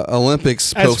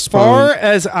Olympics postponed. As far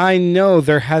as I know,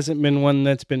 there hasn't been one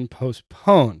that's been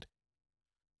postponed.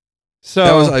 So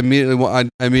that was I immediately wanted.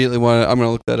 I'm going to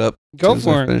look that up. Go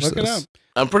for it. Look it up.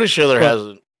 I'm pretty sure there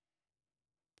hasn't.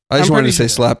 I just wanted to say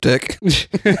slapdick.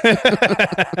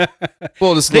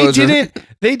 Full disclosure.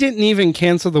 They didn't even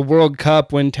cancel the World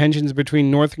Cup when tensions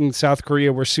between North and South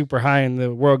Korea were super high, and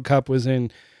the World Cup was in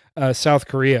South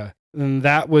Korea. And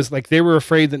that was like they were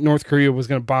afraid that North Korea was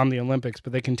going to bomb the Olympics,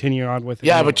 but they continued on with it.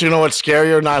 Yeah, anyway. But you know what's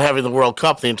scarier? Not having the World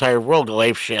Cup, the entire world go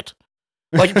ape shit.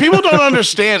 Like people don't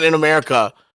understand in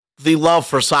America the love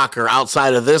for soccer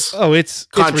outside of this. Oh, it's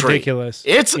ridiculous.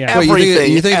 It's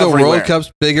everything. You think the World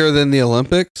Cup's bigger than the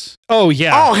Olympics? Oh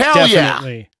yeah. Oh hell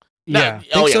definitely. Yeah.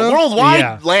 So?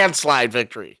 Worldwide landslide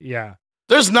victory. Yeah.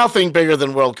 There's nothing bigger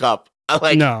than World Cup.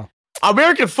 No.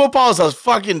 American football is a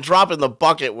fucking drop in the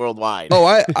bucket worldwide. Oh,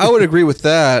 I would agree with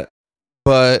that,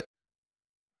 but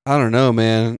I don't know,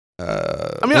 man.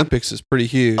 Olympics is pretty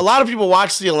huge. A lot of people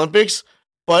watch the Olympics,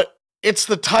 but it's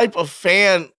the type of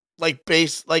fan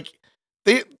these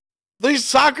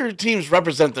soccer teams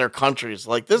represent their countries.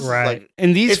 Like this is like,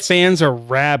 and these fans are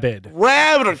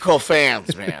radical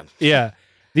fans, man. Yeah.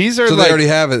 These are so they already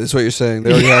have it. That's what you're saying.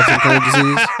 They already have some kind of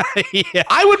disease. Yeah.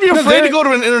 I would be afraid to go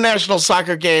to an international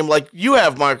soccer game like you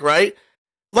have, Mark. Right?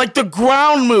 Like the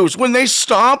ground moves when they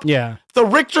stomp. Yeah. The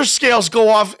Richter scales go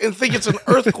off and think it's an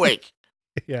earthquake.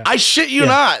 Yeah. I shit you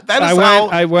not. That is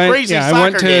I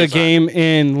went to a game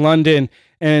in London,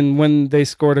 and when they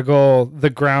scored a goal, the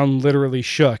ground literally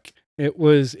shook. It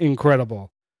was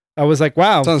incredible. I was like,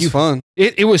 wow. Sounds fun.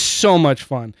 It was so much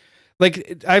fun.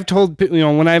 Like I've told,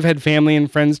 when I've had family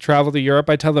and friends travel to Europe,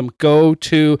 I tell them, go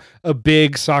to a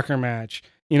big soccer match.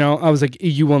 I was like,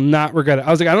 you will not regret it.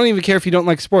 I was like, I don't even care if you don't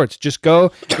like sports. Just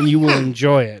go and you will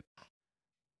enjoy it.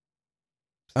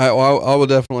 I will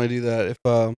definitely do that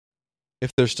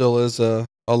if there still is a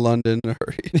London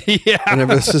yeah.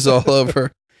 Whenever this is all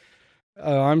over.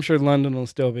 I'm sure London will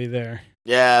still be there.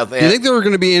 Yeah. Do you think there were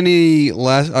going to be any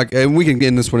and we can get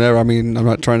in this whenever. I mean, I'm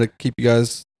not trying to keep you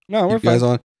guys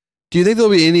on. Do you think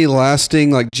there'll be any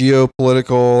lasting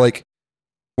geopolitical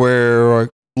where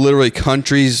literally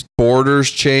countries'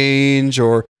 borders change,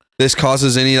 or this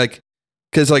causes any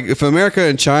because if America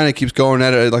and China keeps going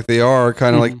at it like they are,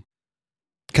 kind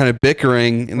of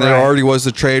bickering, and there already was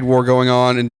the trade war going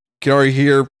on, and you can already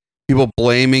hear people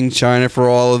blaming China for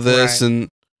all of this and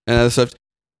other stuff.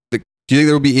 Do you think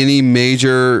there will be any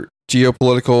major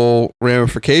geopolitical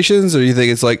ramifications, or do you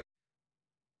think it's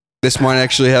this might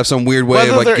actually have some weird way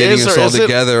of getting us all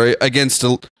together against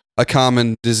a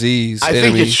common disease? I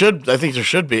think it should. I think there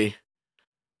should be,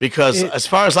 because as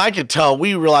far as I can tell,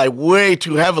 we rely way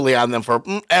too heavily on them for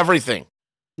everything.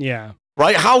 Yeah.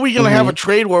 Right? How are we going to have a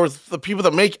trade war with the people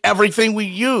that make everything we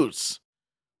use?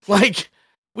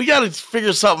 We got to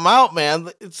figure something out, man.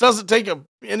 It doesn't take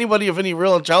anybody of any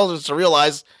real intelligence to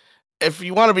realize, if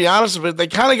you want to be honest with it, they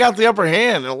kind of got the upper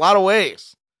hand in a lot of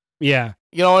ways. Yeah.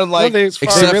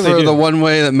 Except for the one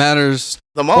way that matters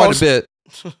the most, quite a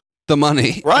bit, the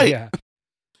money. Right.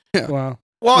 Yeah. Wow.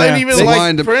 Well, and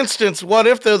even for instance, what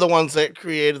if they're the ones that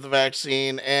created the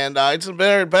vaccine, and it's in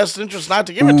their best interest not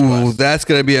to give it to us? That's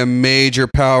going to be a major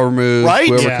power move. Right.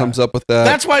 Whoever comes up with that.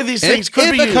 That's why these things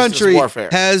could be used as warfare.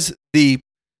 If a country has the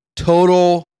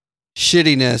total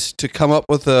shittiness to come up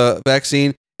with a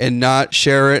vaccine and not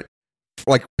share it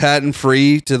patent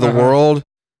free to the world,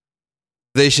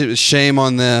 they should shame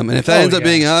on them. And if that ends up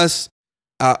being us,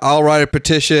 I'll write a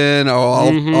petition, or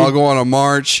I'll go on a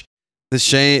march. The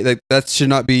shame that should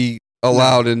not be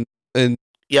allowed in in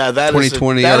that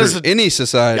 2020 or any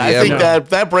society. I think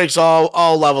that breaks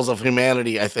all levels of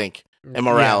humanity, I think, and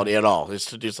morality at all, is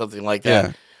to do something like that.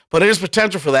 Yeah. But there's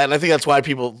potential for that, and I think that's why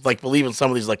people believe in some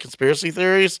of these conspiracy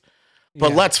theories.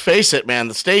 But let's face it, man,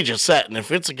 the stage is set, and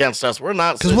if it's against us, we're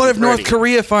not. Because what if North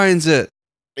Korea finds it?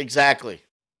 Exactly.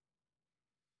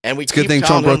 And we it's a good thing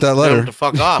Trump wrote that letter to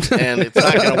fuck off, and it's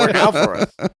not going to work out for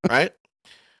us, right?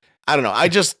 I don't know.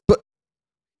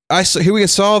 Here we can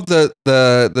solve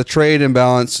the trade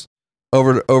imbalance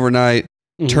overnight.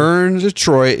 Mm-hmm. Turn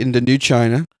Detroit into New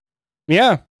China.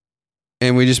 Yeah.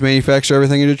 And we just manufacture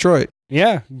everything in Detroit.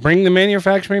 Yeah, bring the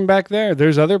manufacturing back there.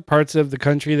 There's other parts of the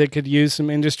country that could use some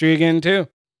industry again too.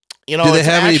 Do they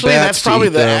have any bats that's probably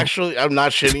I'm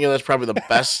not shitting you. That's probably the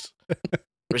best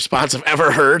response I've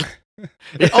ever heard.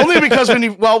 Only because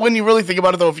when you really think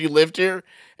about it, though, if you lived here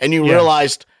and you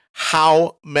realized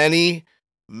how many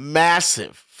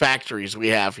massive factories we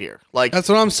have here, that's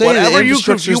what I'm saying. Whatever you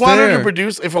wanted to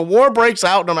produce, if a war breaks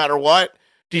out, no matter what.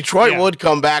 Detroit would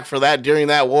come back for that during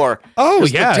that war. Oh,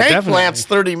 yeah, the tank definitely. plant's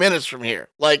 30 minutes from here.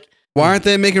 Why aren't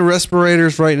they making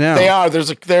respirators right now? They are.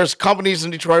 There's companies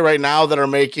in Detroit right now that are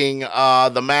making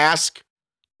the mask,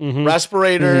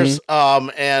 respirators,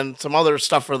 and some other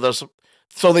stuff for this.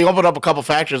 So they opened up a couple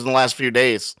factories in the last few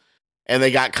days, and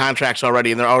they got contracts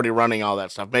already, and they're already running all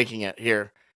that stuff, making it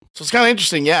here. So it's kind of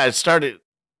interesting. Yeah, it started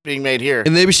being made here,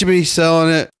 and they should be selling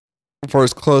it for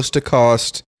as close to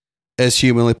cost as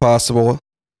humanly possible.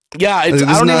 Yeah, I don't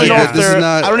even know if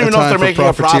they're making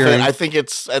a profit. I think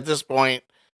it's at this point,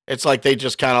 it's like they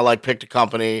just kind of picked a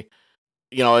company,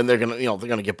 and they're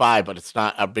gonna get by, but it's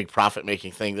not a big profit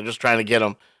making thing. They're just trying to get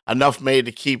them enough made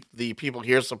to keep the people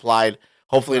here supplied,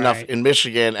 hopefully enough in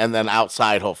Michigan, and then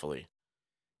outside, hopefully.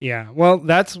 Yeah, well,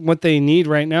 that's what they need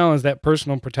right now is that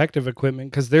personal protective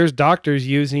equipment, because there's doctors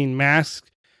using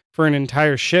masks for an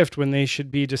entire shift when they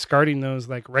should be discarding those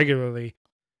regularly.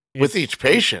 With each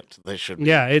patient, they should be.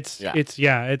 Yeah, it's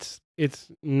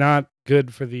not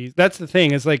good for these. That's the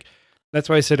thing. It's that's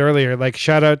why I said earlier,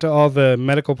 shout out to all the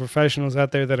medical professionals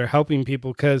out there that are helping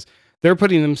people, because they're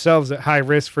putting themselves at high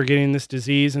risk for getting this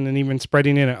disease and then even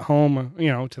spreading it at home,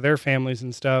 to their families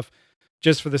and stuff,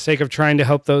 just for the sake of trying to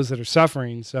help those that are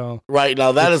suffering. So right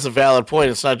now, that is a valid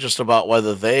point. It's not just about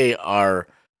whether they are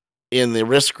in the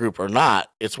risk group or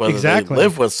not. It's whether they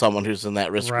live with someone who's in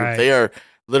that risk group. They are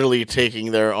literally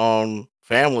taking their own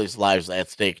families' lives at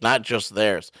stake, not just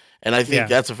theirs. And I think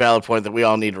that's a valid point that we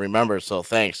all need to remember. So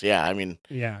thanks. Yeah. I mean,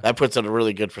 that puts it in a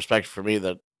really good perspective for me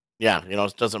that,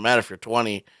 it doesn't matter if you're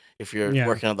 20, if you're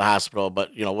working at the hospital,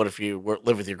 but what if you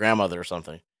live with your grandmother or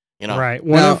something, Right.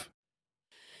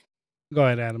 Go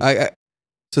ahead, Adam.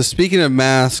 So speaking of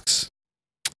masks,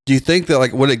 do you think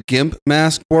that would a GIMP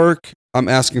mask work? I'm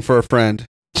asking for a friend.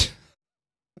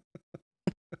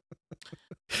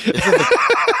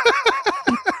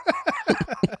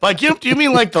 By GIMP, do you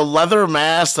mean the leather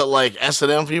mask that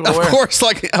S&M people wear? Of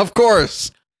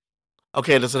course.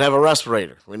 Okay, does it have a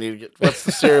respirator? We need to get. What's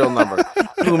the serial number?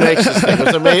 Who makes this thing?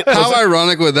 How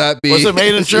ironic would that be? Was it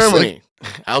made in Germany?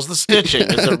 How's the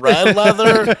stitching? Is it red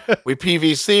leather? We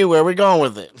PVC? Where are we going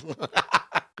with it?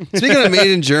 Speaking of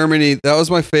made in Germany, that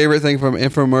was my favorite thing from an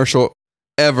infomercial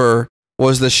ever.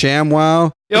 Was the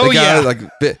ShamWow. Oh, he's and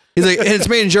it's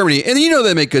made in Germany. And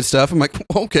they make good stuff. I'm like,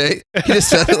 okay. He just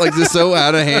said it just so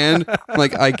out of hand. I'm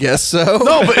like, I guess so.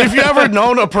 No, but if you ever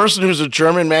known a person who's a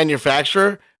German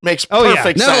manufacturer, makes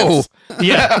perfect sense.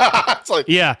 Yeah. It's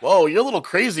whoa, you're a little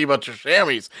crazy about your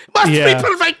chamois. Must be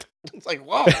perfect. It's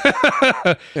whoa.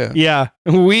 Yeah.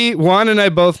 Juan and I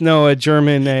both know a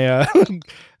German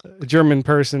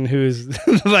person who's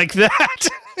like that.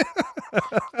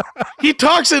 He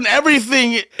talks in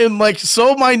everything in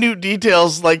so minute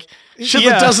details, shit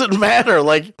that doesn't matter.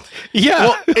 Well,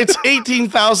 it's 18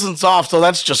 thousandths off, so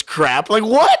that's just crap.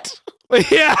 What?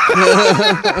 Yeah.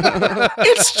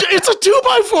 It's a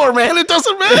 2x4, man. It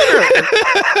doesn't matter.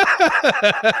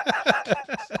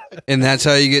 And that's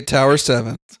how you get Tower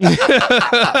 7.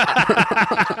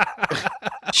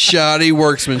 Shoddy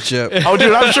workmanship. Oh,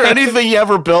 dude, I'm sure anything you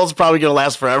ever build's probably going to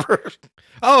last forever.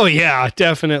 Oh, yeah,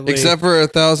 definitely. Except for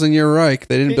 1,000-Year Reich.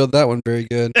 They didn't build that one very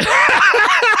good.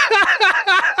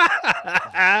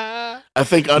 I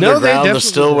think Underground is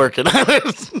still working on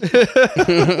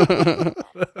it.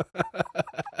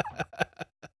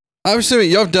 I'm assuming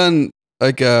y'all have done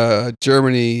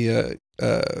Germany.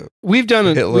 We've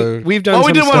done Hitler. We've done. Oh,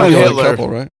 we did one on Hitler, couple,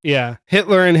 right? Yeah,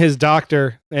 Hitler and his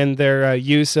doctor and their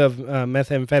use of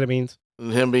methamphetamines.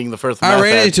 And him being the first. I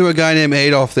ran into a guy named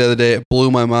Adolf the other day. It blew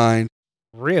my mind.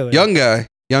 Really? Young guy.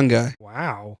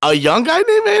 Wow. A young guy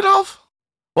named Adolf?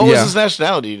 What was his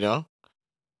nationality,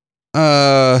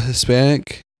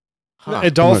 Hispanic.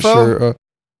 Adolfo? Sure.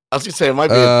 I was gonna say it might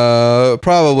be.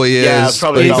 Probably is. Yeah, it's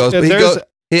probably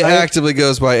he actively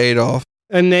goes by Adolf.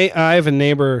 I have a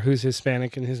neighbor who's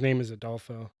Hispanic, and his name is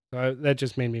Adolfo. So that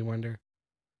just made me wonder,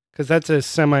 because that's a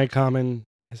semi-common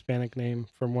Hispanic name,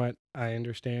 from what I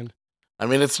understand. I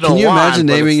mean, it's no. Can you imagine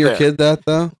naming your kid that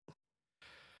though?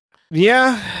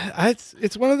 Yeah,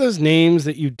 it's one of those names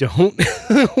that you don't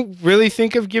really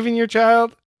think of giving your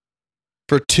child.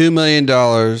 For $2 million,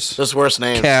 just worse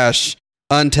names, cash,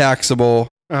 untaxable.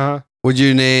 Would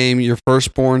you name your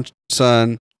firstborn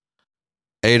son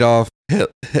Adolf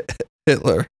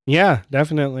Hitler? Yeah,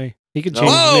 definitely. He could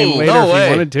change his name later if he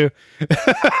wanted to.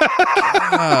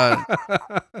 God.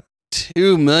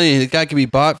 $2 million. The guy could be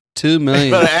bought for $2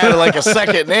 million. But add like a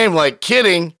second name, like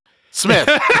Kidding Smith.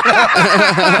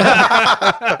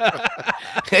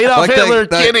 Adolf Hitler,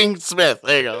 Kidding Smith.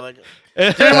 There you go.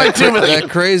 That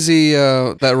crazy,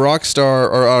 that rock star,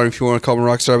 or I don't know if you want to call him a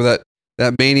rock star, but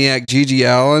that maniac Gigi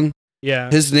Allen. Yeah.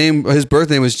 His birth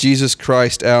name was Jesus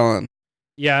Christ Allen.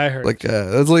 Yeah, I heard.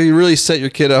 That's like you really set your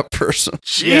kid up for some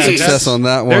success on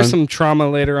that one. There's some trauma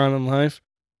later on in life.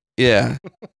 Yeah.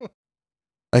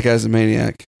 That guy's a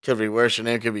maniac. Could be worse. Your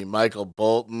name could be Michael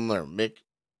Bolton or Mick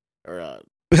or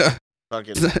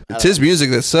fucking. It's his music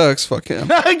that sucks. Fuck him.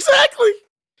 Exactly.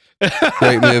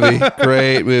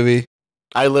 Great movie.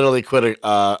 I literally quit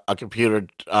a computer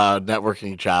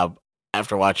networking job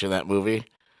after watching that movie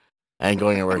and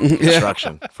going to work in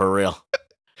construction for real.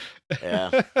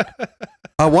 Yeah.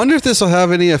 I wonder if this will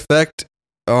have any effect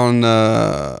on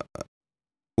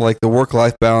like the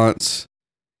work-life balance,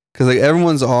 because like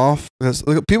everyone's off. Because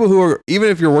people who are, even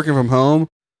if you're working from home,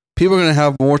 people are going to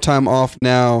have more time off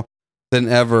now than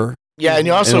ever. Yeah, and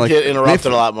you also get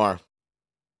interrupted a lot more.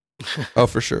 Oh,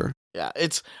 for sure. Yeah,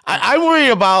 I worry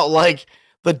about like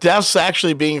the deaths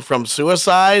actually being from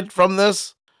suicide from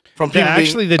this. From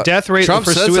people the death rate for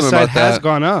suicide has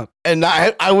gone up. And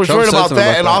I was worried about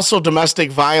that, and also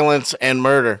domestic violence and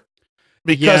murder.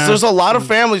 Because there's a lot of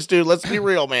families, dude, let's be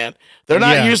real, man. They're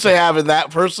not used to having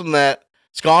that person that's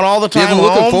gone all the time. Yeah,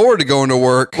 looking forward to going to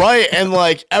work. Right, and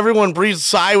like everyone breathes a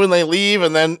sigh when they leave,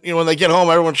 and then when they get home,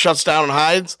 everyone shuts down and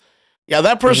hides. Yeah,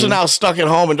 that person now is stuck at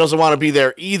home and doesn't want to be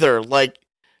there either. Like,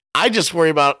 I just worry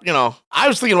about, I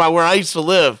was thinking about where I used to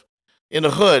live in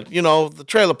the hood, the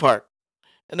trailer park.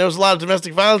 And there was a lot of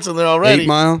domestic violence in there already. 8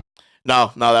 Mile?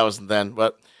 No, that wasn't then.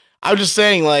 But I was just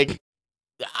saying, like,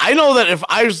 I know that if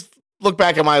I look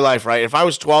back at my life, right, if I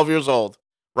was 12 years old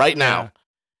right now,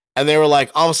 and they were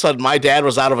like, all of a sudden my dad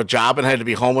was out of a job and had to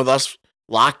be home with us,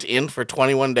 locked in for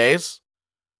 21 days.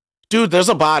 Dude, there's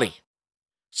a body.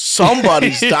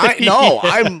 Somebody's dying. No,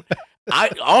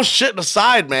 all shitting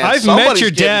aside, man. I've met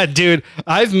your dad, dude.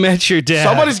 I've met your dad.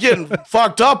 Somebody's getting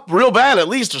fucked up real bad, at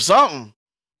least, or something.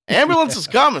 Ambulance is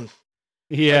coming.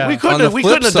 Yeah. We couldn't have done it.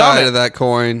 The flip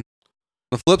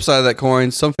side of that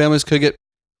coin, some families could get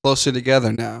closer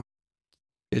together now.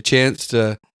 Get a chance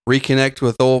to reconnect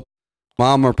with old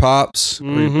mom or pops, or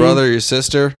your brother, or your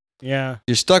sister. Yeah.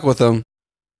 You're stuck with them.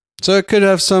 So it could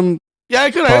have some. Yeah,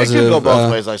 it could go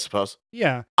both ways, I suppose.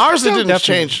 Yeah. Ours, it didn't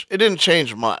change. It didn't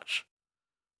change much.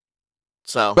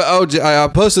 So. But I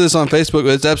posted this on Facebook,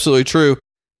 but it's absolutely true.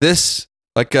 This,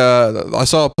 like, I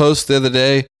saw a post the other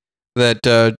day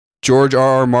that George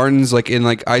R.R. Martin's like in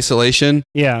like isolation.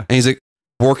 Yeah. And he's like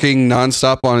working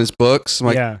nonstop on his books. I'm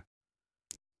like, yeah.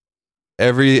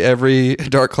 Every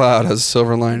dark cloud has a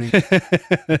silver lining.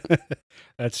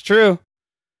 That's true.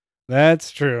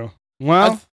 That's true.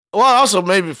 Well, also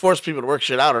maybe force people to work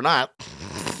shit out or not.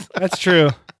 That's true.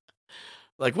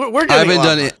 Like we're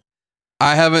getting.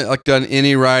 I haven't like done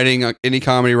any writing, any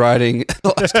comedy writing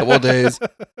the last couple of days.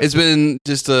 It's been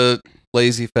just a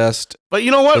lazy fest. But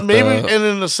you know what? Maybe, and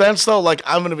in a sense though, like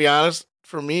I'm gonna be honest,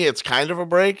 for me, it's kind of a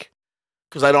break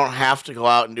because I don't have to go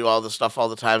out and do all this stuff all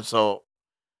the time. So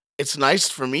it's nice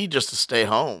for me just to stay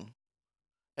home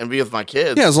and be with my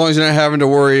kids. Yeah, as long as you're not having to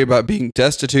worry about being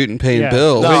destitute and paying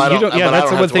bills. No, I don't. Yeah,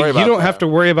 that's the one thing. You don't have to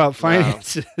worry about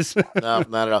finances. No,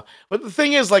 not at all. But the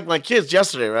thing is, like my kids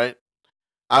yesterday, right?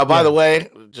 By the way,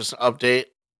 just an update.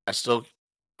 I still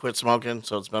quit smoking,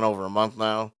 so it's been over a month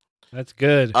now. That's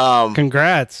good.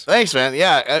 Congrats. Thanks, man.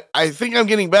 Yeah, I think I'm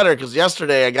getting better because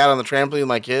yesterday I got on the trampoline with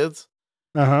my kids.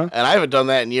 And I haven't done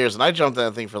that in years, and I jumped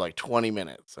that thing for like 20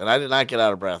 minutes, and I did not get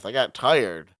out of breath. I got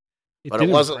tired, but it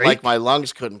wasn't like my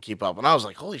lungs couldn't keep up. And I was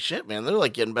like, holy shit, man, they're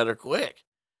like getting better quick.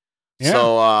 Yeah.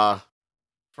 So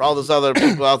for all those other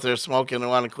people out there smoking and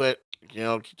want to quit,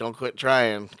 don't quit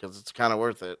trying because it's kind of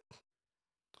worth it.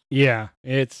 Yeah,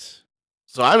 it's.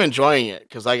 So I'm enjoying it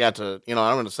because I got to, I'm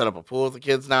going to set up a pool with the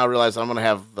kids now. I realize I'm going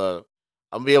to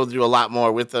be able to do a lot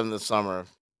more with them this summer.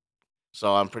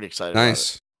 So I'm pretty excited.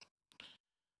 Nice. About it.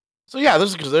 So yeah,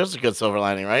 there's a good silver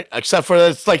lining, right? Except for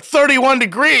that it's like 31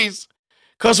 degrees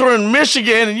because we're in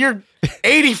Michigan and you're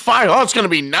 85. Oh, it's going to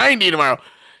be 90 tomorrow.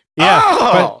 Yeah,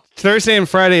 but Thursday and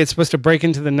Friday it's supposed to break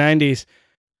into the 90s.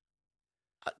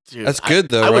 Dude, that's good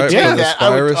though, right? Yeah,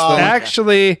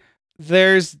 actually,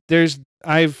 there's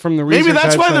from the research maybe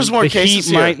that's why there's more cases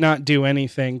heat here. Might not do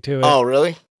anything to it. Oh,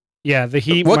 really? Yeah, the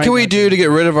heat. What can we do to get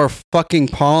rid of our fucking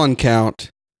pollen count?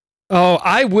 Oh,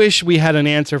 I wish we had an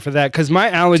answer for that because my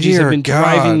allergies have been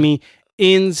driving me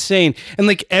insane. And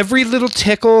like every little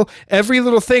tickle, every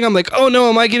little thing, I'm like, oh no,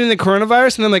 am I getting the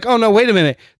coronavirus? And I'm like, oh no, wait a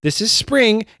minute. This is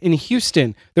spring in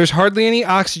Houston. There's hardly any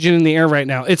oxygen in the air right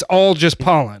now. It's all just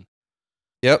pollen.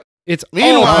 Yep. It's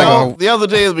Meanwhile, the other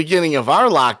day at the beginning of our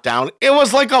lockdown, it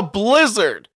was like a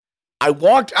blizzard. I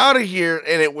walked out of here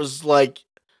and it was like,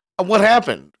 what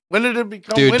happened? When did it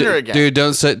become winter again? Dude,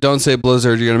 don't say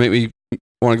blizzard. You're gonna make me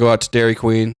want to go out to Dairy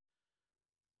Queen.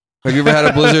 Have you ever had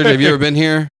a blizzard? Have you ever been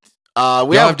here?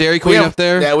 We have Dairy Queen up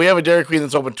there. Yeah, we have a Dairy Queen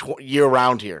that's open year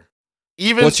round here.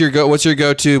 Even what's your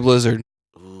go-to blizzard?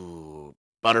 Ooh,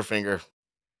 Butterfinger.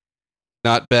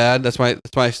 Not bad. That's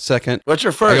my second. What's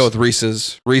your first? I go with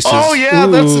Reese's. Reese's. Oh yeah,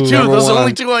 that's the two. Those are the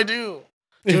only two I do.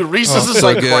 Dude, Reese's is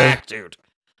like crack, dude.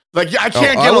 Like I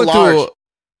can't get a large.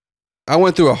 I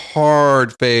went through a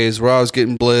hard phase where I was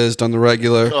getting blizzed on the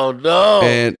regular. Oh no!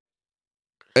 And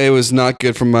it was not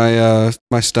good for my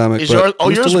my stomach.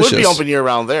 Yours would be open year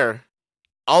round there.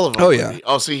 All of them. Oh yeah.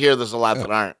 Oh, see here, there's a lot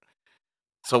that aren't.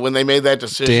 So when they made that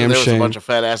decision, there was a bunch of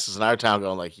fat asses in our town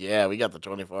going like, "Yeah, we got the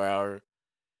 24-hour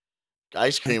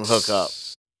ice cream hookup."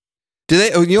 Do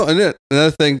they? Oh, you know,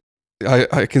 another thing.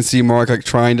 I can see Mark like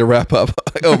trying to wrap up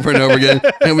over and over again,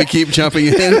 and we keep jumping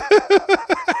in.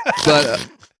 But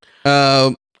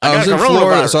I was in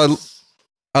Florida, so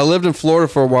I lived in Florida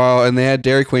for a while, and they had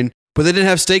Dairy Queen, but they didn't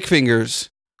have steak fingers,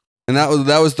 and that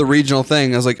was the regional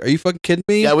thing. I was like, "Are you fucking kidding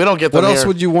me?" Yeah, we don't get them. What else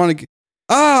would you want to get?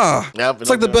 It's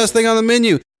like the best thing on the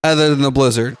menu, other than the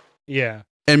Blizzard. Yeah,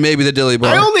 and maybe the Dilly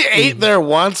Bar. I only ate there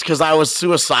once because I was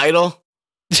suicidal.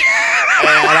 And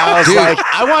I was like,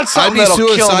 I want something that'll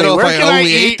kill me. Where can I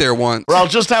eat there once? Or I'll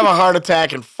just have a heart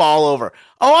attack and fall over.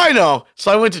 Oh, I know.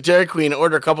 So I went to Dairy Queen and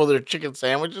ordered a couple of their chicken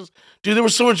sandwiches. Dude, there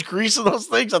was so much grease in those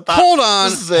things. I thought,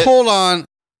 hold on.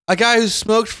 A guy who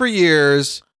smoked for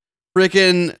years,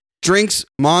 freaking drinks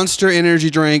Monster energy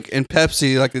drink and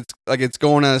Pepsi like it's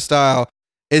going out of style,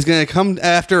 is gonna come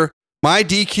after my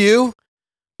DQ.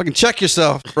 Fucking check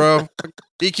yourself, bro.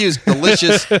 DQ is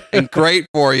delicious and great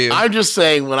for you. I'm just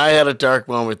saying, when I had a dark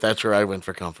moment, that's where I went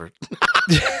for comfort.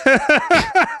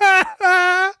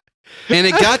 And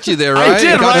it got you there, right? I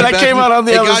did, right? I came out on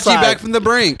the other side. It got you back from the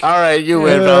brink. All right, you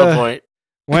win. Valid point.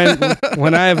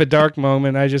 When I have a dark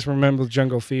moment, I just remember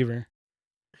Jungle Fever.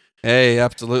 Hey,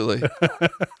 absolutely.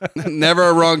 Never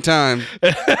a wrong time.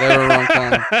 Never a wrong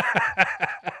time.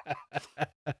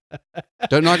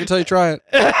 Don't knock it till you try it.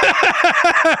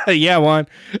 Yeah, Juan.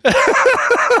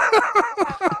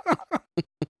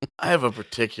 I have a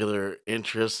particular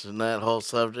interest in that whole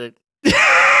subject.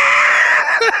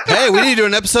 Hey, we need to do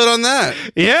an episode on that.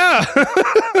 Yeah.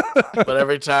 But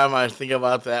every time I think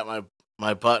about that,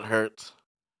 my butt hurts.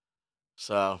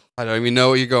 So I don't even know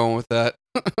where you're going with that.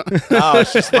 No,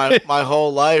 it's just my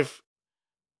whole life.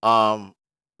 Black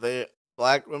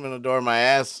women adore my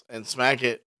ass and smack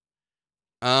it.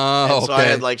 Oh, and so I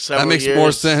had like several years. That makes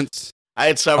more sense. I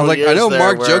had several years. I know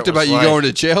Mark there joked about you going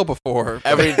to jail before.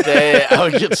 Every day I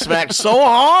would get smacked so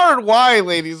hard. Why,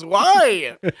 ladies?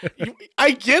 Why?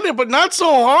 I get it, but not so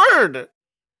hard.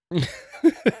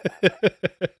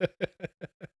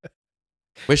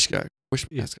 Wish me.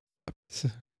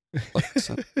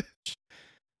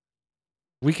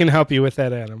 We can help you with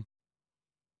that, Adam.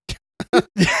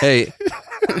 Hey,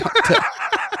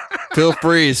 feel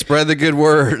free. Spread the good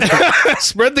word.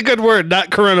 Spread the good word, not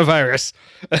coronavirus.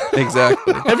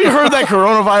 Exactly. Have you heard that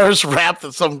coronavirus rap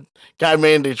that some guy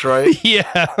made in Detroit? Yeah.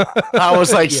 I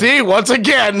was like, see, once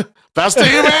again, best of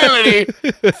humanity.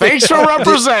 Thanks for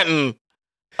representing.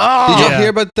 Did you hear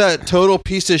about that total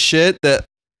piece of shit that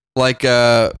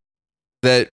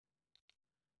that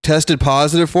tested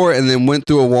positive for it and then went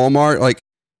through a Walmart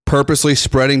purposely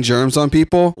spreading germs on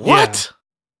people? What?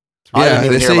 Yeah,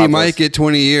 they say he might get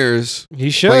 20 years. He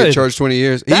should get charged 20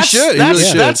 years. He should. He really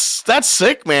should. That's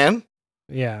sick, man.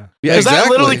 Yeah. Because that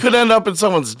literally could end up in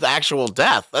someone's actual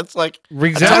death. That's like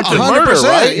attempted murder,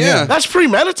 right? Yeah. That's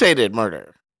premeditated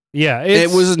murder. Yeah.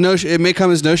 It may come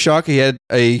as no shock. He had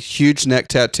a huge neck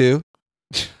tattoo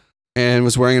and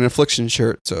was wearing an affliction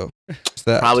shirt. So it's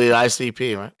that. Probably an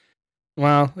ICP, right?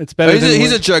 Well, it's better.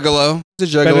 He's a juggalo.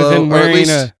 He's a juggalo. Better than wearing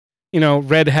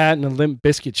red hat and a Limp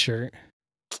Bizkit shirt.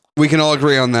 We can all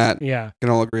agree on that. Yeah. We can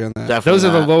all agree on that. Definitely Those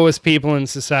are not. the lowest people in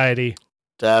society.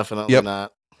 Definitely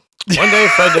not. One day,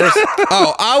 Fred Durst.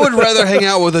 Oh, I would rather hang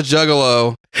out with a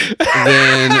juggalo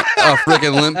than a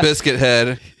freaking Limp Bizkit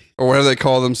head or whatever they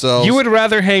call themselves. You would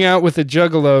rather hang out with a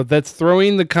juggalo that's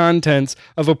throwing the contents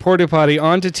of a porta potty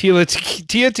onto Tia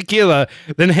Tequila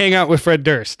than hang out with Fred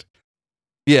Durst.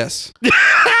 Yes.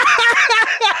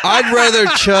 I'd rather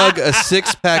chug a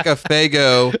 6-pack of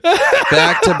Faygo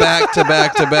back to back to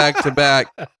back to back to back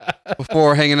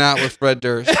before hanging out with Fred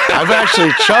Durst. I've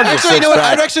actually chugged a 6-pack.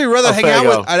 I'd actually rather hang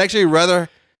Faygo. out with. I'd actually rather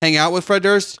hang out with Fred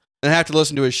Durst than have to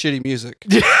listen to his shitty music.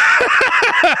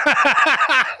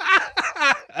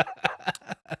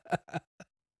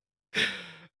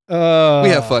 We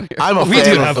have fun here. I'm a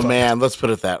fan of the man. Let's put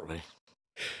it that way.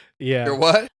 Yeah. You're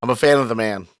what? I'm a fan of the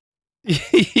man.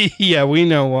 Yeah, we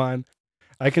know one.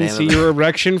 I can see your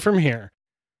erection from here.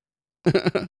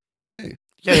 Yeah,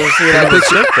 you'll see it on the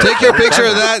chick. Take your picture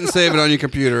of that and save it on your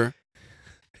computer.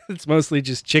 It's mostly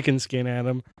just chicken skin,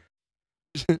 Adam.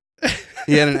 What,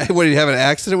 did he have an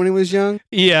accident when he was young?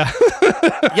 Yeah.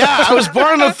 Yeah, I was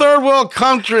born in a third world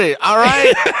country, all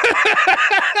right?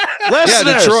 Listeners,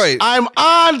 yeah, Detroit. I'm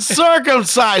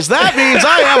uncircumcised. That means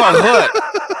I have a hood.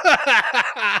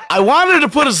 I wanted to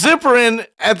put a zipper in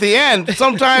at the end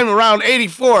sometime around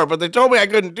 84, but they told me I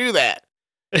couldn't do that.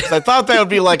 'Cause I thought that would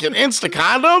be like an insta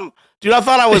condom. Dude, I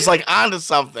thought I was like onto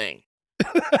something.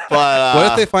 But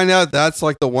what if they find out that's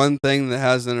like the one thing that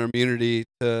has an immunity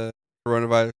to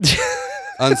coronavirus?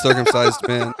 Uncircumcised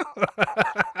man.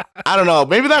 I don't know.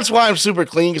 Maybe that's why I'm super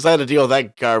clean, because I had to deal with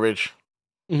that garbage.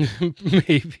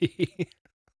 Maybe.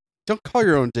 Don't call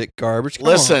your own dick garbage. Come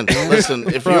Listen.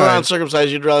 on. If you're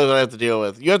uncircumcised, you'd rather than have to deal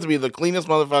with. You have to be the cleanest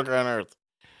motherfucker on earth.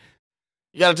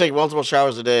 You got to take multiple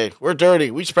showers a day. We're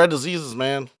dirty. We spread diseases,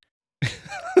 man.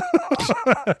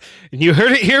 And you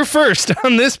heard it here first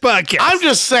on this podcast. I'm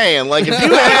just saying, like, if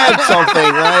you had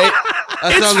something, right?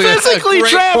 It's physically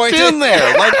trapped in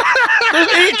there. Like,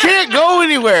 it can't go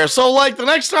anywhere. So, like, the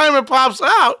next time it pops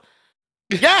out,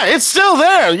 yeah, it's still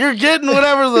there. You're getting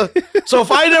whatever the. So,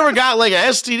 if I never got like a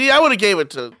STD, I would have gave it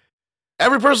to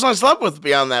every person I slept with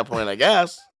beyond that point, I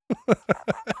guess.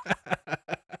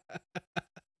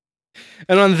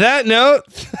 And on that note,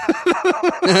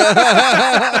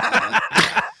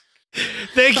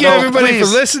 thank you everybody for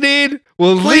listening.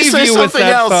 We'll leave you with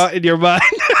that thought in your mind.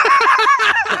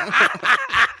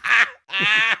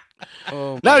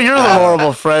 Now you're the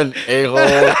horrible friend, a-hole.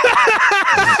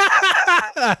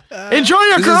 Enjoy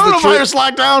your coronavirus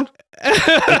lockdown.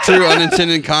 The true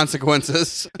unintended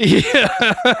consequences. Yeah.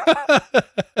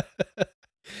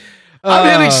 I'm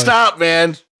hitting stop,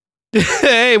 man.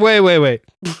 Hey, wait.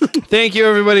 Thank you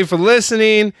everybody for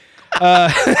listening.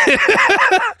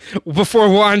 Before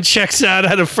Juan checks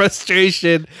out of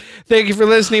frustration, thank you for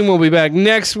listening. We'll be back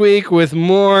next week with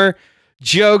more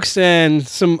jokes and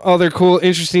some other cool,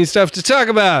 interesting stuff to talk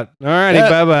about. All righty,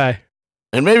 bye-bye.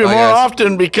 And maybe more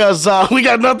often, because we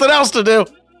got nothing else to do.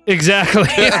 Exactly.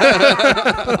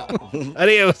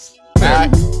 Adios. Bye.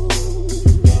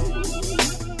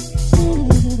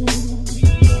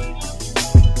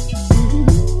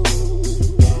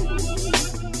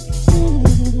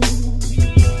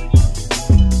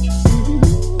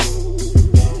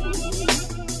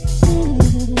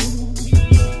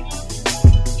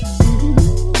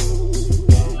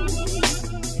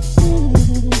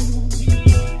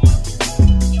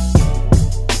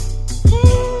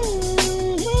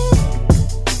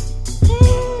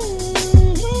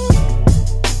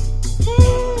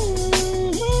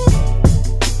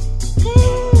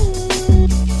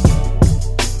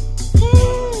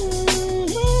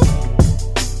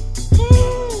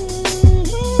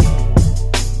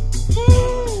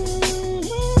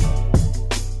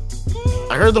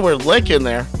 I heard the word lick in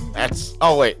there.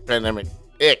 Oh wait, pandemic.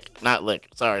 Ick, not lick.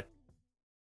 Sorry.